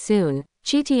believe that soon,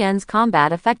 Chi Tien's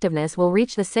combat effectiveness will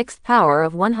reach the 6th power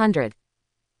of 100.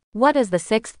 What is the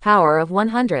 6th power of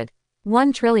 100?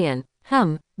 1 trillion.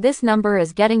 This number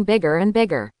is getting bigger and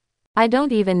bigger. I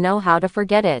don't even know how to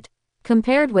forget it.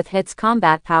 Compared with Hit's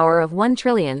combat power of 1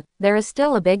 trillion, there is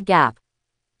still a big gap.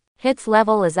 Hit's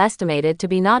level is estimated to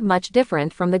be not much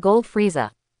different from the Gold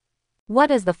Frieza. What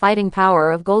is the fighting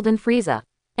power of Golden Frieza?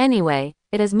 Anyway,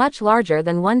 it is much larger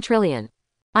than 1 trillion.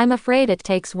 I'm afraid it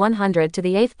takes 100 to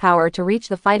the 8th power to reach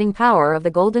the fighting power of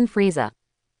the Golden Frieza.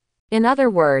 In other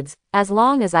words, as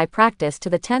long as I practice to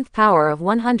the 10th power of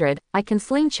 100, I can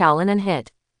sling Shaolin and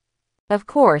Hit. Of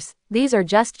course, these are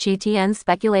just Chi Tien's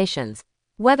speculations.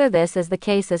 Whether this is the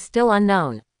case is still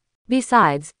unknown.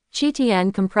 Besides, Chi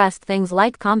Tien compressed things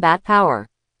like combat power.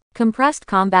 Compressed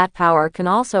combat power can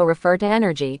also refer to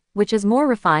energy, which is more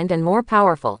refined and more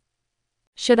powerful.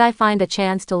 Should I find a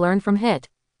chance to learn from Hit?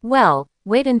 Well,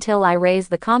 wait until I raise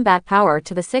the combat power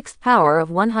to the 6th power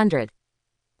of 100.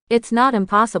 It's not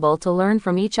impossible to learn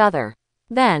from each other.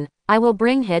 Then, I will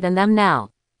bring Hit and them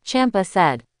now. Champa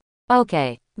said.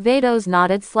 Okay. Vados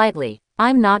nodded slightly.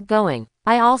 I'm not going.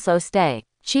 I also stay.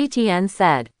 Chi Tien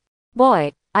said.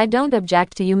 Boy, I don't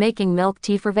object to you making milk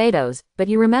tea for Vados, but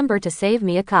you remember to save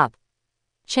me a cup.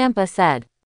 Champa said.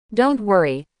 Don't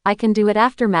worry, I can do it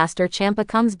after Master Champa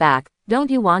comes back.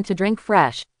 Don't you want to drink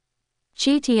fresh?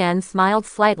 Chi Tien smiled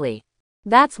slightly.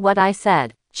 That's what I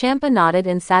said. Champa nodded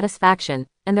in satisfaction,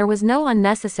 and there was no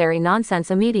unnecessary nonsense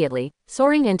immediately,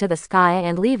 soaring into the sky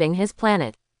and leaving his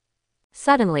planet.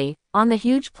 Suddenly, on the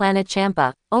huge planet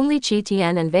Champa, only Chi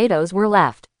Tien and Vados were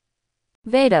left.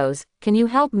 Vados, can you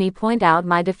help me point out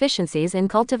my deficiencies in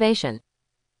cultivation?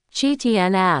 Chi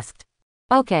Tien asked.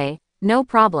 Okay, no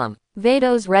problem.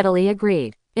 Vados readily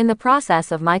agreed. In the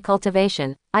process of my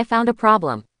cultivation, I found a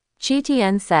problem. Chi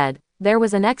Tien said. There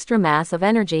was an extra mass of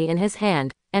energy in his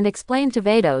hand, and explained to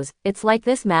Vados, it's like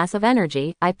this mass of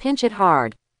energy, I pinch it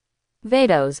hard.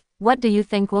 Vados, what do you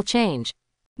think will change?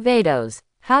 Vados,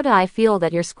 how do I feel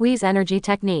that your squeeze energy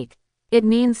technique? It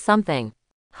means something.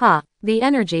 The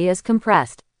energy is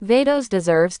compressed. Vados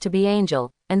deserves to be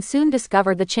Angel, and soon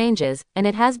discovered the changes, and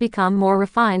it has become more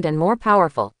refined and more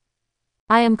powerful.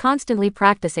 I am constantly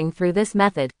practicing through this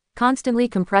method, constantly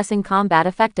compressing combat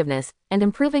effectiveness, and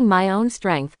improving my own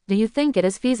strength. Do you think it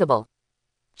is feasible?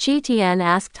 Chi Tien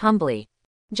asked humbly.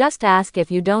 Just ask if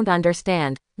you don't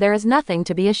understand, there is nothing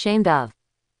to be ashamed of.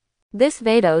 This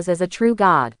Vados is a true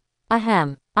god.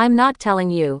 Ahem, I'm not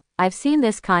telling you, I've seen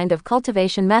this kind of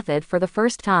cultivation method for the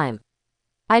first time.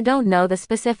 I don't know the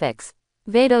specifics.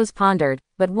 Vados pondered,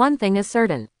 but one thing is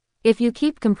certain. If you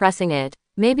keep compressing it,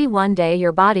 maybe one day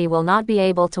your body will not be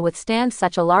able to withstand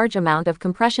such a large amount of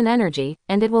compression energy,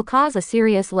 and it will cause a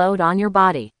serious load on your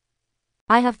body.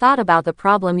 I have thought about the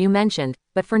problem you mentioned,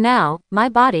 but for now, my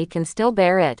body can still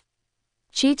bear it.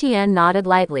 Chi Tien nodded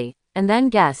lightly, and then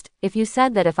guessed, if you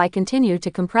said that if I continue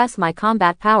to compress my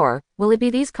combat power, will it be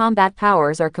these combat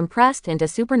powers are compressed into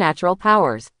supernatural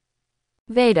powers?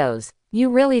 Vados, you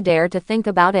really dare to think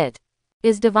about it?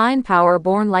 Is divine power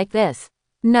born like this?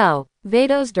 No,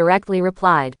 Vados directly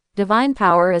replied, divine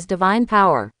power is divine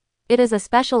power. It is a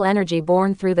special energy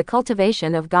born through the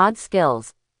cultivation of God's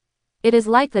skills. It is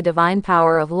like the divine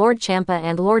power of Lord Champa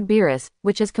and Lord Beerus,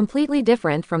 which is completely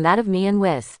different from that of me and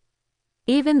Whis.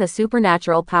 Even the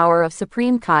supernatural power of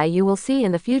Supreme Kai you will see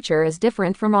in the future is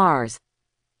different from ours.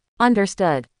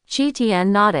 Understood. Qi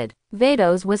Tian nodded.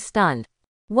 Vados was stunned.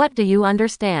 What do you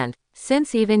understand?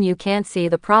 Since even you can't see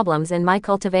the problems in my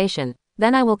cultivation,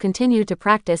 then I will continue to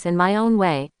practice in my own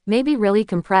way, maybe really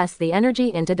compress the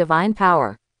energy into divine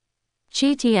power.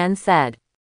 Qi Tian said.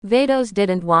 Vados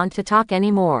didn't want to talk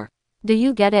anymore. Do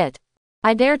you get it?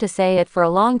 I dare to say it for a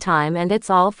long time and it's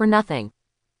all for nothing.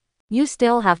 You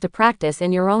still have to practice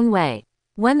in your own way.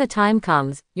 When the time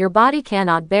comes, your body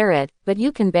cannot bear it, but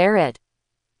you can bear it.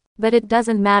 But it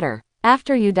doesn't matter.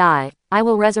 After you die, I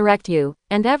will resurrect you,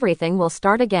 and everything will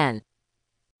start again.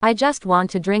 I just want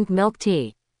to drink milk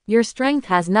tea. Your strength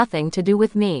has nothing to do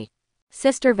with me.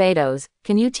 Sister Vados,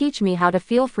 can you teach me how to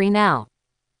feel free now?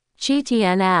 Qi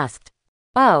Tian asked.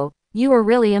 Oh, you are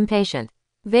really impatient.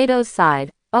 Vados sighed.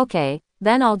 Okay,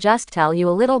 then I'll just tell you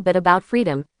a little bit about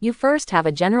freedom, you first have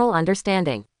a general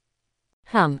understanding.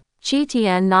 Qi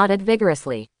Tian nodded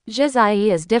vigorously.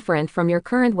 Zhizai is different from your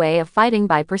current way of fighting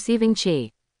by perceiving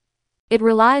qi. It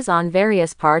relies on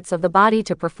various parts of the body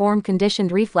to perform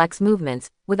conditioned reflex movements,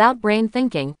 without brain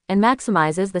thinking, and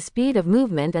maximizes the speed of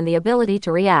movement and the ability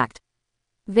to react.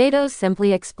 Vados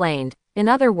simply explained. In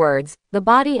other words, the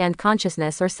body and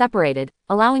consciousness are separated,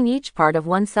 allowing each part of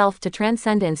oneself to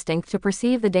transcend instinct to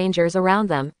perceive the dangers around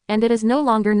them, and it is no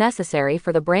longer necessary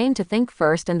for the brain to think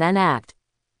first and then act.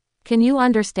 Can you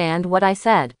understand what I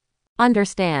said?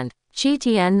 Understand. Qi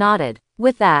Tian nodded.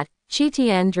 With that, Qi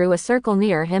Tian drew a circle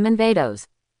near him and Vados.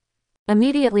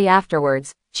 Immediately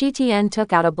afterwards, Qi Tian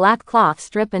took out a black cloth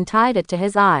strip and tied it to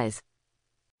his eyes.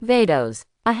 Vados.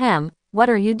 Ahem, what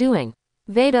are you doing?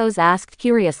 Vados asked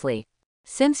curiously.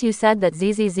 Since you said that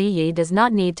Zzyi does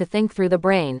not need to think through the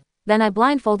brain, then I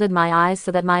blindfolded my eyes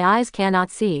so that my eyes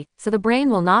cannot see, so the brain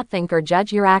will not think or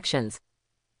judge your actions.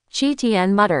 Qi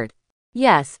Tian muttered.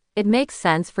 Yes, it makes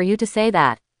sense for you to say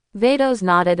that. Vados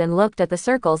nodded and looked at the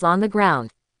circles on the ground.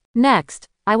 Next,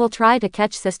 I will try to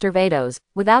catch Sister Vados.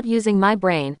 Without using my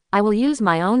brain, I will use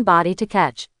my own body to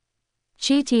catch.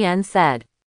 Qi Tian said.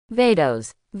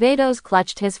 Vados. Vados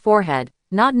clutched his forehead,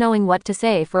 not knowing what to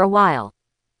say for a while.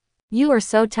 You are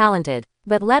so talented,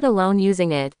 but let alone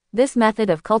using it, this method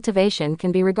of cultivation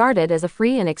can be regarded as a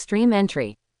free and extreme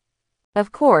entry.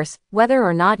 Of course, whether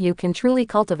or not you can truly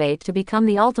cultivate to become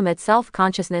the ultimate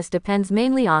self-consciousness depends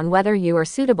mainly on whether you are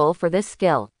suitable for this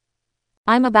skill.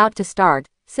 I'm about to start,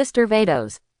 Sister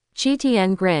Vados. Qi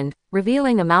Tian grinned,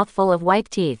 revealing a mouthful of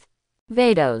white teeth.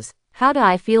 Vados, how do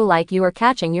I feel like you are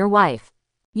catching your wife?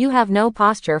 You have no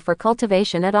posture for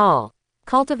cultivation at all.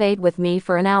 Cultivate with me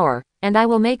for an hour, and I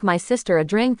will make my sister a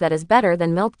drink that is better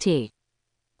than milk tea.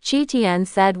 Qi Tian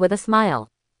said with a smile.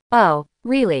 Oh,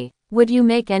 really? Would you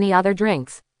make any other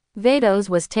drinks? Vados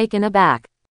was taken aback.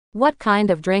 What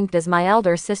kind of drink does my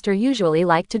elder sister usually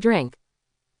like to drink?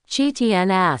 Qi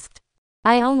Tian asked.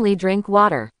 I only drink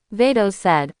water, Vados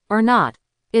said, or not.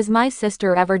 Is my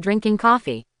sister ever drinking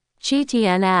coffee? Qi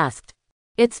Tian asked.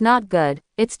 It's not good,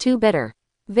 it's too bitter.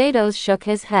 Vados shook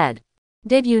his head.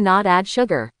 Did you not add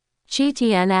sugar? Qi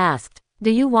Tian asked. Do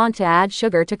you want to add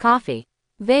sugar to coffee?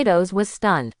 Vados was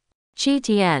stunned. Qi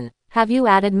Tian, have you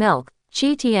added milk?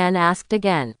 Qi Tian asked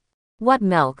again. What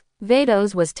milk?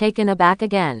 Vados was taken aback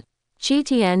again. Qi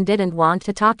Tian didn't want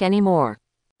to talk anymore.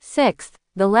 Sixth,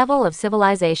 the level of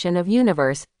civilization of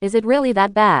universe, is it really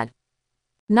that bad?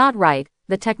 Not right,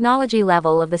 the technology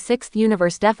level of the sixth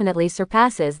universe definitely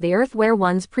surpasses the Earth where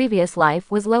one's previous life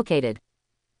was located.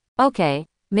 Okay,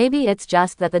 maybe it's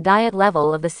just that the diet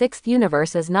level of the sixth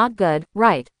universe is not good,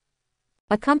 right?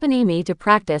 Accompany me to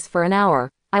practice for an hour.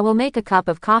 I will make a cup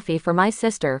of coffee for my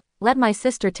sister, let my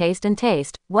sister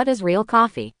taste what is real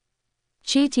coffee.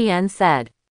 Qi Tian said.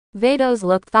 Vados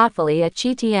looked thoughtfully at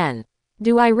Qi Tian.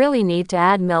 Do I really need to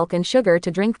add milk and sugar to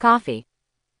drink coffee?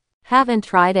 Haven't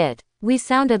tried it. We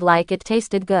sounded like it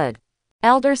tasted good.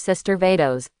 Elder Sister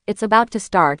Vados, it's about to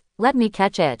start, let me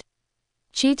catch it.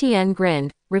 Qi Tian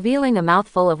grinned, revealing a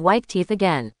mouthful of white teeth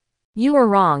again. You are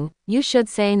wrong, you should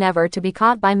say never to be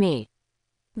caught by me.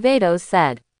 Vados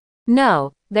said.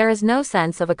 No, there is no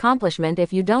sense of accomplishment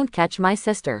if you don't catch my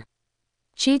sister.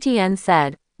 Qi Tian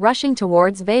said, rushing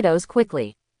towards Vados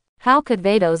quickly. How could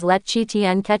Vados let Qi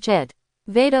Tian catch it?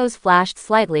 Vados flashed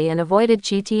slightly and avoided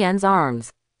Qi Tian's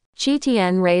arms. Qi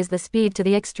Tian raised the speed to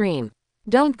the extreme.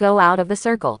 Don't go out of the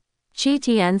circle. Qi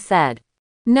Tian said.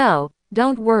 No,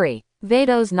 don't worry.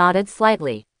 Vados nodded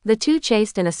slightly. The two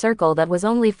chased in a circle that was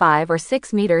only 5 or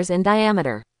 6 meters in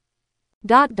diameter.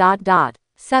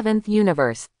 Seventh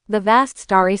universe. The vast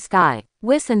starry sky.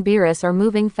 Whis and Beerus are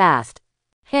moving fast.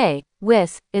 Hey,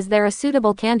 Whis, is there a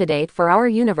suitable candidate for our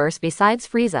universe besides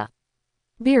Frieza?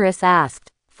 Beerus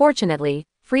asked. Fortunately,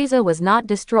 Frieza was not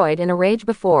destroyed in a rage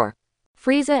before.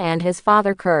 Frieza and his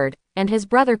father Kurd, and his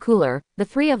brother Cooler, the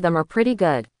three of them are pretty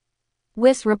good.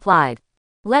 Whis replied.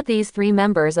 Let these three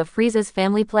members of Frieza's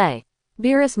family play.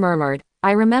 Beerus murmured,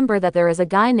 I remember that there is a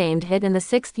guy named Hit in the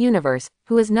 6th universe,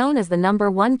 who is known as the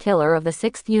 #1 killer of the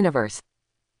 6th universe.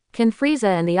 Can Frieza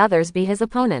and the others be his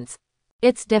opponents?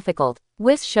 It's difficult.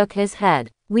 Whis shook his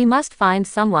head. We must find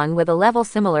someone with a level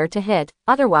similar to Hit,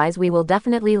 otherwise we will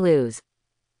definitely lose.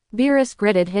 Beerus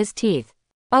gritted his teeth.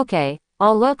 Okay,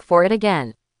 I'll look for it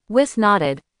again. Whis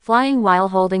nodded, flying while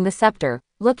holding the scepter,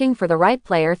 looking for the right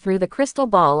player through the crystal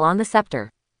ball on the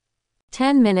scepter.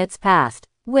 10 minutes passed.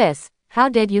 Whis, how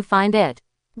did you find it?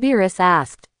 Beerus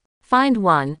asked. Find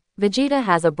one. Vegeta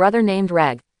has a brother named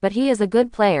Reg, but he is a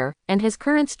good player, and his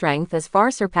current strength is far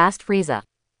surpassed Frieza.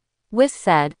 Whis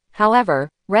said, however,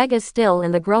 Reg is still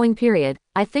in the growing period,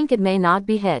 I think it may not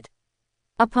be Hit.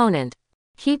 Opponent.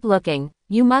 Keep looking,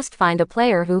 you must find a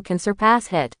player who can surpass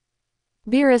Hit.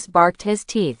 Beerus barked his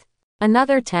teeth.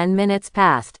 Another 10 minutes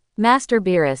passed. Master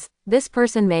Beerus, this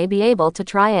person may be able to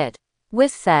try it.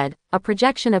 Whis said. A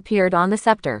projection appeared on the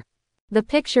scepter. The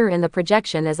picture in the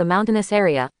projection is a mountainous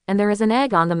area, and there is an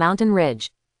egg on the mountain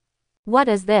ridge. What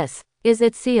is this? Is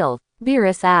it sealed?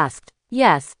 Beerus asked.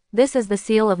 Yes, this is the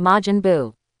seal of Majin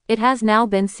Buu. It has now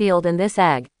been sealed in this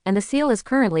egg, and the seal is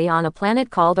currently on a planet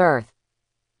called Earth.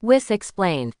 Whis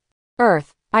explained.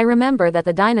 Earth, I remember that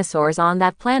the dinosaurs on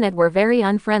that planet were very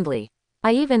unfriendly.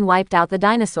 I even wiped out the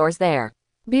dinosaurs there.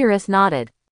 Beerus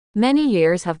nodded. Many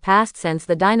years have passed since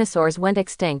the dinosaurs went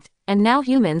extinct, and now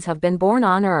humans have been born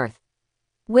on Earth.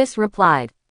 Whis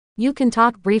replied. You can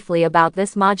talk briefly about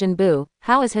this Majin Buu,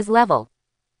 how is his level?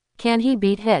 Can he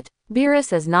beat Hit?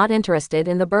 Beerus is not interested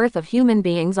in the birth of human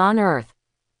beings on Earth.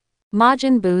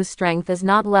 Majin Buu's strength is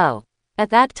not low. At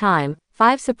that time,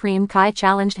 5 Supreme Kai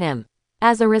challenged him.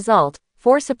 As a result,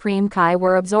 4 Supreme Kai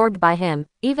were absorbed by him,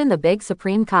 even the big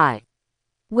Supreme Kai.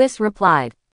 Whis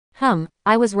replied.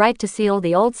 I was right to seal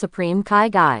the old Supreme Kai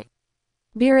guy.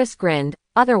 Beerus grinned,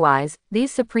 otherwise,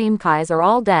 these Supreme Kais are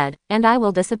all dead, and I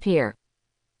will disappear.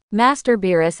 Master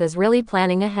Beerus is really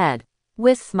planning ahead.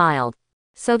 Whis smiled.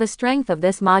 So the strength of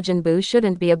this Majin Buu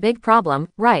shouldn't be a big problem,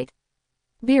 right?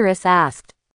 Beerus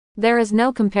asked. There is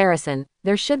no comparison,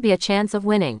 there should be a chance of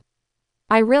winning.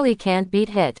 I really can't beat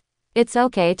Hit. It's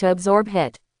okay to absorb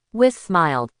Hit. Whis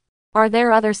smiled. Are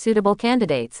there other suitable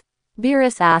candidates?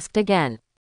 Beerus asked again.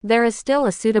 There is still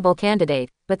a suitable candidate,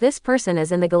 but this person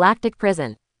is in the galactic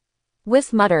prison.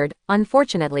 Whis muttered,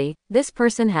 unfortunately, this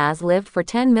person has lived for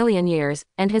 10 million years,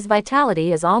 and his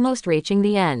vitality is almost reaching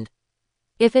the end.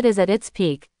 If it is at its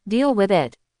peak, deal with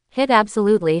it. Hit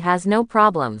absolutely has no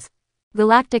problems.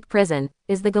 Galactic prison,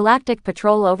 is the Galactic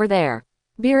Patrol over there?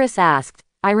 Beerus asked.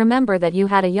 I remember that you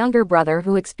had a younger brother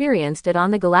who experienced it on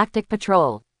the Galactic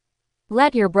Patrol.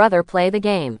 Let your brother play the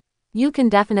game. You can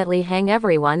definitely hang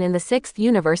everyone in the 6th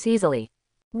universe easily.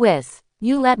 Whis,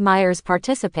 you let Myers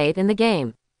participate in the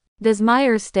game. Does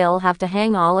Myers still have to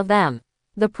hang all of them?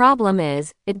 The problem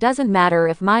is, it doesn't matter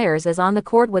if Myers is on the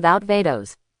court without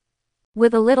Vados.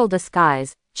 With a little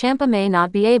disguise, Champa may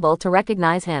not be able to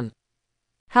recognize him.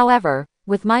 However,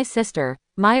 with my sister,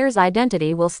 Myers'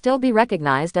 identity will still be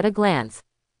recognized at a glance.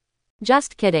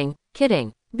 Just kidding,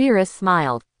 kidding. Beerus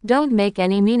smiled. Don't make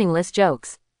any meaningless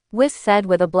jokes. Whis said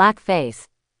with a black face.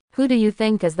 Who do you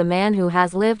think is the man who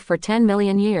has lived for 10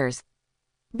 million years?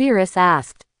 Beerus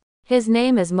asked. His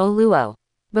name is Moluo.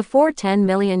 Before 10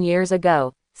 million years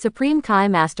ago, Supreme Kai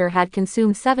Master had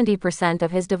consumed 70%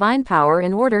 of his divine power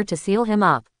in order to seal him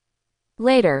up.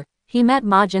 Later, he met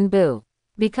Majin Buu.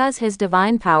 Because his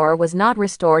divine power was not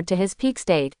restored to his peak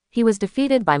state, he was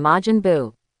defeated by Majin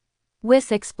Buu.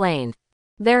 Whis explained.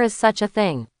 There is such a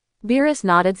thing. Beerus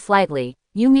nodded slightly.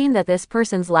 You mean that this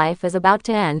person's life is about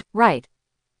to end, right?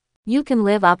 You can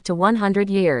live up to 100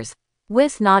 years.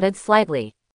 Whis nodded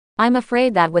slightly. I'm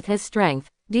afraid that with his strength,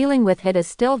 dealing with Hit is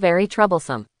still very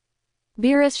troublesome.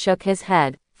 Beerus shook his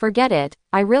head. Forget it,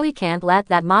 I really can't let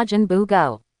that Majin Buu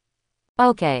go.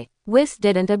 Okay. Whis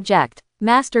didn't object.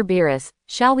 Master Beerus,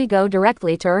 shall we go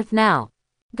directly to Earth now?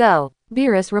 Go,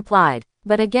 Beerus replied.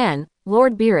 But again,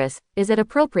 Lord Beerus, is it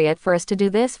appropriate for us to do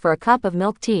this for a cup of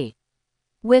milk tea?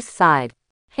 Whis sighed.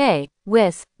 Hey,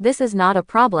 Whis, this is not a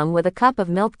problem with a cup of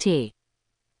milk tea.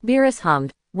 Beerus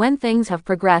hummed. When things have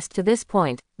progressed to this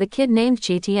point, the kid named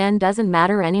Chi Tien doesn't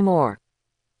matter anymore.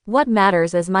 What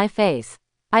matters is my face.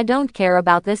 I don't care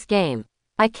about this game.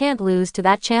 I can't lose to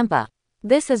that Champa.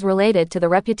 This is related to the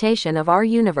reputation of our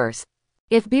universe.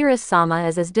 If Beerus-sama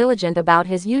is as diligent about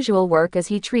his usual work as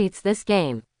he treats this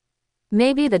game,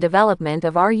 maybe the development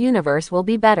of our universe will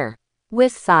be better.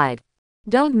 Whis sighed.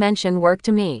 Don't mention work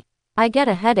to me. I get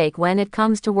a headache when it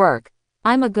comes to work.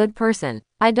 I'm a good person.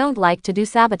 I don't like to do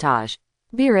sabotage.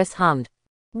 Beerus hummed.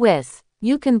 Whis.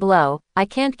 You can blow, I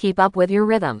can't keep up with your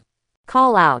rhythm.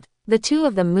 Call out. The two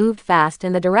of them moved fast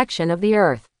in the direction of the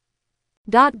earth.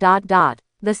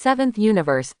 The seventh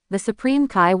universe, the Supreme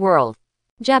Kai world.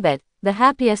 Jebbet, the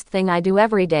happiest thing I do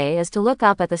every day is to look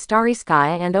up at the starry sky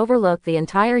and overlook the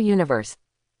entire universe.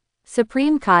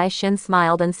 Supreme Kai Shin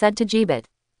smiled and said to Jebbet.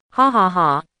 Ha ha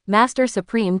ha, Master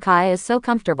Supreme Kai is so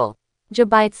comfortable.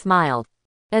 Jebbet smiled.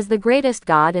 As the greatest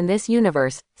god in this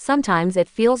universe, sometimes it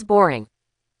feels boring.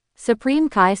 Supreme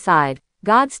Kai sighed.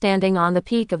 God standing on the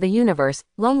peak of the universe,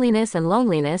 loneliness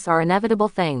are inevitable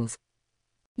things.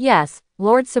 Yes,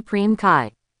 Lord Supreme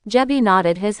Kai. Jebi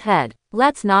nodded his head.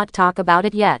 Let's not talk about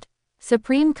it yet.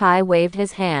 Supreme Kai waved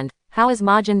his hand. How is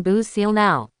Majin Buu's seal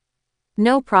now?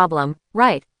 No problem,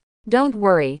 right? Don't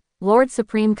worry, Lord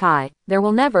Supreme Kai, there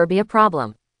will never be a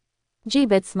problem.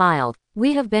 Jebbet smiled.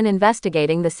 We have been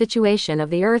investigating the situation of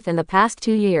the Earth in the past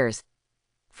 2 years.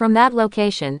 From that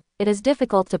location, it is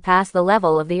difficult to pass the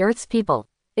level of the Earth's people.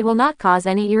 It will not cause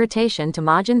any irritation to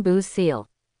Majin Buu's seal.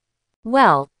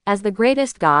 Well, as the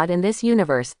greatest god in this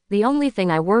universe, the only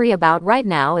thing I worry about right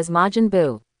now is Majin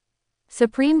Buu.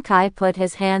 Supreme Kai put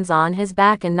his hands on his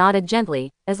back and nodded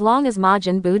gently, as long as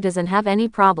Majin Buu doesn't have any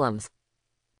problems.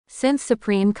 Since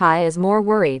Supreme Kai is more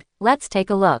worried, let's take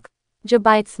a look.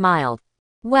 Jebbet smiled.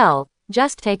 Well,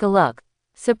 just take a look.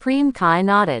 Supreme Kai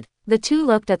nodded. The two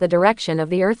looked at the direction of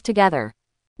the earth together.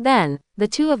 Then, the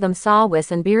two of them saw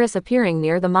Whis and Beerus appearing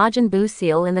near the Majin Buu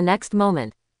seal in the next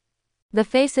moment. The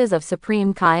faces of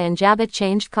Supreme Kai and Jebbet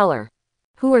changed color.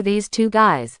 Who are these two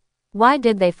guys? Why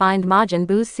did they find Majin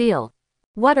Buu's seal?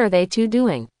 What are they two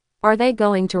doing? Are they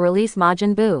going to release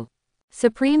Majin Buu?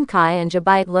 Supreme Kai and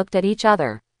Jebbet looked at each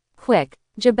other. Quick,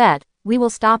 Jebbet, we will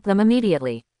stop them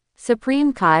immediately.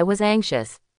 Supreme Kai was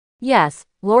anxious. Yes,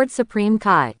 Lord Supreme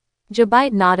Kai.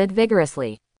 Jebbet nodded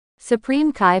vigorously.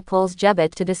 Supreme Kai pulls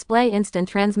Jebbet to display instant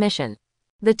transmission.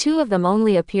 The two of them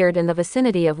only appeared in the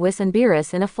vicinity of Whis and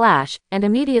Beerus in a flash, and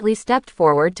immediately stepped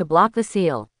forward to block the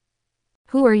seal.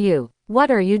 Who are you?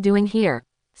 What are you doing here?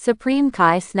 Supreme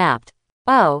Kai snapped.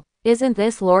 Oh, isn't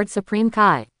this Lord Supreme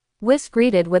Kai? Whis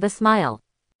greeted with a smile.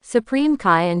 Supreme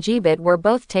Kai and Jebbet were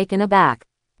both taken aback.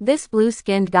 This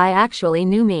blue-skinned guy actually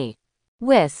knew me.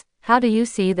 Whis, how do you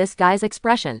see this guy's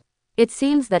expression? It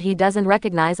seems that he doesn't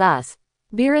recognize us.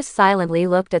 Beerus silently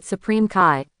looked at Supreme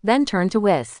Kai, then turned to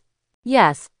Whis.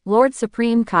 Yes, Lord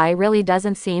Supreme Kai really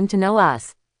doesn't seem to know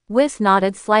us. Whis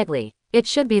nodded slightly. It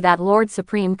should be that Lord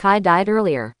Supreme Kai died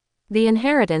earlier. The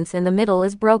inheritance in the middle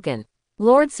is broken.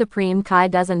 Lord Supreme Kai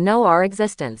doesn't know our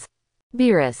existence.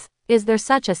 Beerus, is there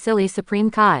such a silly Supreme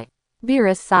Kai?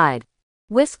 Beerus sighed.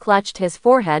 Whis clutched his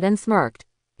forehead and smirked.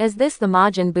 Is this the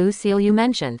Majin Buu seal you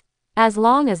mentioned? As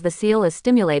long as the seal is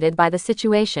stimulated by the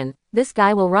situation, this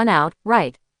guy will run out,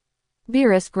 right?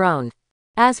 Beerus groaned.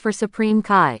 As for Supreme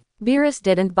Kai, Beerus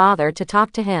didn't bother to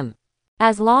talk to him.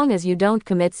 As long as you don't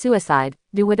commit suicide,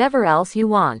 do whatever else you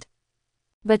want.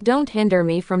 But don't hinder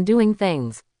me from doing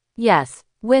things. Yes,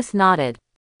 Whis nodded.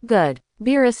 Good.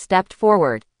 Beerus stepped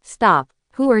forward. Stop.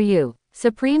 Who are you?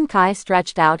 Supreme Kai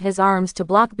stretched out his arms to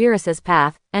block Beerus's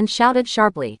path, and shouted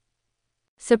sharply.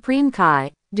 Supreme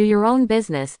Kai, do your own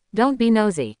business, don't be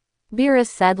nosy. Beerus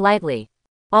said lightly.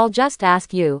 I'll just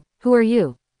ask you, who are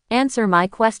you? Answer my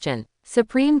question.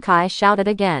 Supreme Kai shouted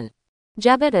again.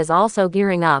 Jebbet is also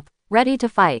gearing up, ready to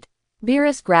fight.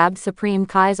 Beerus grabbed Supreme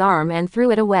Kai's arm and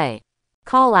threw it away.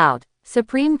 Call out.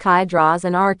 Supreme Kai draws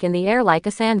an arc in the air like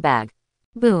a sandbag.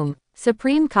 Boom.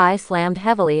 Supreme Kai slammed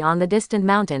heavily on the distant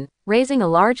mountain, raising a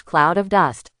large cloud of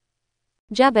dust.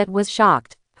 Jebbet was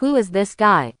shocked. Who is this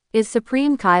guy? Is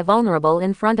Supreme Kai vulnerable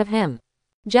in front of him?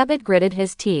 Jebbet gritted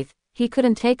his teeth. He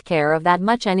couldn't take care of that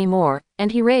much anymore,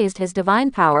 and he raised his divine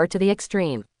power to the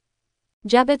extreme.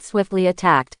 Jebbet swiftly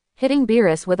attacked, hitting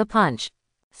Beerus with a punch.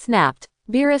 Snapped.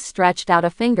 Beerus stretched out a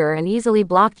finger and easily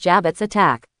blocked Jebbet's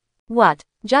attack. What?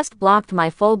 Just blocked my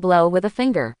full blow with a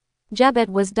finger. Jebbet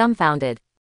was dumbfounded.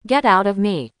 Get out of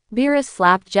me. Beerus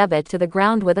slapped Jebbet to the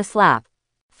ground with a slap.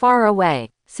 Far away.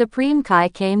 Supreme Kai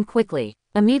came quickly.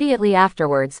 Immediately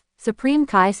afterwards, Supreme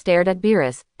Kai stared at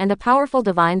Beerus, and a powerful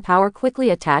divine power quickly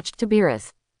attached to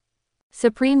Beerus.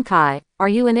 Supreme Kai, are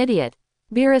you an idiot?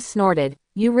 Beerus snorted.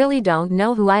 You really don't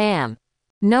know who I am.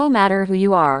 No matter who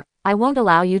you are, I won't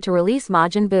allow you to release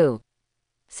Majin Buu.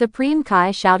 Supreme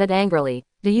Kai shouted angrily.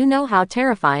 Do you know how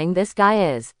terrifying this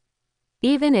guy is?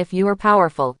 Even if you are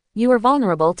powerful, you are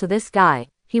vulnerable to this guy.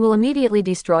 He will immediately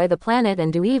destroy the planet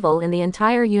and do evil in the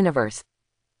entire universe.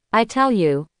 I tell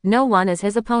you, no one is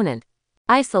his opponent.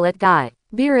 Isolate guy.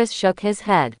 Beerus shook his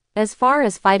head. As far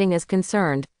as fighting is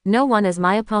concerned, no one is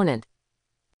my opponent.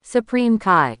 Supreme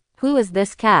Kai. Who is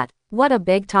this cat? What a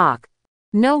big talk.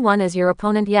 No one is your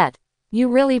opponent yet. You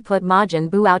really put Majin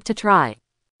Buu out to try.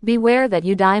 Beware that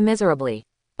you die miserably.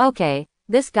 Okay,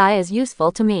 this guy is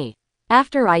useful to me.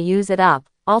 After I use it up,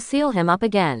 I'll seal him up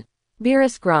again.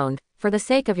 Beerus groaned, for the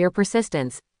sake of your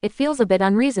persistence, it feels a bit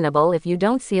unreasonable if you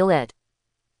don't seal it.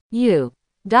 You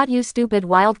stupid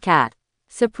wild cat.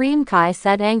 Supreme Kai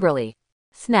said angrily.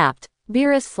 Snapped.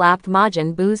 Beerus slapped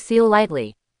Majin Buu's seal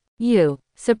lightly.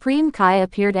 Supreme Kai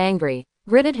appeared angry,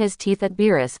 gritted his teeth at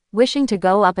Beerus, wishing to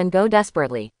go up and go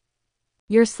desperately.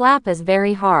 Your slap is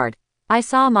very hard. I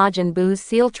saw Majin Buu's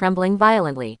seal trembling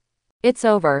violently. It's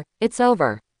over, it's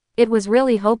over. It was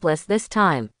really hopeless this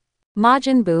time.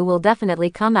 Majin Buu will definitely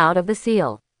come out of the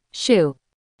seal. Shoo.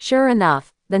 Sure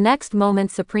enough, the next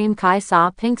moment Supreme Kai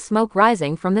saw pink smoke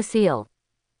rising from the seal.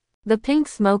 The pink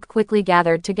smoke quickly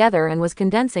gathered together and was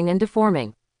condensing and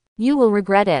deforming. You will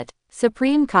regret it,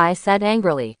 Supreme Kai said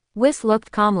angrily. Whis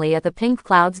looked calmly at the pink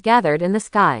clouds gathered in the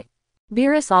sky.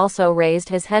 Beerus also raised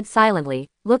his head silently,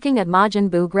 looking at Majin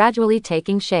Buu gradually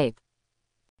taking shape.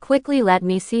 Quickly let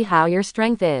me see how your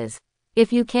strength is.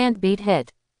 If you can't beat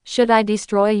Hit, should I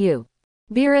destroy you?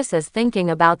 Beerus is thinking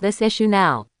about this issue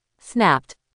now.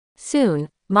 Snapped. Soon,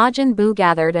 Majin Buu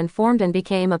gathered and formed and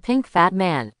became a pink fat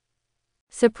man.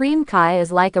 Supreme Kai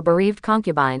is like a bereaved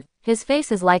concubine, his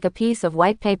face is like a piece of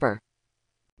white paper.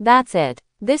 That's it,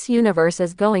 this universe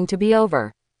is going to be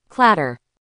over. Clatter.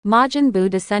 Majin Buu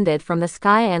descended from the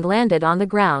sky and landed on the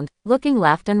ground, looking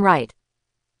left and right.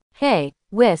 Hey,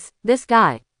 Whis, this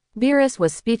guy. Beerus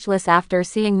was speechless after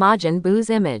seeing Majin Buu's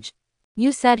image.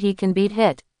 You said he can beat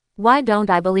Hit. Why don't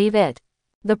I believe it?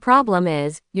 The problem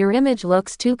is, your image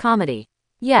looks too comedy.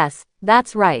 Yes,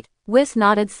 that's right. Whis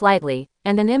nodded slightly,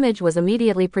 and an image was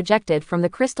immediately projected from the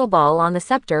crystal ball on the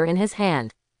scepter in his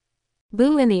hand.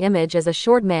 Buu in the image is a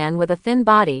short man with a thin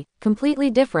body, completely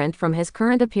different from his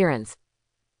current appearance.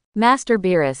 Master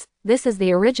Beerus, this is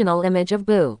the original image of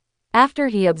Buu. After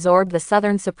he absorbed the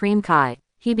Southern Supreme Kai,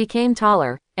 he became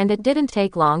taller, and it didn't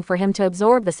take long for him to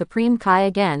absorb the Supreme Kai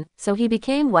again, so he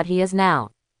became what he is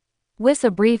now. Whis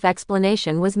a brief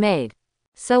explanation was made.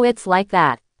 So it's like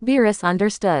that. Beerus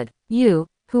understood. You,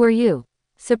 who are you?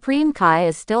 Supreme Kai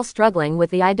is still struggling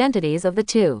with the identities of the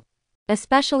two.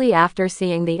 Especially after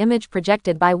seeing the image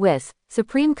projected by Whis,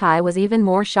 Supreme Kai was even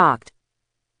more shocked.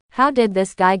 How did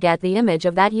this guy get the image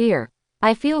of that year?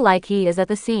 I feel like he is at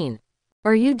the scene.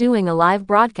 Are you doing a live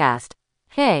broadcast?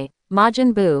 Hey,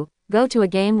 Majin Buu, go to a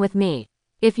game with me.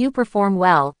 If you perform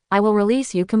well, I will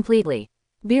release you completely.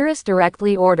 Beerus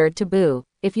directly ordered to Buu,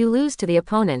 if you lose to the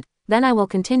opponent, then I will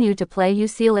continue to play you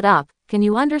seal it up, can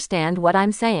you understand what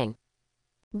I'm saying?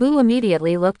 Buu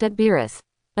immediately looked at Beerus.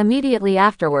 Immediately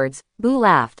afterwards, Buu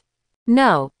laughed.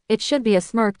 No, it should be a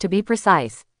smirk to be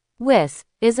precise. Whis,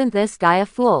 isn't this guy a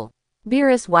fool?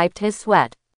 Beerus wiped his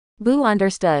sweat. Buu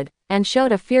understood, and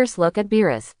showed a fierce look at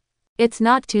Beerus. It's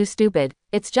not too stupid,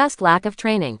 it's just lack of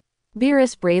training.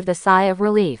 Beerus breathed a sigh of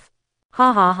relief.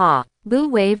 Ha ha ha.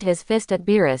 Buu waved his fist at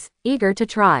Beerus, eager to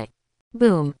try.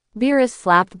 Boom. Beerus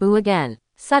slapped Buu again.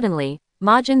 Suddenly,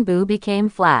 Majin Buu became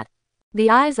flat. The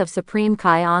eyes of Supreme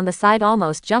Kai on the side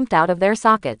almost jumped out of their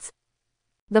sockets.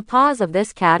 The paws of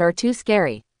this cat are too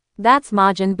scary. That's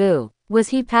Majin Buu. Was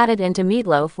he patted into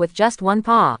meatloaf with just one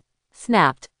paw?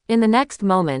 Snapped. In the next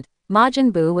moment,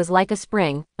 Majin Buu was like a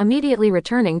spring, immediately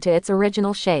returning to its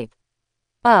original shape.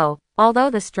 Oh, although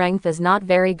the strength is not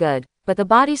very good, but the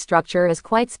body structure is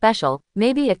quite special,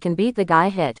 maybe it can beat the guy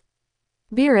Hit.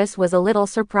 Beerus was a little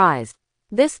surprised.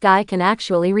 This guy can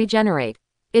actually regenerate.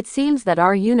 It seems that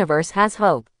our universe has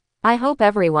hope. I hope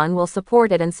everyone will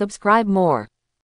support it and subscribe more.